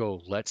 go,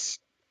 go, let's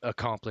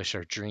accomplish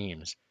our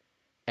dreams.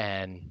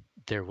 And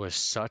there was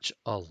such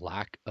a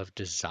lack of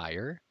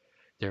desire.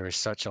 There was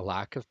such a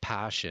lack of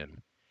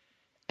passion.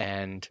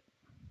 And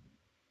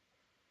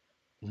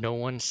no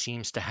one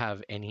seems to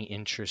have any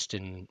interest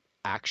in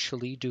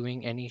actually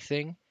doing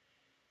anything.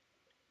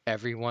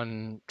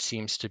 Everyone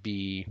seems to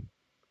be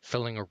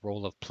filling a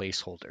role of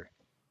placeholder.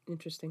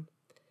 Interesting.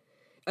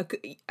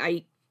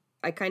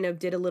 I kind of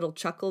did a little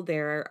chuckle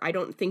there. I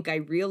don't think I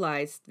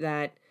realized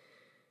that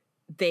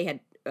they had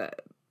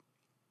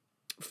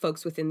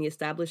folks within the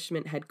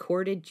establishment had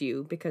courted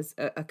you, because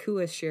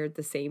Akuah shared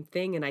the same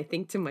thing. And I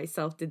think to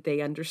myself, did they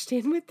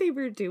understand what they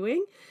were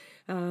doing?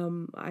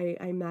 I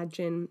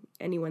imagine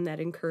anyone that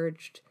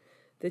encouraged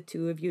the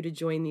two of you to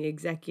join the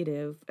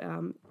executive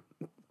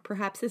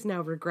perhaps is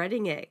now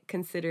regretting it,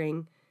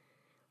 considering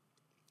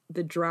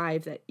the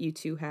drive that you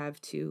two have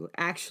to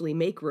actually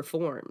make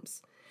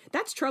reforms.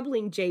 That's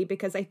troubling, Jay,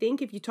 because I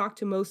think if you talk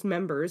to most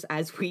members,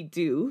 as we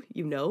do,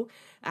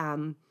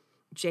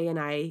 Jay and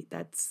I,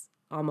 that's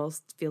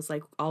almost feels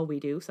like all we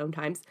do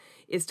sometimes,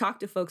 is talk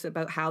to folks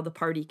about how the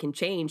party can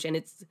change.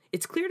 And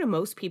it's clear to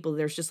most people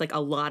there's just like a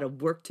lot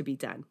of work to be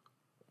done.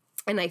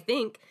 And I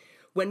think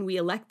when we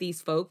elect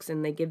these folks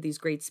and they give these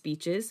great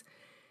speeches,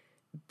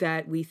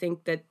 that we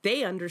think that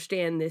they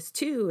understand this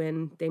too,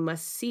 and they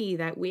must see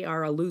that we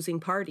are a losing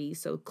party.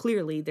 So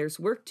clearly there's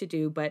work to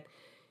do, but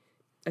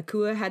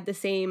Akuah had the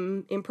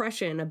same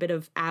impression, a bit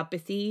of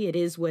apathy. It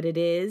is what it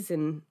is.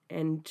 And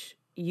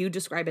you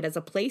describe it as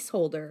a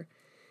placeholder.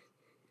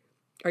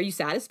 Are you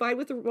satisfied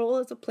with the role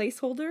as a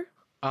placeholder?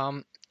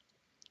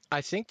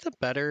 I think the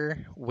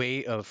better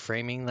way of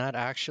framing that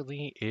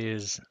actually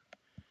is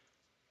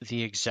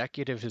the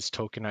executive is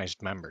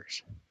tokenized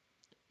members,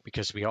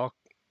 because we all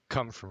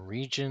come from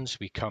regions,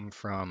 we come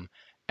from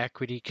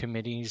equity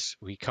committees,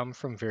 we come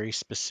from very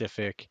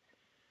specific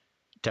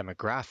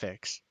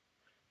demographics,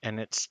 and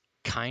it's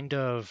kind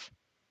of,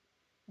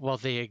 well,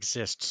 they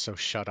exist, so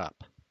shut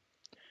up.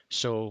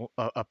 So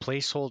a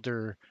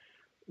placeholder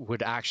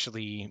would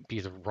actually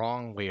be the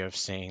wrong way of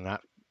saying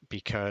that,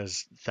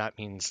 because that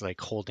means like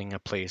holding a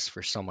place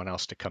for someone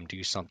else to come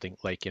do something.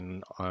 Like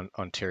in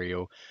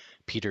Ontario,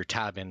 Peter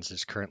Tabbins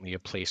is currently a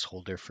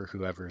placeholder for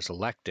whoever is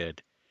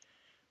elected,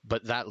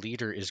 but that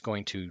leader is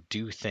going to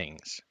do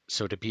things.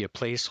 So to be a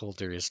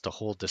placeholder is to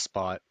hold the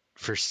spot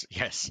for,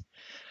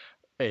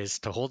 is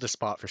to hold the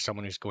spot for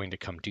someone who's going to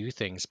come do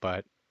things,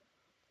 but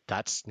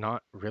that's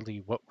not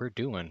really what we're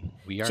doing.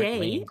 We aren't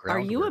laying Jay, are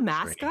you a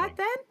mascot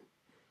then?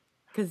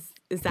 Because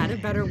is that a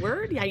better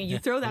word? Yeah, you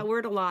throw that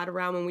word a lot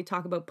around when we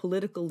talk about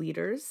political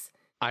leaders.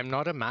 I'm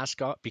not a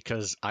mascot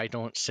because I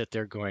don't sit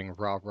there going,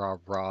 rah, rah,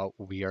 rah,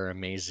 we are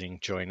amazing,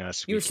 join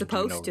us. You're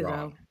supposed to,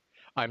 though.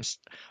 I'm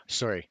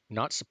sorry,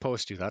 not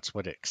supposed to. That's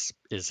what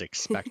is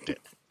expected.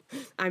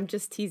 I'm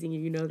just teasing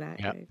you. You know that.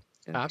 Yeah, right?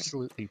 Okay.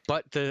 Absolutely.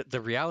 But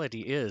the reality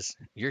is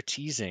you're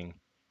teasing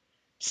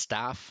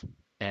staff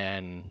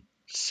and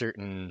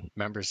certain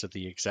members of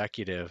the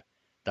executive.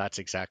 That's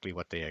exactly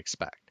what they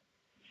expect.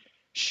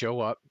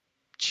 Show up,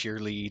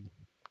 cheerlead,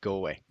 go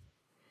away.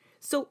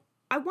 So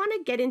I want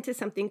to get into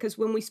something, because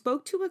when we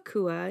spoke to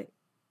Akuah,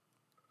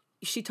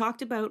 she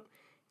talked about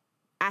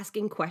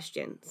asking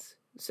questions.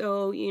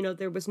 So,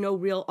 there was no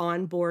real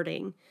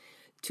onboarding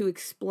to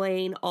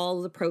explain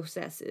all the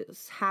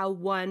processes, how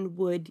one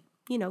would,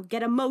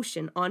 get a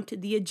motion onto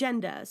the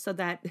agenda so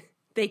that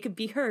they could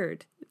be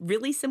heard.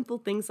 Really simple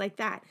things like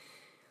that.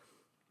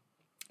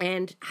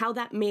 And how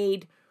that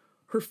made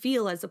her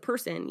feel as a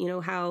person,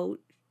 how,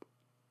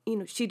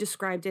 she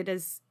described it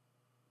as,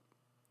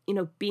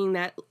 being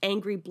that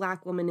angry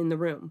Black woman in the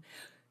room.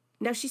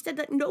 Now, she said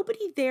that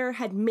nobody there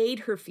had made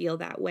her feel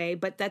that way,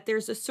 but that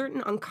there's a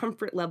certain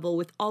uncomfort level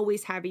with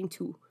always having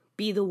to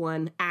be the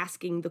one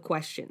asking the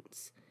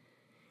questions.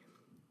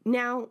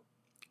 Now,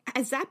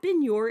 has that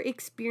been your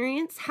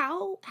experience?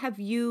 How have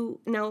you,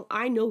 now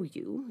I know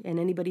you, and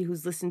anybody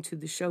who's listened to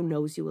the show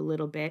knows you a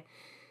little bit,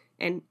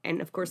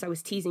 And of course, I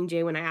was teasing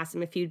Jay when I asked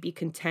him if he'd be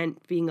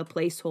content being a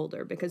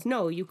placeholder, because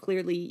no, you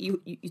clearly,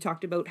 you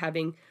talked about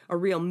having a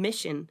real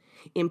mission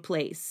in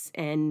place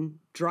and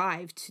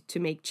drive to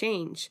make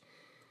change.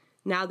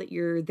 Now that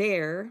you're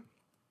there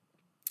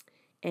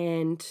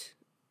and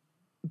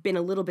been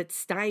a little bit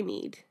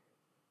stymied,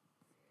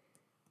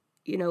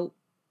 you know,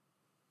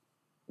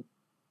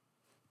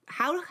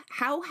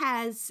 how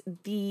has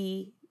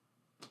the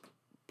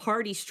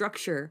party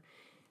structure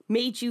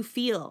made you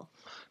feel?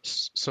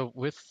 So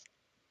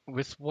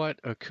with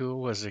what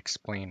Akuah was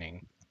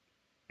explaining,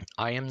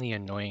 I am the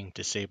annoying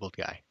disabled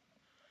guy.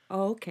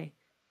 Oh, okay.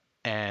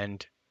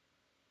 And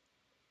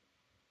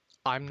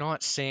I'm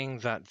not saying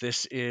that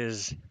this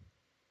is...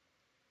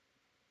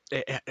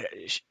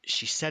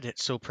 She said it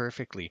so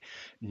perfectly.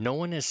 No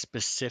one is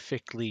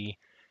specifically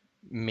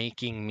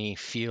making me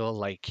feel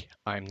like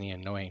I'm the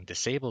annoying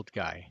disabled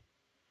guy.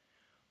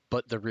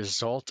 But the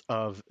result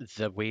of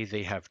the way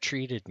they have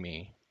treated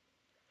me,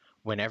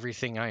 when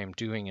everything I am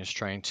doing is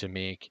trying to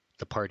make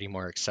the party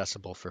more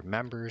accessible for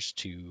members,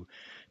 to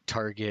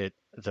target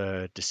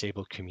the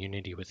disabled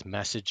community with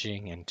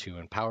messaging and to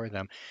empower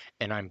them,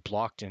 and I'm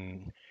blocked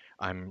and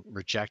I'm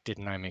rejected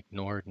and I'm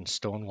ignored and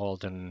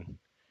stonewalled and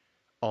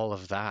all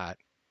of that,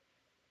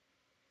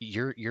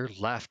 you're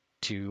left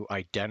to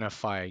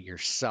identify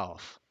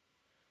yourself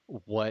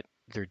what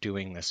they're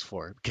doing this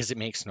for, because it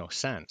makes no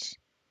sense.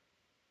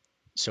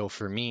 So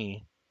for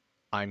me,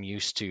 I'm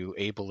used to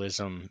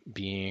ableism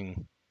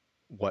being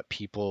what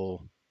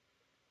people,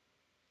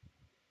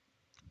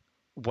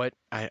 what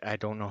I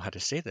don't know how to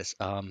say this,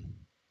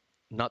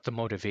 not the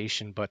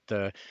motivation, but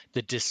the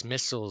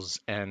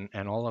dismissals and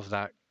all of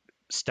that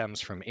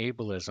stems from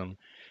ableism.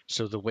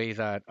 So the way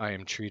that I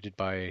am treated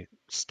by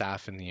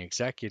staff in the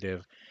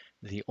executive,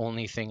 the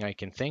only thing I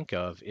can think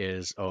of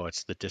is, oh,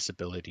 it's the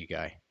disability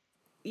guy.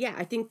 Yeah,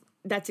 I think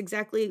that's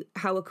exactly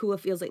how Akuah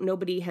feels. Like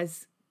nobody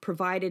has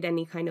provided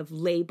any kind of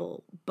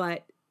label,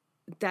 but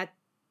that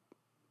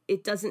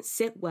it doesn't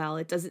sit well.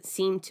 It doesn't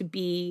seem to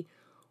be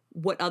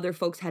what other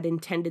folks had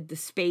intended the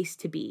space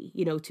to be,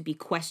 you know, to be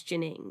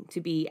questioning,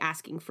 to be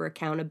asking for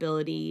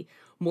accountability,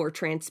 more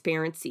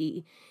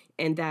transparency,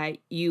 and that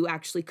you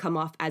actually come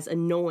off as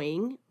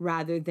annoying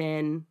rather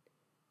than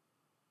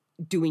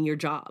doing your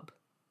job,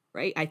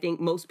 right? I think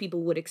most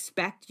people would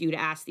expect you to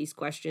ask these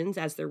questions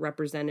as their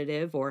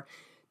representative or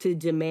to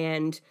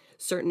demand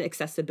certain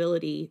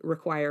accessibility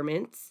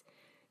requirements.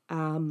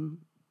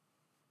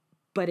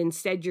 But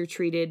instead you're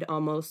treated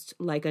almost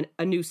like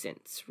a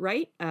nuisance,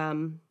 right?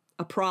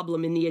 A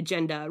problem in the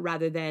agenda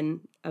rather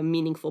than a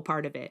meaningful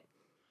part of it.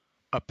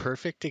 A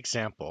perfect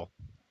example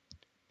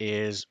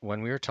is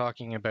when we were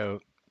talking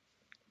about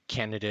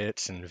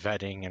candidates and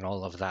vetting and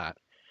all of that.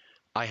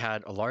 I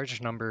had a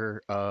large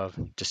number of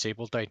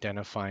disabled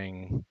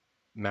identifying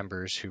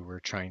members who were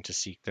trying to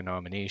seek the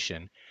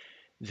nomination.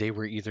 They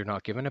were either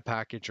not given a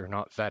package or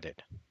not vetted.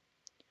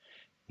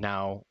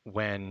 Now,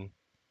 when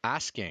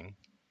asking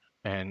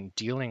and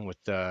dealing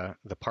with the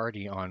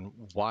party on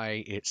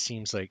why it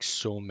seems like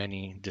so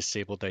many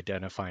disabled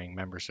identifying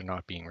members are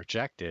not being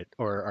rejected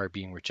or are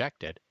being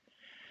rejected,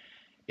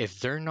 if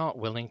they're not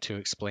willing to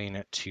explain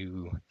it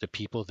to the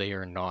people they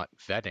are not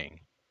vetting,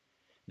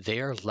 they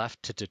are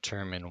left to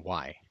determine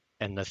why.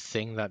 And the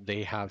thing that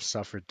they have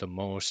suffered the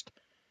most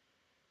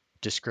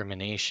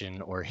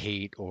discrimination or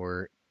hate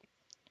or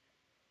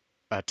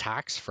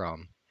attacks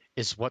from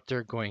is what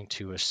they're going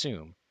to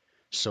assume.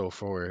 So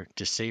for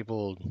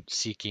disabled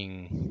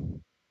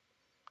seeking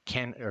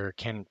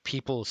can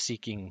people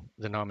seeking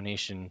the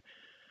nomination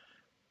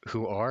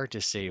who are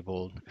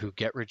disabled, who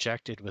get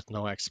rejected with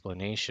no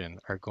explanation,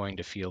 are going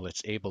to feel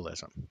it's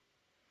ableism.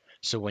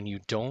 So when you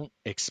don't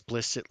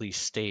explicitly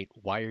state,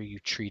 why are you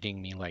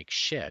treating me like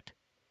shit,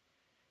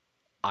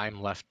 I'm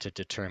left to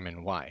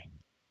determine why.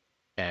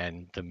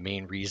 And the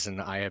main reason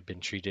I have been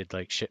treated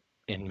like shit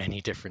in many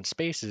different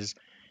spaces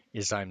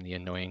is I'm the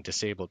annoying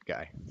disabled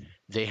guy.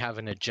 They have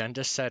an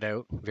agenda set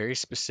out, very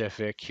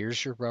specific.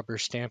 Here's your rubber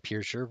stamp.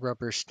 Here's your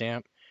rubber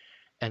stamp.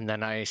 And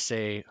then I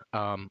say,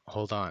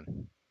 hold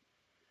on.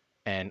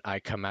 And I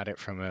come at it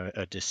from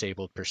a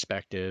disabled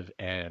perspective,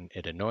 and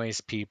it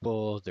annoys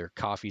people. Their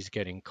coffee's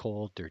getting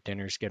cold, their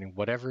dinner's getting,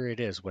 whatever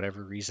it is,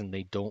 whatever reason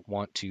they don't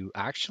want to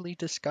actually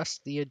discuss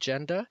the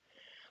agenda.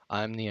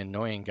 I'm the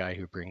annoying guy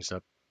who brings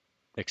up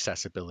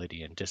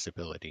accessibility and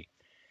disability.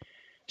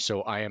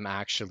 So I am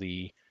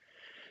actually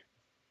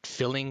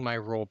filling my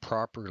role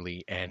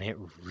properly, and it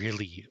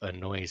really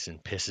annoys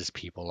and pisses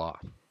people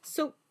off.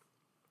 So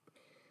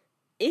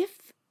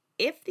if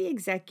the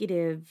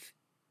executive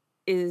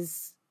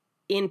is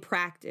in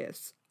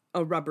practice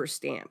a rubber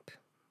stamp,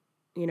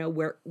 you know,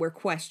 where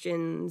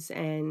questions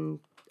and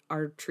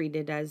are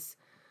treated as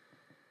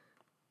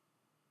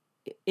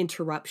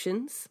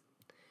interruptions,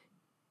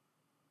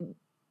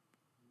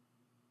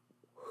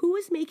 who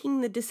is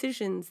making the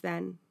decisions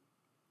then?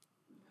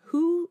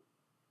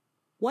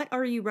 What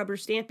are you rubber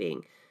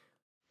stamping?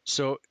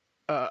 So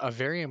a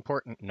very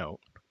important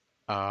note,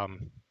 a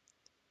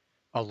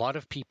lot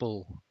of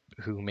people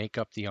who make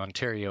up the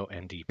Ontario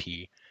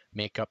NDP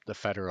make up the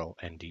federal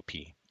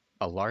NDP.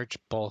 a large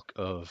bulk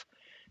of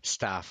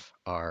staff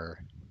are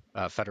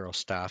federal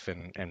staff,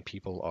 and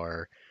people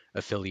are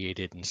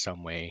affiliated in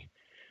some way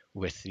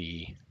with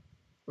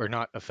or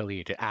not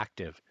affiliated,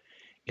 active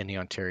in the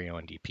Ontario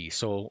NDP.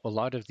 So a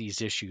lot of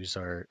these issues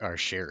are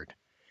shared,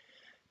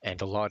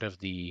 and a lot of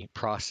the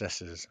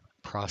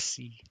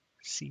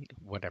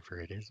whatever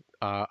it is,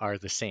 are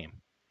the same.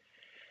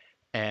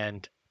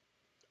 And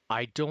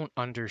I don't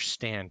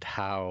understand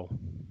how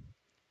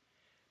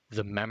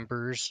the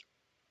members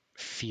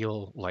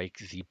feel like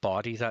the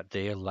body that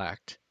they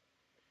elect,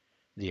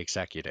 the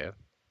executive,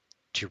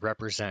 to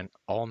represent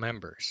all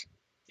members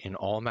in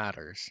all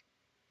matters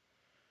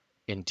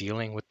in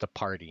dealing with the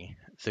party,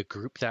 the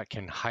group that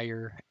can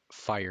hire,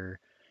 fire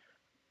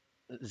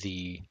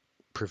the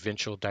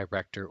provincial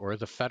director or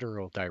the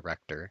federal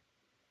director,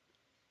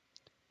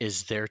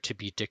 is there to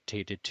be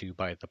dictated to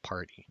by the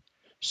party.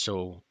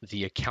 So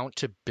the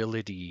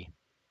accountability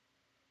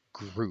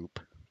group,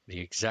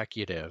 the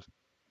executive,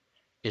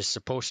 is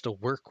supposed to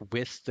work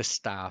with the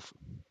staff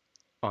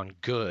on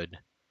good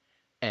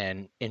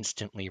and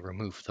instantly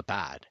remove the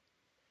bad.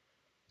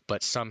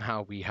 But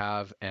somehow we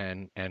have,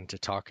 and to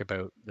talk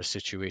about the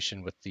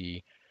situation with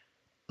the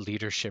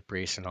leadership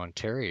race in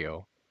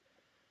Ontario,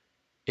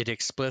 it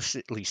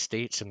explicitly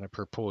states in the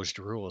proposed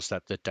rules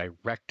that the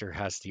director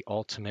has the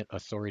ultimate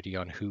authority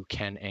on who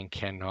can and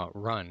cannot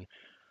run,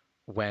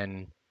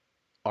 when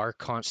our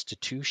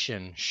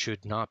constitution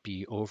should not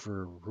be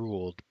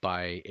overruled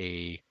by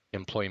a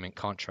employment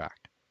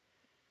contract.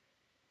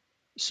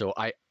 So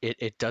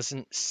it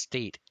doesn't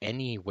state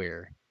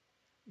anywhere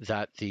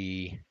that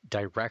the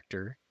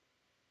director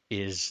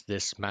is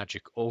this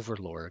magic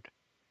overlord,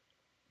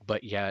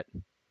 but yet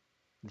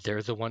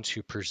they're the ones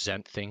who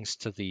present things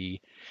to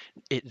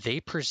they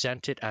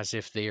present it as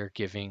if they are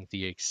giving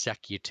the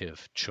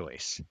executive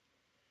choice,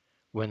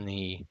 when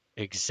the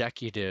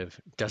executive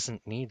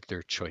doesn't need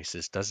their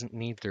choices, doesn't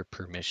need their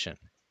permission.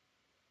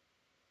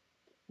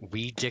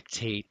 The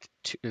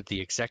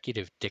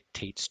executive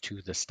dictates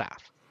to the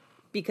staff.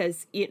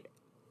 Because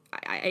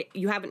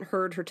you haven't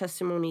heard her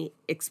testimony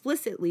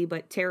explicitly,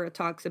 but Tara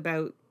talks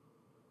about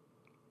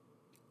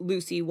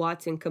Lucy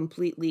Watson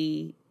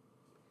completely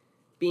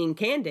being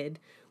candid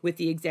with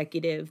the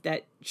executive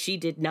that she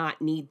did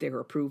not need their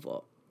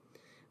approval.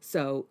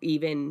 So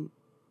even,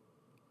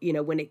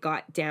 when it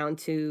got down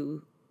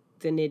to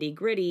the nitty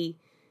gritty,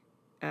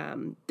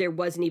 there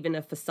wasn't even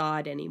a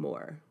facade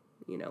anymore.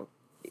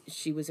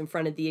 She was in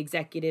front of the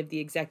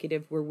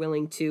executive were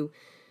willing to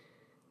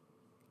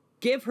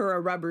give her a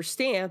rubber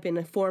stamp in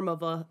the form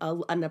of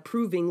an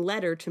approving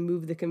letter to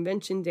move the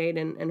convention date,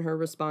 and her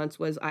response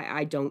was,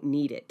 I don't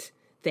need it.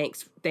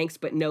 Thanks,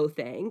 but no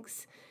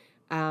thanks.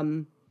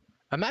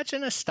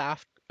 Imagine a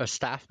staff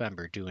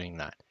member doing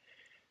that,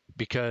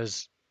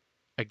 because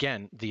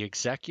again, the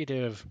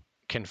executive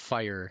can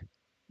fire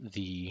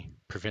the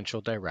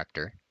provincial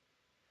director,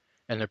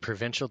 and the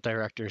provincial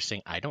director is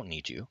saying, I don't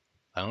need you.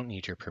 I don't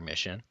need your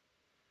permission.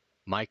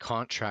 My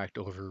contract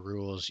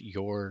overrules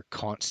your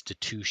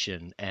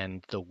constitution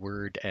and the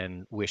word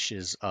and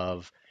wishes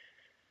of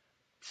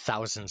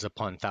thousands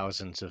upon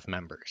thousands of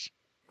members.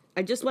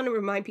 I just want to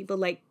remind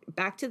people,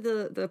 back to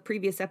the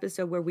previous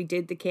episode where we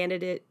did the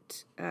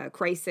candidate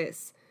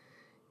crisis,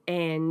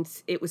 and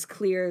it was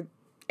clear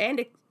and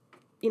it,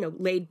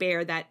 laid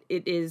bare that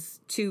it is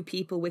two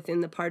people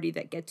within the party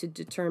that get to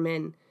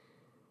determine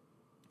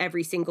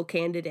every single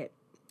candidate,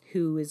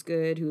 who is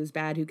good, who is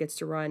bad, who gets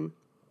to run,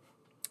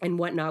 and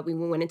whatnot. We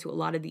went into a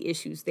lot of the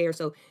issues there.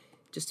 So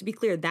just to be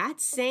clear, that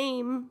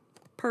same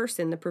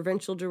person, the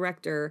provincial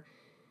director,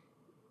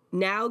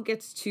 now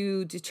gets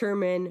to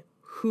determine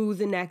who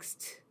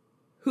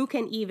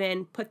can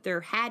even put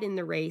their hat in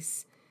the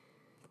race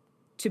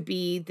to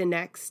be the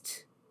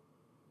next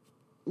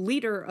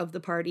leader of the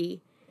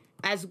party,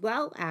 as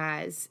well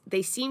as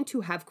they seem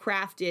to have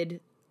crafted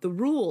the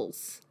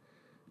rules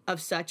of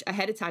such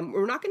ahead of time.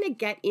 We're not going to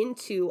get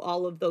into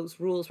all of those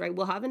rules, right?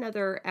 We'll have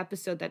another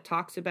episode that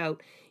talks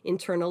about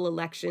internal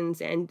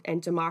elections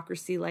and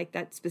democracy like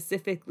that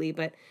specifically.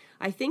 But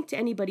I think to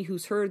anybody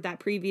who's heard that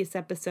previous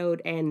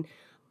episode and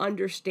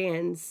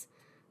understands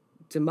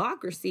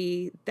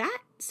democracy, that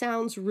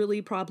sounds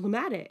really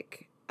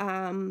problematic.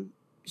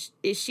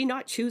 Is she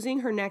not choosing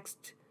her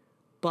next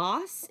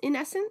boss, in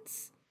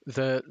essence?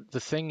 The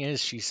thing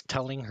is, she's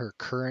telling her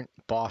current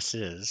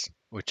bosses,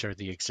 which are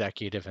the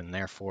executive and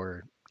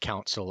therefore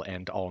council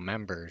and all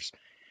members,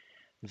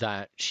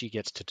 that she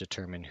gets to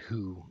determine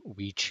who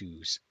we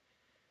choose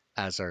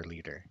as our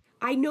leader.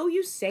 I know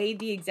you say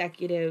the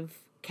executive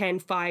can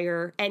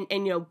fire and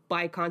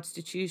by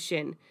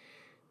constitution,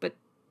 but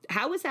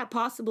how is that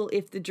possible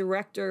if the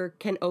director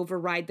can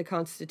override the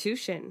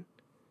constitution?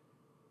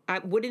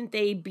 Wouldn't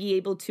they be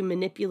able to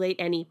manipulate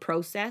any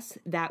process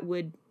that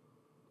would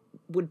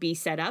be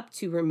set up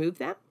to remove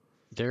them?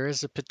 There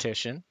is a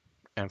petition,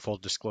 and full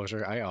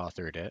disclosure, I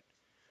authored it,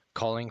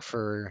 calling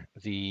for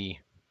the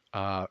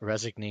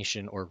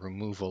resignation or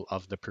removal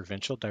of the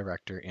provincial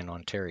director in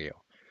Ontario.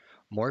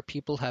 More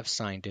people have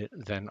signed it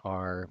than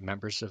are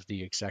members of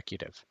the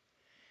executive.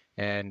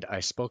 And I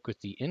spoke with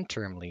the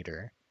interim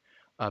leader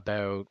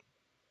about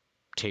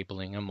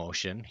tabling a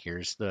motion.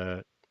 Here's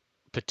the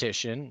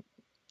petition.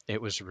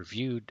 It was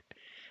reviewed,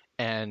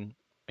 and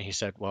he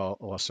said,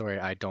 well, sorry,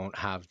 I don't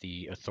have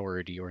the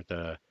authority or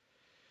the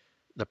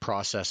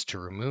process to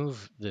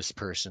remove this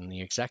person.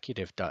 The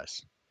executive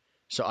does.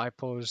 So I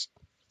posed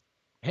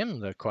him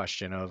the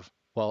question of,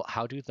 well,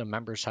 how do the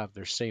members have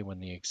their say when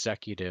the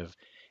executive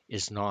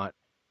is not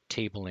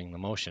tabling the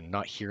motion,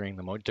 not hearing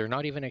the motion? They're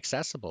not even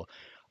accessible.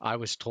 I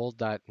was told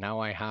that now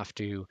I have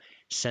to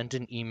send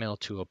an email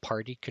to a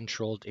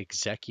party-controlled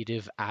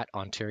executive at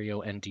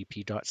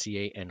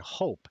OntarioNDP.ca and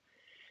hope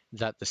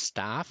that the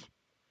staff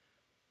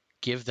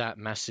give that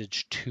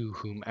message to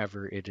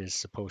whomever it is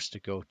supposed to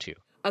go to.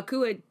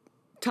 Akuah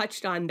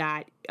touched on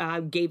that,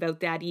 gave out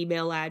that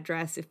email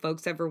address if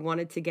folks ever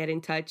wanted to get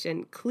in touch.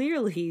 And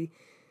clearly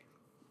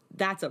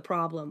that's a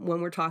problem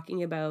when we're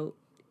talking about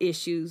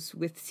issues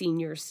with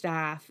senior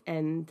staff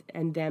and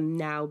them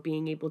now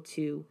being able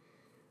to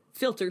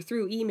filter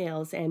through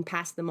emails and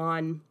pass them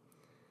on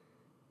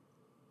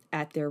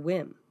at their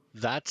whim.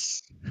 I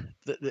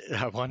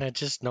want to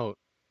just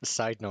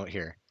side note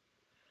here.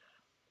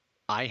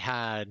 I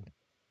had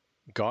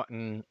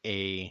gotten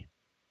a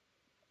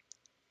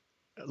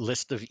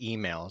list of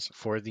emails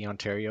for the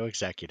Ontario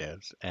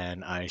executives,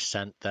 and I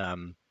sent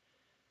them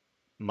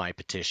my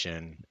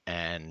petition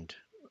and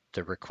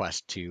the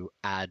request to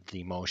add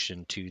the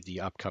motion to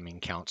the upcoming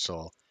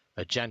council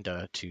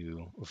agenda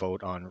to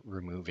vote on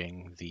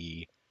removing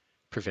the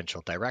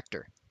provincial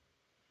director.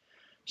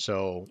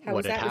 So how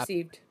was that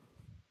received?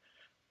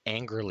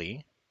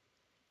 Angrily.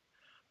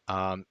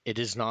 It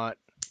is not.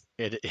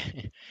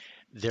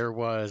 There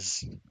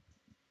was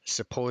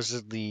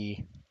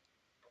supposedly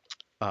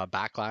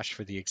backlash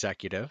for the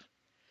executive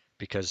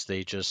because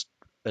they just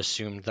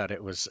assumed that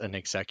it was an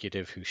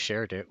executive who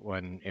shared it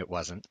when it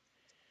wasn't.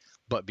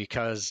 But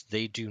because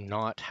they do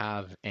not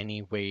have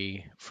any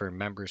way for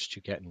members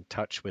to get in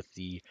touch with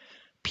the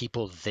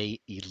people they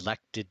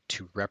elected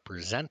to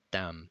represent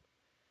them,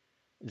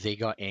 they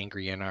got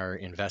angry and are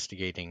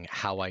investigating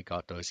how I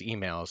got those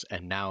emails.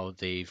 And now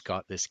they've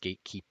got this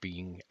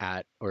gatekeeping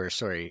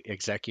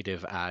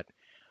executive at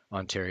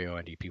Ontario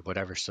NDP,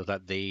 whatever, so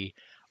that they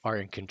are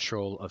in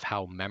control of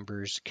how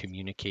members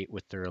communicate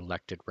with their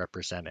elected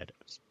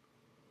representatives.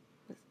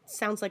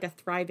 Sounds like a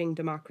thriving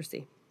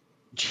democracy.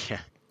 Yeah.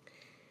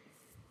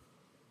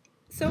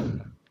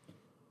 So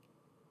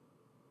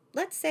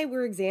let's say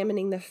we're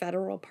examining the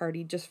federal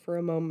party just for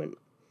a moment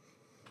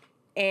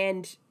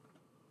and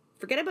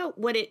forget about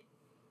what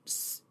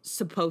it's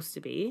supposed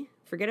to be.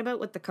 Forget about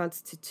what the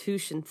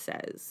Constitution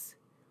says.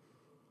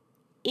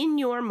 In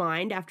your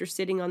mind, after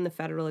sitting on the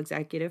federal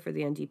executive for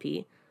the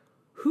NDP,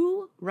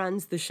 who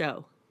runs the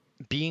show?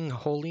 Being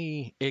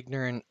wholly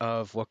ignorant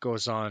of what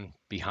goes on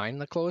behind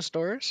the closed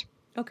doors.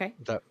 Okay.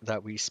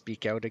 That we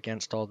speak out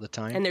against all the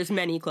time. And there's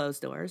many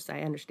closed doors.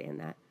 I understand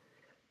that.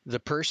 The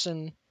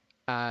person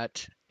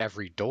at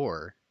every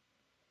door,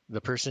 the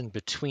person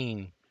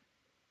between,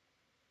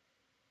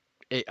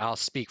 I'll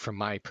speak from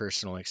my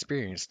personal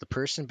experience, the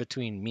person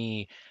between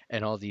me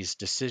and all these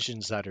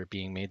decisions that are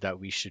being made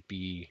that we should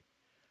be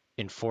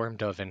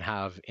informed of and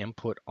have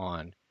input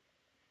on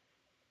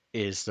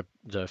is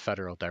the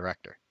federal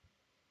director.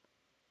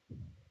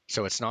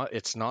 So it's not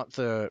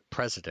the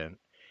president,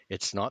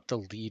 it's not the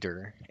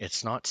leader,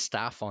 it's not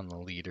staff on the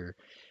leader.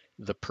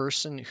 The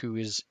person who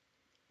is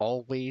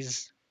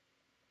always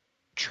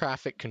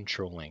traffic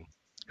controlling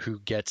who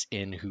gets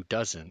in, who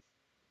doesn't,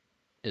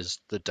 is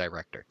the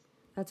director.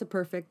 That's a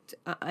perfect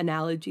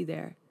analogy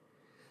there.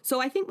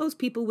 So I think most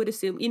people would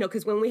assume,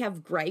 because when we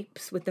have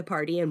gripes with the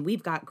party, and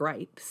we've got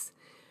gripes,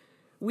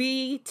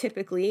 we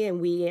typically,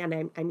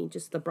 and I mean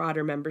just the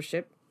broader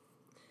membership,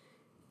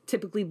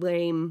 typically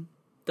blame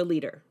the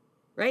leader,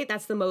 right?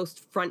 That's the most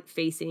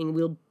front-facing.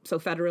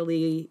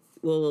 Federally,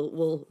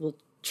 we'll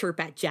chirp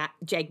at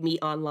Jagmeet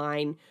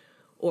online,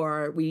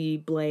 or we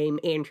blame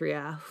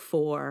Andrea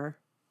for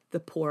the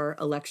poor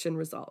election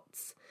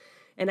results.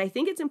 And I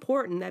think it's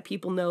important that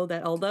people know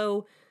that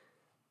although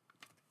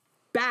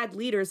bad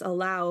leaders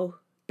allow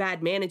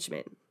bad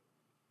management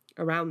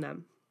around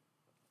them,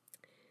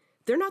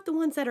 they're not the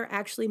ones that are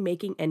actually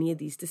making any of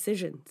these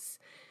decisions.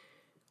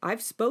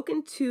 I've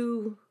spoken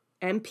to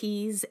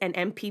MPs and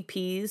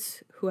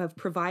MPPs who have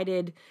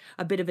provided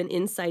a bit of an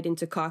insight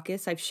into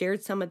caucus. I've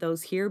shared some of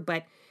those here,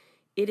 but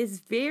it is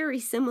very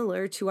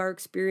similar to our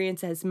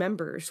experience as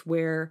members,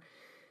 where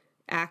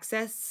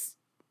access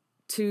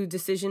to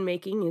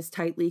decision-making is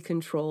tightly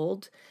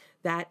controlled,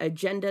 that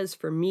agendas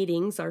for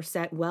meetings are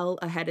set well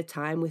ahead of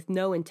time with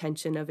no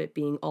intention of it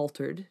being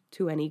altered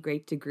to any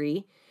great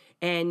degree.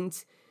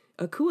 And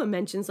Akuah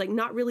mentions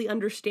not really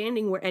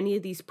understanding where any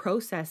of these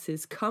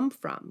processes come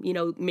from.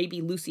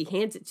 Maybe Lucy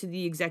hands it to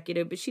the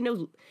executive, but she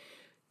knows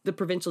the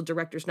provincial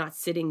director's not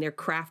sitting there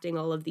crafting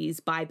all of these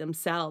by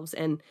themselves.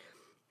 And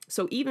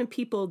so even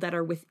people that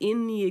are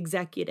within the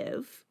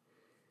executive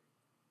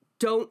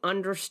don't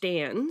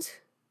understand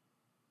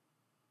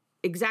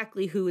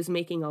exactly who is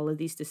making all of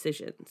these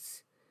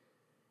decisions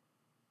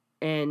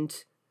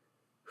and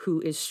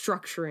who is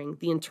structuring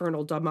the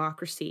internal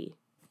democracy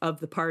of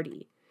the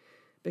party.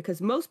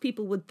 Because most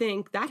people would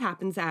think that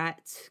happens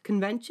at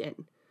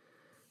convention.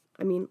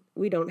 I mean,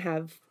 we don't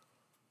have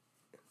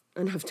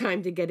enough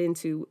time to get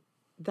into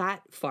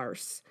that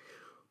farce,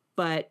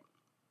 but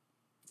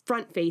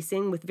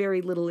front-facing with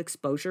very little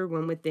exposure,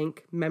 one would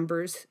think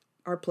members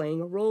are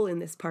playing a role in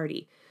this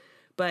party.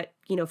 But,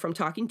 from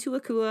talking to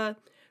Akuah,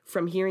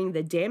 from hearing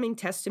the damning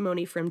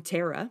testimony from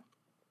Tara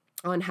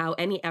on how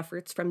any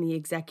efforts from the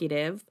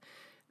executive,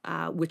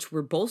 which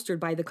were bolstered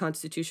by the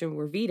Constitution,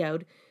 were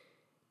vetoed,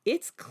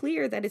 it's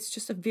clear that it's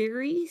just a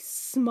very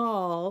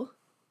small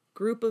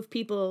group of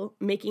people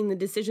making the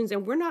decisions,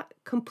 and we're not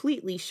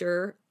completely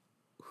sure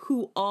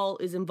who all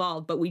is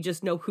involved, but we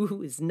just know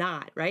who is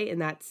not, right?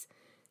 And that's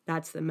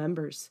the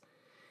members.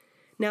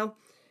 Now,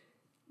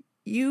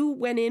 you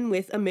went in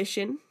with a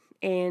mission,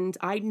 and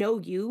I know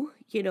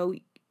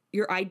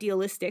you're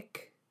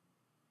idealistic.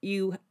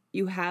 You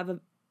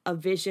have a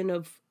vision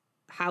of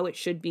how it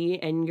should be,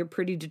 and you're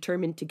pretty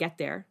determined to get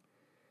there.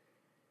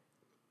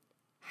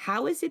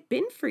 How has it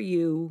been for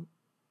you?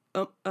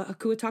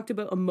 Akuah talked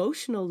about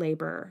emotional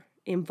labor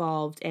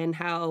involved and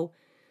how,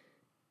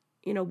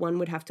 one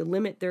would have to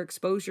limit their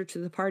exposure to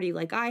the party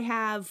like I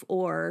have,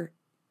 or,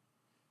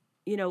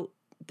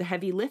 the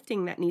heavy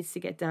lifting that needs to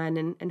get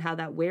done and how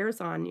that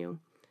wears on you.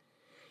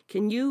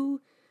 Can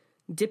you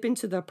dip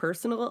into the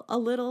personal a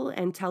little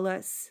and tell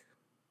us,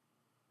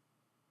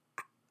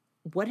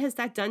 what has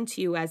that done to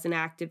you as an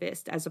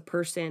activist, as a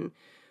person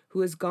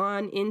who has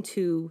gone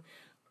into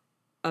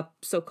a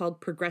so-called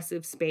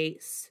progressive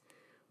space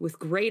with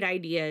great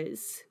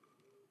ideas,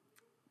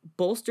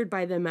 bolstered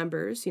by the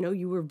members?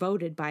 You were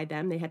voted by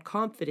them. They had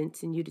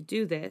confidence in you to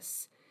do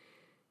this.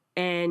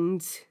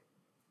 And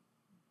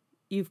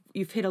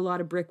you've hit a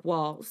lot of brick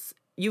walls.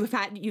 You've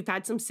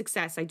had some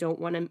success. I don't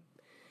want to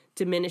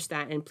diminish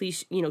that. And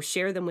please,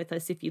 share them with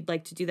us if you'd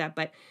like to do that.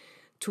 But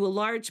to a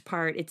large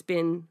part, it's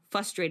been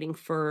frustrating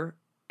for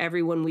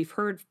everyone we've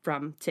heard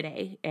from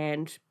today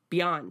and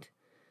beyond.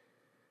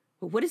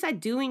 But what is that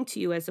doing to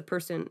you as a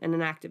person and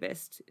an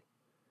activist?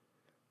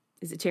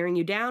 Is it tearing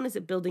you down? Is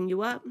it building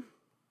you up?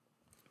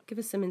 Give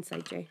us some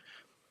insight, Jay.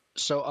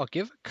 So I'll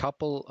give a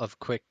couple of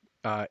quick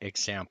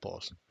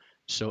examples.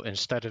 So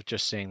instead of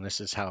just saying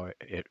this is how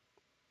it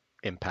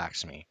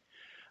impacts me,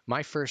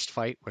 my first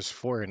fight was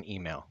for an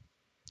email,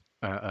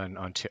 an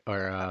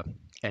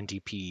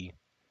NDP.ca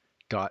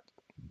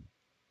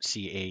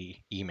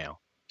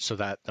email, so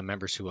that the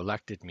members who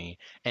elected me,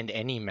 and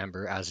any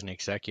member as an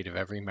executive,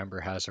 every member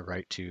has a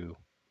right to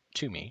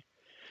me.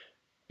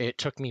 It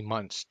took me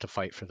months to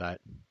fight for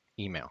that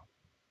email,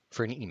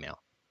 for an email.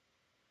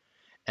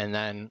 And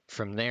then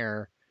from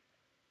there,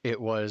 it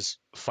was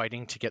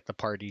fighting to get the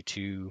party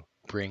to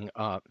bring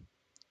up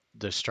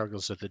the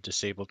struggles of the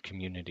disabled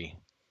community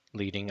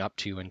leading up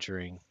to and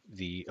during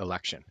the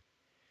election.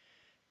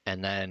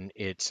 And then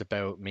it's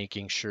about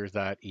making sure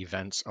that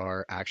events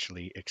are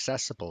actually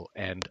accessible.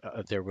 And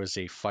there was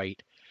a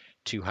fight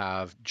to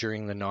have,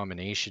 during the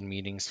nomination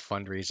meetings,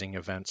 fundraising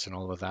events and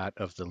all of that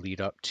of the lead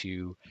up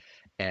to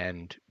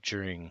and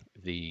during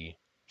the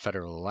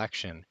federal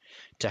election,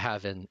 to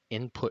have an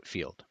input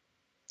field.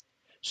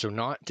 So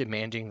not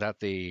demanding that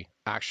they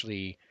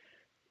actually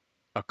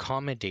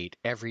accommodate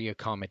every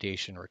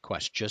accommodation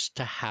request, just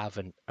to have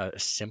a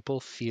simple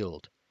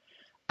field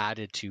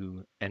added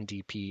to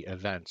NDP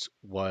events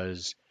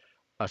was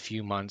a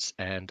few months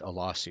and a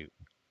lawsuit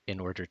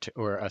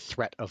or a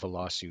threat of a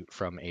lawsuit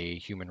from a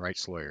human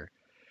rights lawyer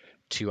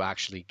to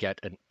actually get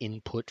an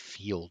input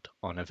field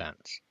on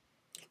events.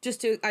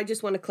 I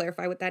just want to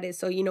clarify what that is.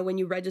 So, when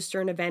you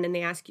register an event and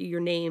they ask you your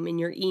name and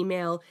your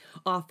email,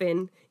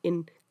 often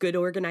in good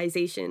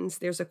organizations,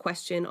 there's a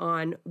question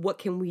on what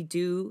can we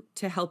do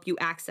to help you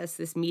access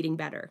this meeting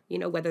better?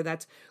 Whether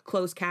that's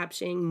closed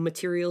captioning,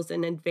 materials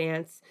in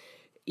advance,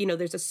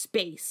 there's a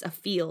space, a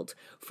field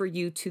for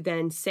you to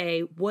then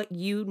say what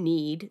you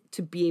need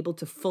to be able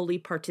to fully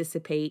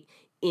participate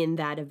in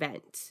that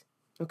event.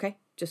 Okay?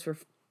 Just for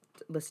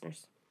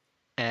listeners.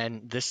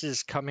 And this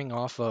is coming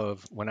off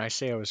of when I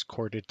say I was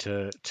courted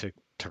to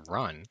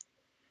run.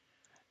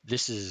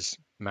 This is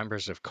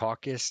members of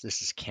caucus.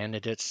 This is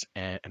candidates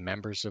and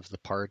members of the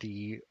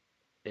party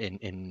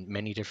in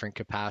many different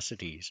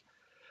capacities.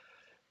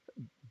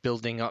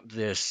 Building up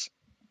this,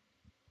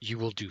 you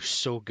will do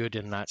so good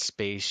in that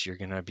space. You're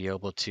going to be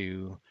able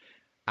to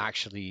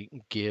actually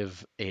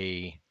give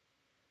a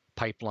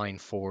pipeline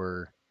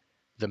for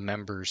the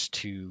members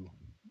to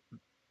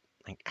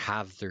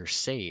have their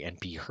say and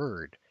be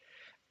heard.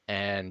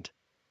 And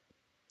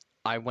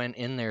I went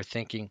in there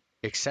thinking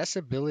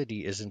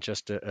accessibility isn't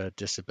just a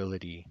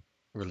disability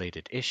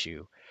related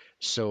issue.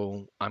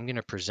 So I'm going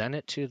to present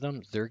it to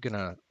them. They're going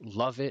to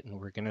love it, and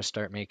we're going to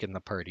start making the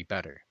party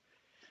better.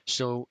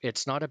 So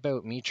it's not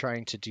about me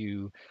trying to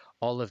do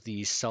all of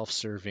these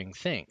self-serving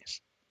things.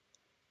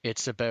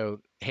 It's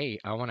about, hey,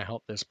 I want to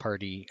help this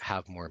party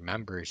have more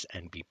members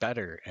and be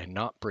better and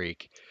not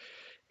break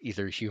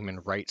either human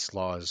rights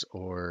laws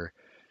or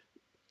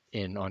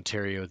in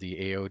Ontario, the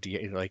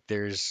AODA.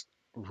 There's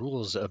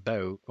rules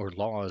about or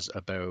laws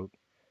about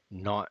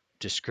not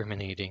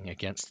discriminating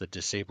against the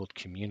disabled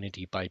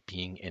community by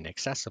being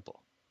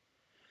inaccessible.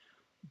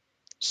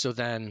 So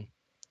then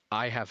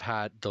I have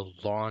had the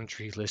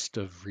laundry list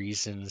of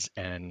reasons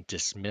and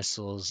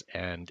dismissals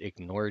and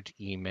ignored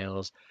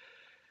emails.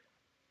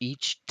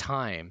 Each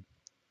time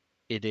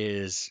it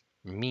is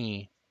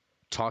me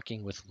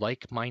talking with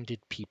like-minded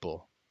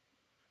people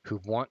who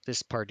want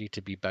this party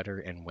to be better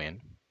and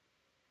win.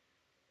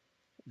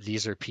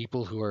 These are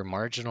people who are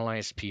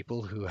marginalized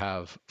people who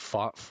have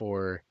fought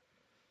for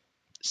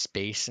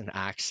space and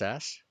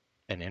access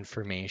and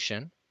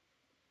information.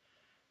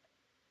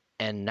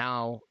 And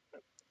now,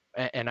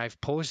 and I've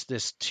posed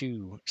this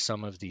to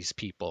some of these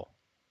people.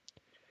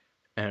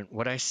 And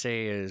what I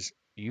say is,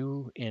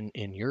 you, in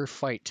your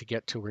fight to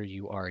get to where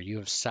you are, you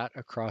have sat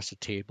across a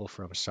table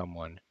from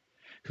someone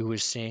who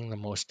is saying the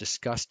most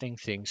disgusting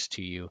things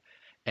to you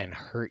and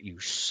hurt you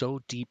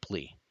so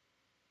deeply.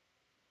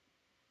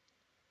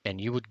 And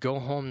you would go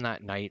home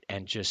that night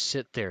and just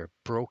sit there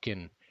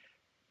broken,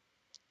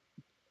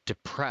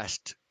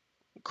 depressed,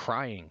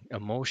 crying,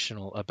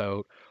 emotional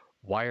about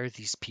why are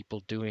these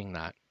people doing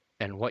that?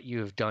 And what you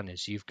have done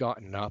is you've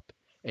gotten up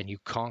and you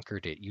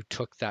conquered it. You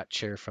took that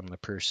chair from the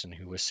person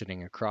who was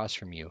sitting across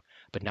from you,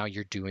 but now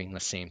you're doing the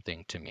same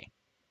thing to me.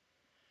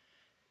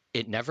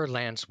 It never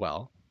lands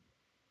well.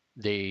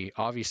 They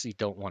obviously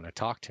don't want to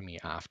talk to me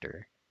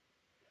after.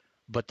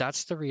 But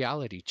that's the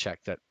reality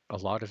check that a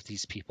lot of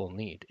these people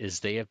need, is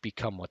they have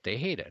become what they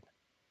hated.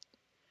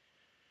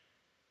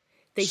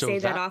 They say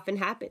that often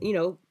happen,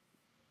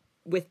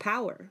 with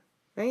power,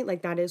 right?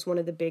 Like that is one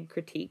of the big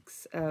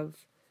critiques of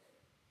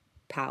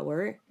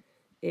power.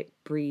 It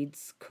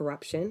breeds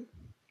corruption,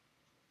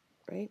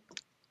 right?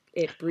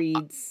 It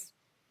breeds...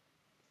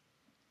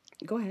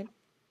 Go ahead.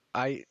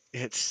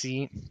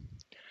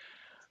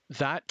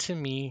 That to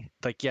me,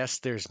 like, yes,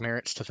 there's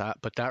merits to that,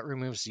 but that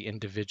removes the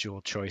individual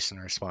choice and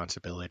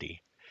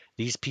responsibility.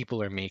 These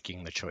people are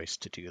making the choice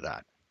to do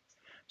that.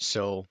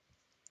 So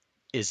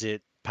is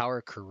it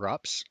power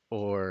corrupts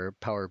or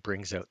power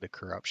brings out the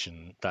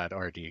corruption that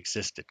already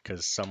existed?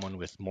 Because someone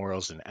with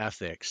morals and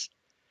ethics,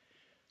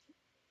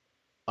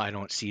 I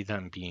don't see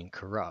them being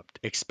corrupt,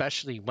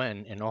 especially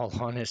when, in all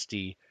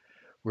honesty,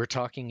 we're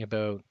talking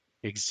about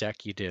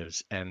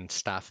executives and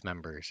staff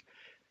members.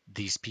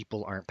 These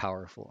people aren't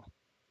powerful.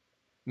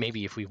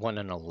 Maybe if we won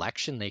an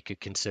election, they could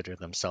consider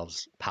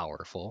themselves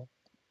powerful,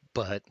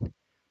 but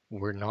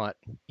we're not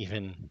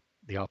even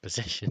the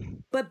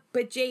opposition. But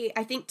Jay,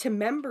 I think to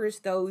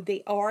members, though,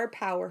 they are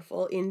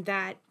powerful in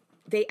that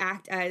they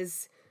act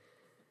as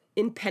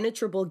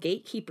impenetrable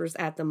gatekeepers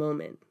at the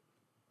moment,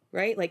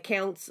 right? Like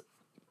counts,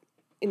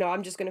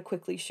 I'm just going to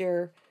quickly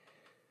share.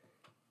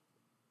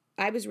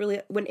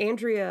 When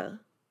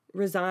Andrea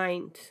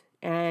resigned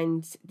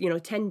and,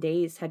 10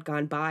 days had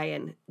gone by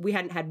and we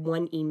hadn't had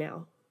one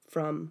email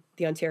from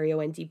the Ontario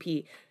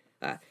NDP.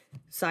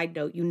 Side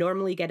note, you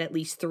normally get at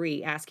least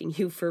 3 asking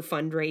you for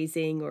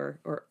fundraising or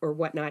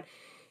whatnot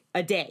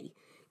a day.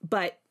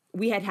 But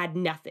we had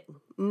nothing.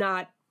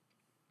 Not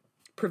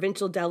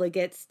provincial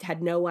delegates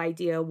had no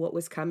idea what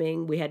was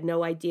coming. We had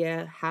no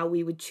idea how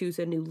we would choose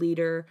a new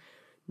leader.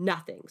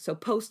 Nothing. So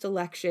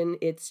post-election,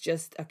 it's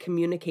just a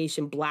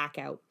communication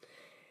blackout.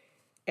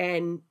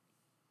 And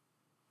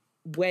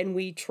when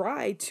we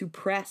tried to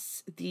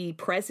press the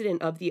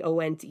president of the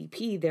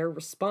ONDP, their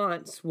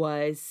response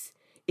was,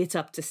 it's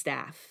up to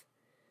staff.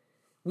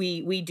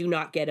 We do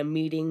not get a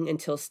meeting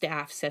until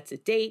staff sets a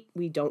date.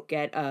 We don't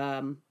get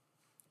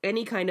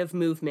any kind of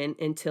movement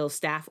until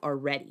staff are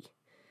ready.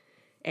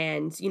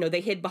 And,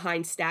 they hid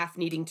behind staff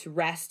needing to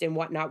rest and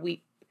whatnot.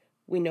 We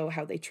know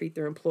how they treat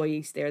their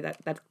employees there.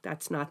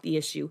 That's not the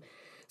issue.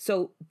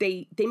 So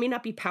they may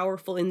not be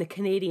powerful in the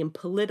Canadian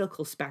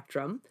political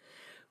spectrum,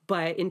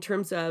 but in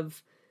terms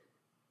of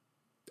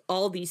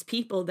all these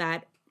people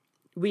that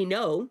we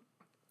know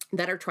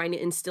that are trying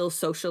to instill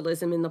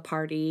socialism in the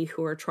party,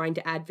 who are trying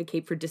to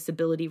advocate for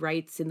disability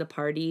rights in the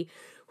party,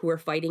 who are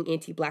fighting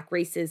anti-Black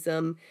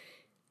racism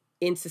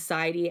in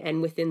society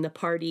and within the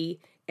party,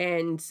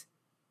 and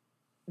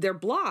they're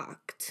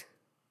blocked,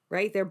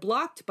 right? They're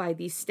blocked by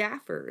these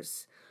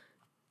staffers.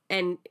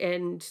 And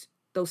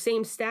those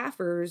same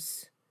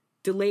staffers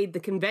delayed the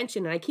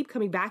convention. And I keep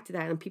coming back to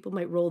that, and people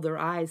might roll their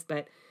eyes,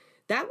 but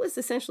that was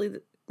essentially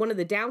one of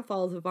the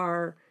downfalls of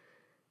our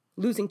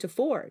losing to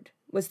Ford,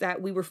 was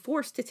that we were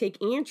forced to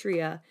take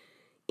Andrea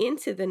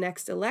into the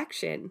next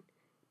election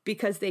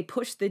because they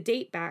pushed the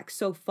date back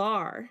so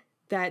far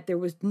that there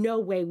was no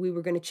way we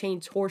were going to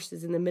change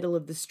horses in the middle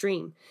of the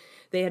stream.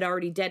 They had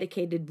already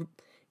dedicated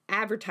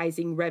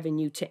advertising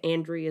revenue to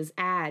Andrea's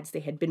ads. They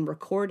had been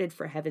recorded,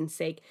 for heaven's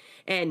sake.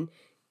 And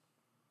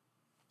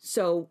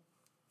so,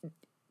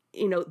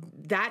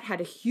 that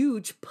had a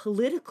huge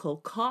political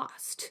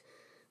cost.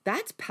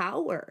 That's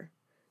power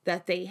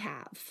that they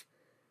have,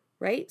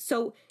 right?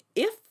 So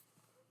if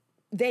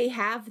they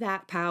have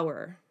that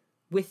power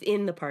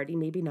within the party,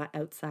 maybe not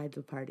outside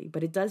the party,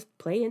 but it does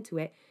play into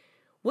it,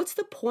 what's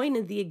the point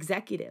of the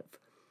executive,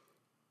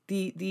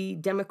 the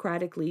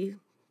democratically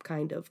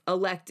kind of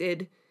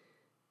elected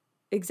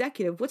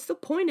executive? What's the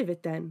point of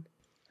it then?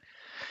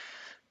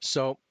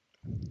 So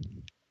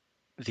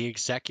the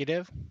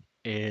executive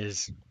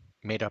is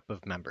made up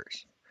of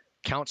members.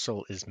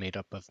 Council is made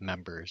up of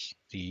members.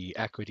 The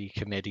equity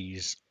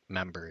committees,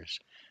 members.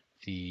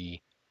 The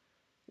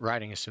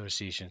riding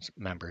associations,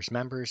 members. And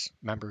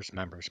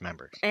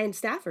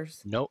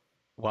staffers. No,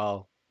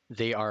 well,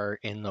 they are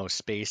in those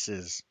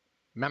spaces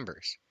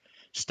members.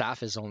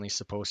 Staff is only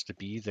supposed to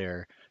be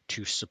there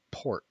to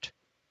support.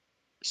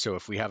 So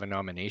if we have a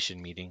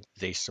nomination meeting,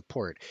 they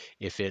support.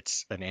 If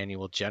it's an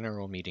annual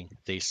general meeting,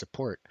 they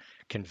support.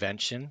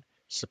 Convention,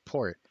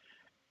 support.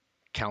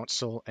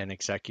 Council and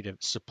executive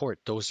support.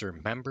 Those are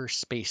member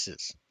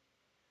spaces.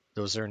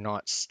 Those are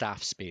not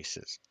staff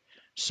spaces.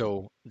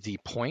 So the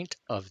point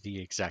of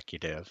the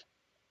executive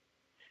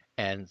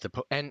and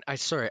I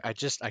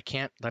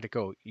can't let it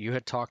go. You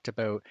had talked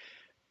about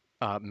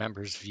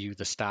members view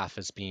the staff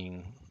as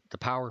being the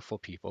powerful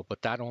people,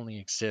 but that only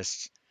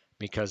exists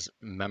because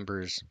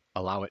members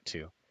allow it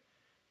to.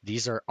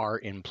 These are our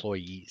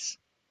employees.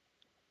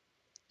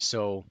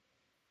 So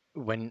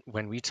when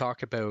we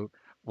talk about,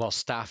 well,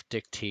 staff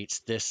dictates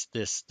this,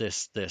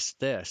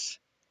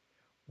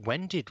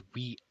 when did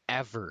we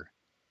ever,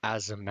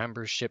 as a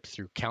membership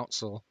through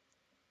council,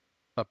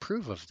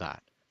 approve of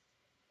that?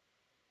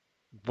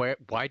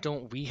 Why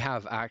don't we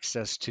have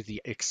access to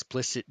the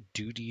explicit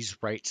duties,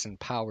 rights, and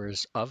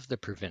powers of the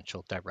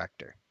provincial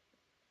director?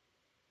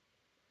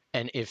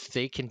 And if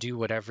they can do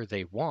whatever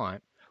they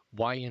want,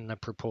 why in the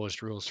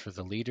proposed rules for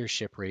the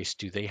leadership race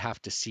do they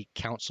have to seek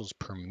council's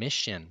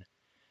permission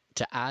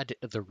to add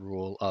the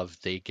rule of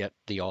they get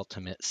the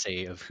ultimate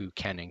say of who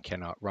can and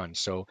cannot run?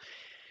 So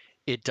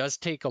it does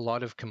take a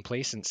lot of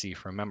complacency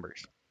from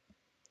members.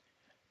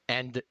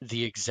 And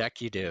the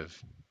executive,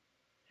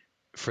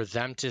 for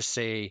them to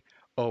say,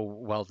 oh,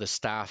 well, the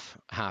staff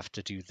have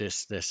to do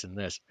this, this, and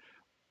this.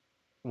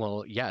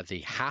 Well, yeah, they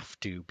have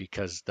to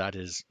because that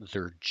is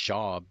their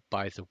job.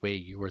 By the way,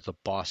 you are the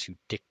boss who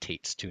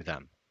dictates to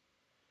them.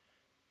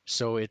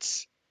 So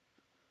it's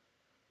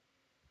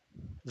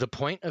the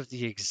point of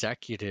the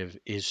executive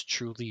is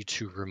truly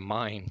to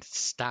remind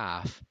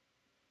staff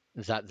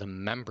that the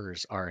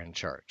members are in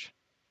charge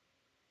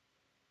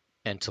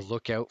and to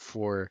look out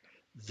for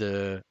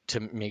to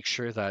make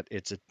sure that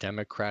it's a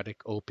democratic,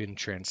 open,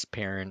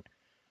 transparent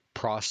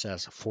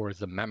process for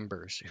the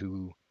members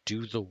who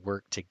do the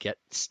work to get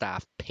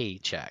staff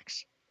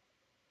paychecks.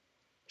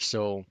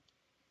 So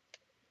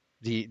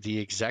the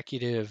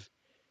executive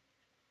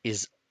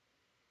is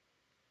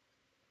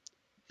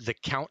the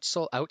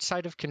council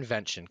outside of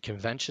convention.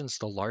 Convention's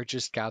the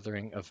largest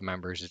gathering of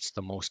members. It's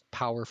the most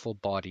powerful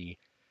body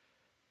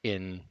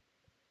in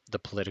the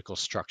political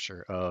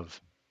structure of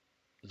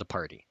the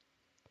party.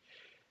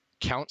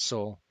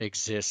 Council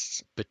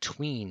exists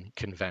between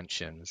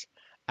conventions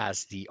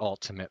as the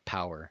ultimate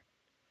power.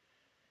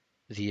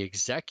 The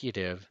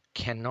executive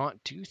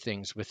cannot do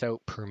things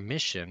without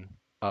permission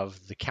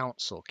of the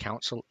council.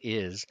 Council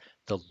is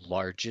the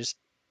largest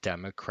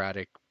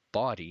democratic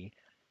body.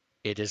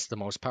 It is the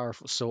most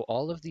powerful. So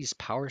all of these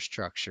power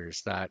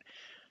structures that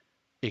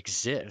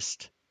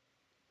exist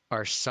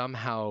are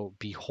somehow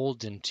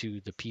beholden to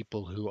the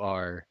people who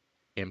are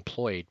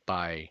employed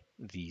by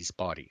these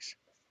bodies.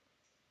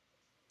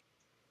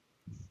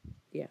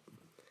 Yeah.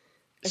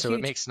 So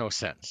it makes no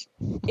sense.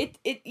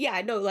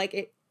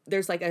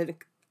 There's like a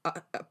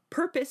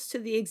purpose to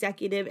the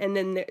executive, and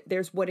then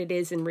there's what it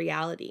is in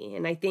reality.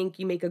 And I think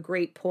you make a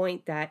great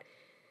point that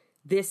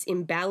this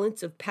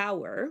imbalance of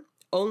power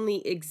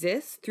only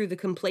exists through the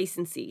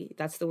complacency.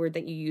 That's the word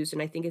that you used,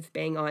 and I think it's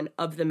bang on,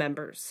 of the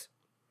members.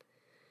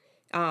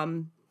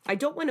 I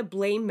don't want to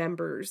blame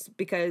members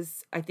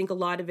because I think a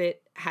lot of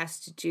it has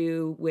to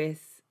do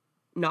with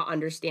not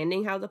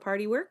understanding how the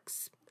party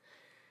works.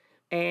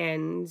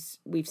 And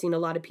we've seen a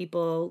lot of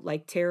people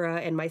like Tara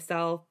and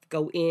myself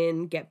go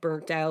in, get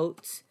burnt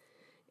out,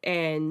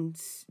 and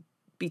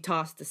be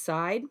tossed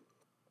aside.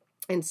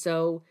 And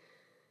so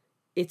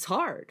it's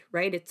hard,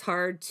 right? It's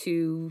hard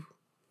to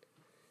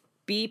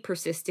be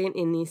persistent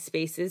in these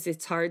spaces.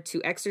 It's hard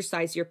to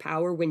exercise your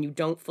power when you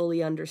don't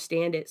fully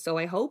understand it. So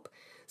I hope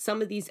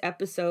some of these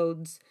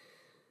episodes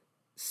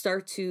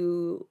start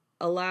to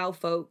allow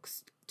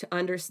folks to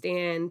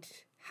understand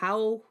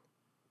how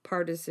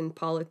partisan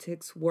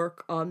politics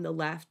work on the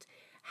left,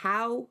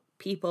 how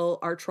people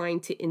are trying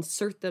to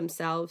insert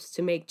themselves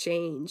to make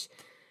change,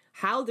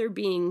 how they're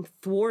being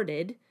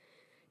thwarted,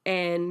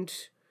 and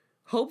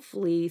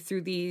hopefully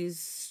through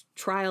these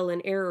trial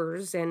and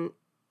errors, and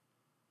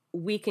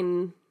we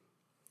can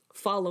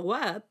follow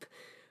up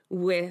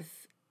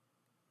with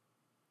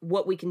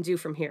what we can do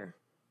from here,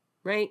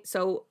 right?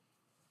 So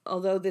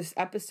although this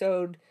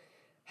episode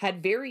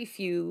had very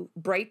few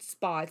bright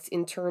spots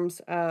in terms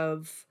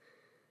of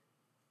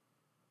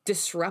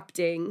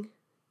disrupting,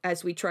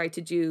 as we try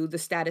to do, the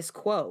status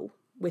quo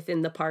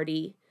within the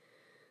party,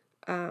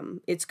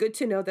 it's good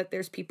to know that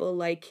there's people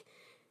like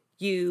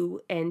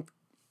you and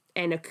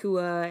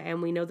Akuah,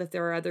 and we know that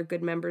there are other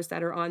good members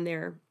that are on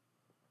there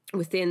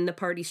within the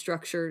party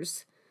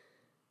structures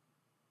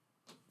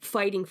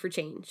fighting for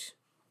change.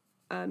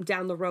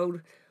 down the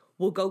road,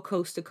 we'll go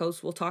coast to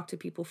coast. We'll talk to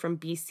people from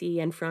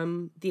BC and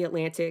from the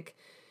Atlantic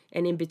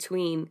and in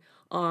between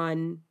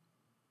on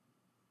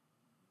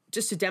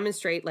just to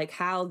demonstrate like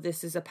how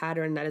this is a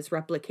pattern that is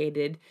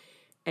replicated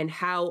and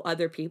how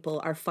other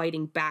people are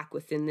fighting back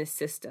within this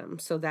system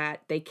so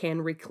that they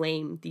can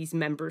reclaim these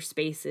member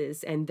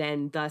spaces and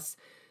then thus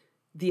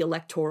the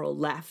electoral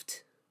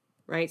left,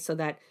 right? So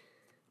that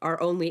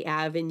our only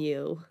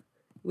avenue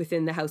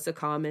within the House of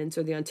Commons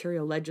or the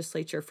Ontario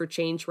legislature for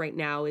change right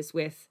now is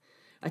with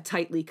a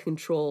tightly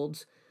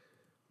controlled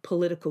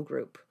political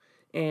group.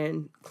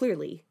 And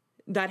clearly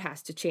that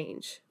has to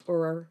change,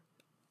 or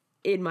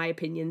in my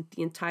opinion,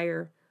 the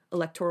entire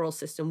electoral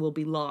system will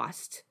be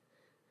lost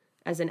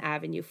as an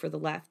avenue for the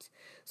left.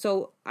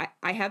 So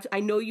I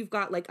know you've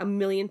got like a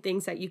million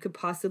things that you could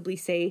possibly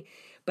say,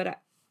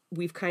 but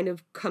we've kind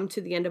of come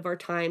to the end of our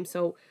time.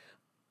 So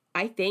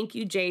I thank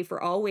you, Jay,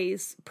 for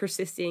always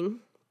persisting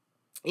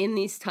in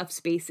these tough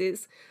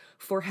spaces,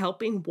 for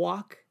helping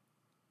walk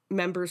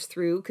members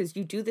through, because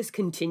you do this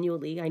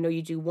continually. I know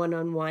you do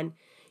one-on-one.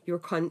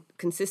 You're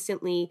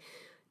consistently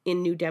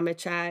in New Demo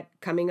Chat,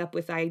 coming up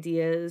with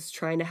ideas,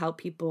 trying to help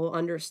people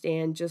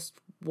understand just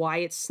why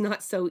it's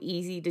not so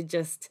easy to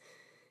just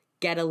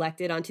get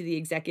elected onto the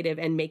executive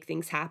and make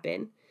things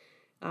happen.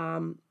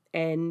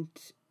 And,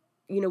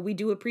 we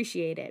do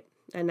appreciate it.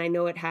 And I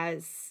know it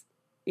has,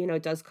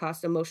 it does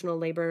cost emotional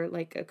labor,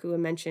 like Akuah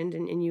mentioned,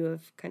 and you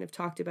have kind of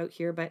talked about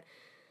here. But,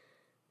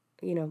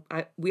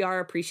 we are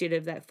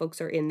appreciative that folks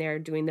are in there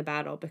doing the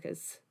battle,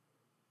 because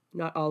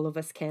not all of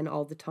us can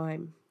all the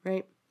time,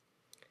 right?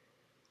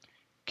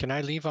 Can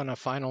I leave on a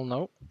final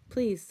note?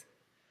 Please.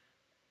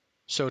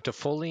 So to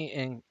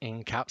fully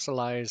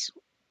encapsulate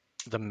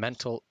the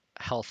mental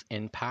health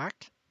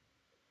impact,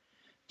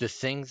 the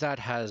thing that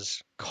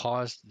has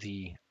caused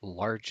the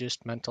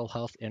largest mental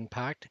health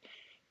impact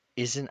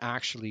isn't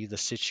actually the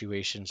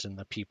situations and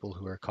the people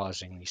who are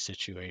causing these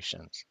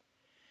situations.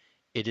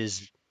 It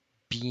is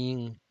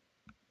being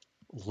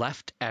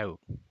left out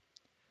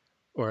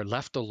or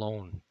left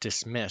alone,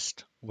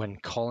 dismissed when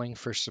calling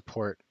for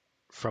support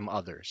from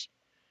others.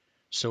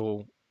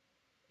 So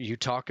you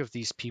talk of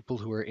these people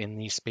who are in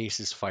these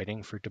spaces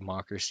fighting for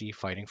democracy,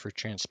 fighting for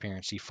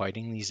transparency,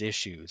 fighting these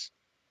issues.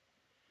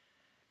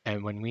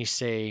 And when we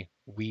say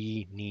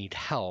we need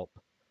help,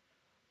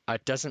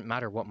 it doesn't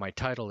matter what my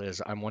title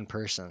is. I'm one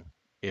person.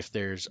 If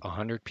there's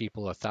 100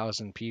 people,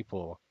 1,000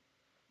 people,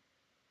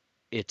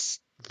 it's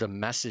the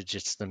message,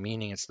 it's the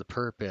meaning, it's the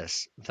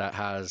purpose that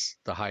has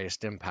the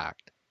highest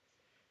impact.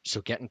 So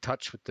get in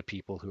touch with the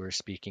people who are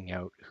speaking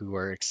out, who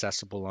are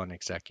accessible on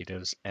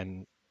executives,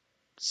 and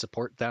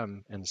support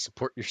them and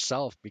support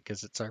yourself,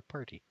 because it's our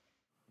party.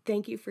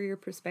 Thank you for your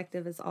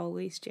perspective as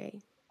always,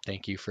 Jay.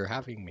 Thank you for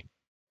having me.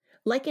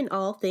 Like in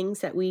all things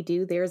that we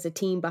do, there's a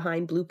team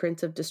behind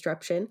Blueprints of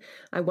Disruption.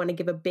 I want to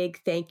give a big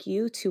thank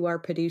you to our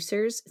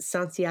producers,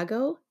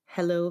 Santiago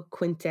Hello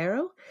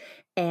Quintero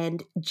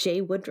and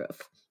Jay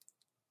Woodruff.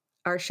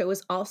 Our show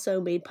is also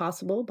made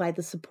possible by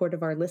the support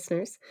of our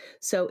listeners.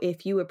 So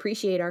if you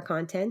appreciate our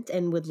content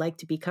and would like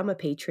to become a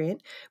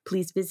Patreon,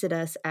 please visit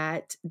us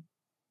at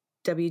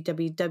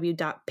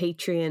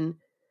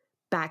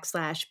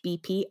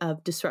www.patreon.com/BP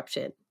of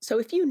Disruption. So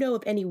if you know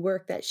of any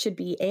work that should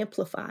be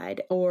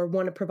amplified or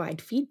want to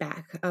provide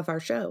feedback of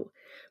our show,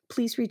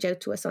 please reach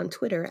out to us on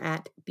Twitter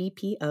at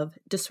BP of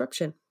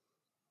Disruption.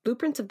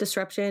 Blueprints of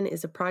Disruption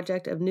is a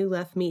project of New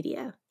Left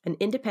Media, an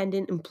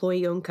independent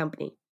employee-owned company.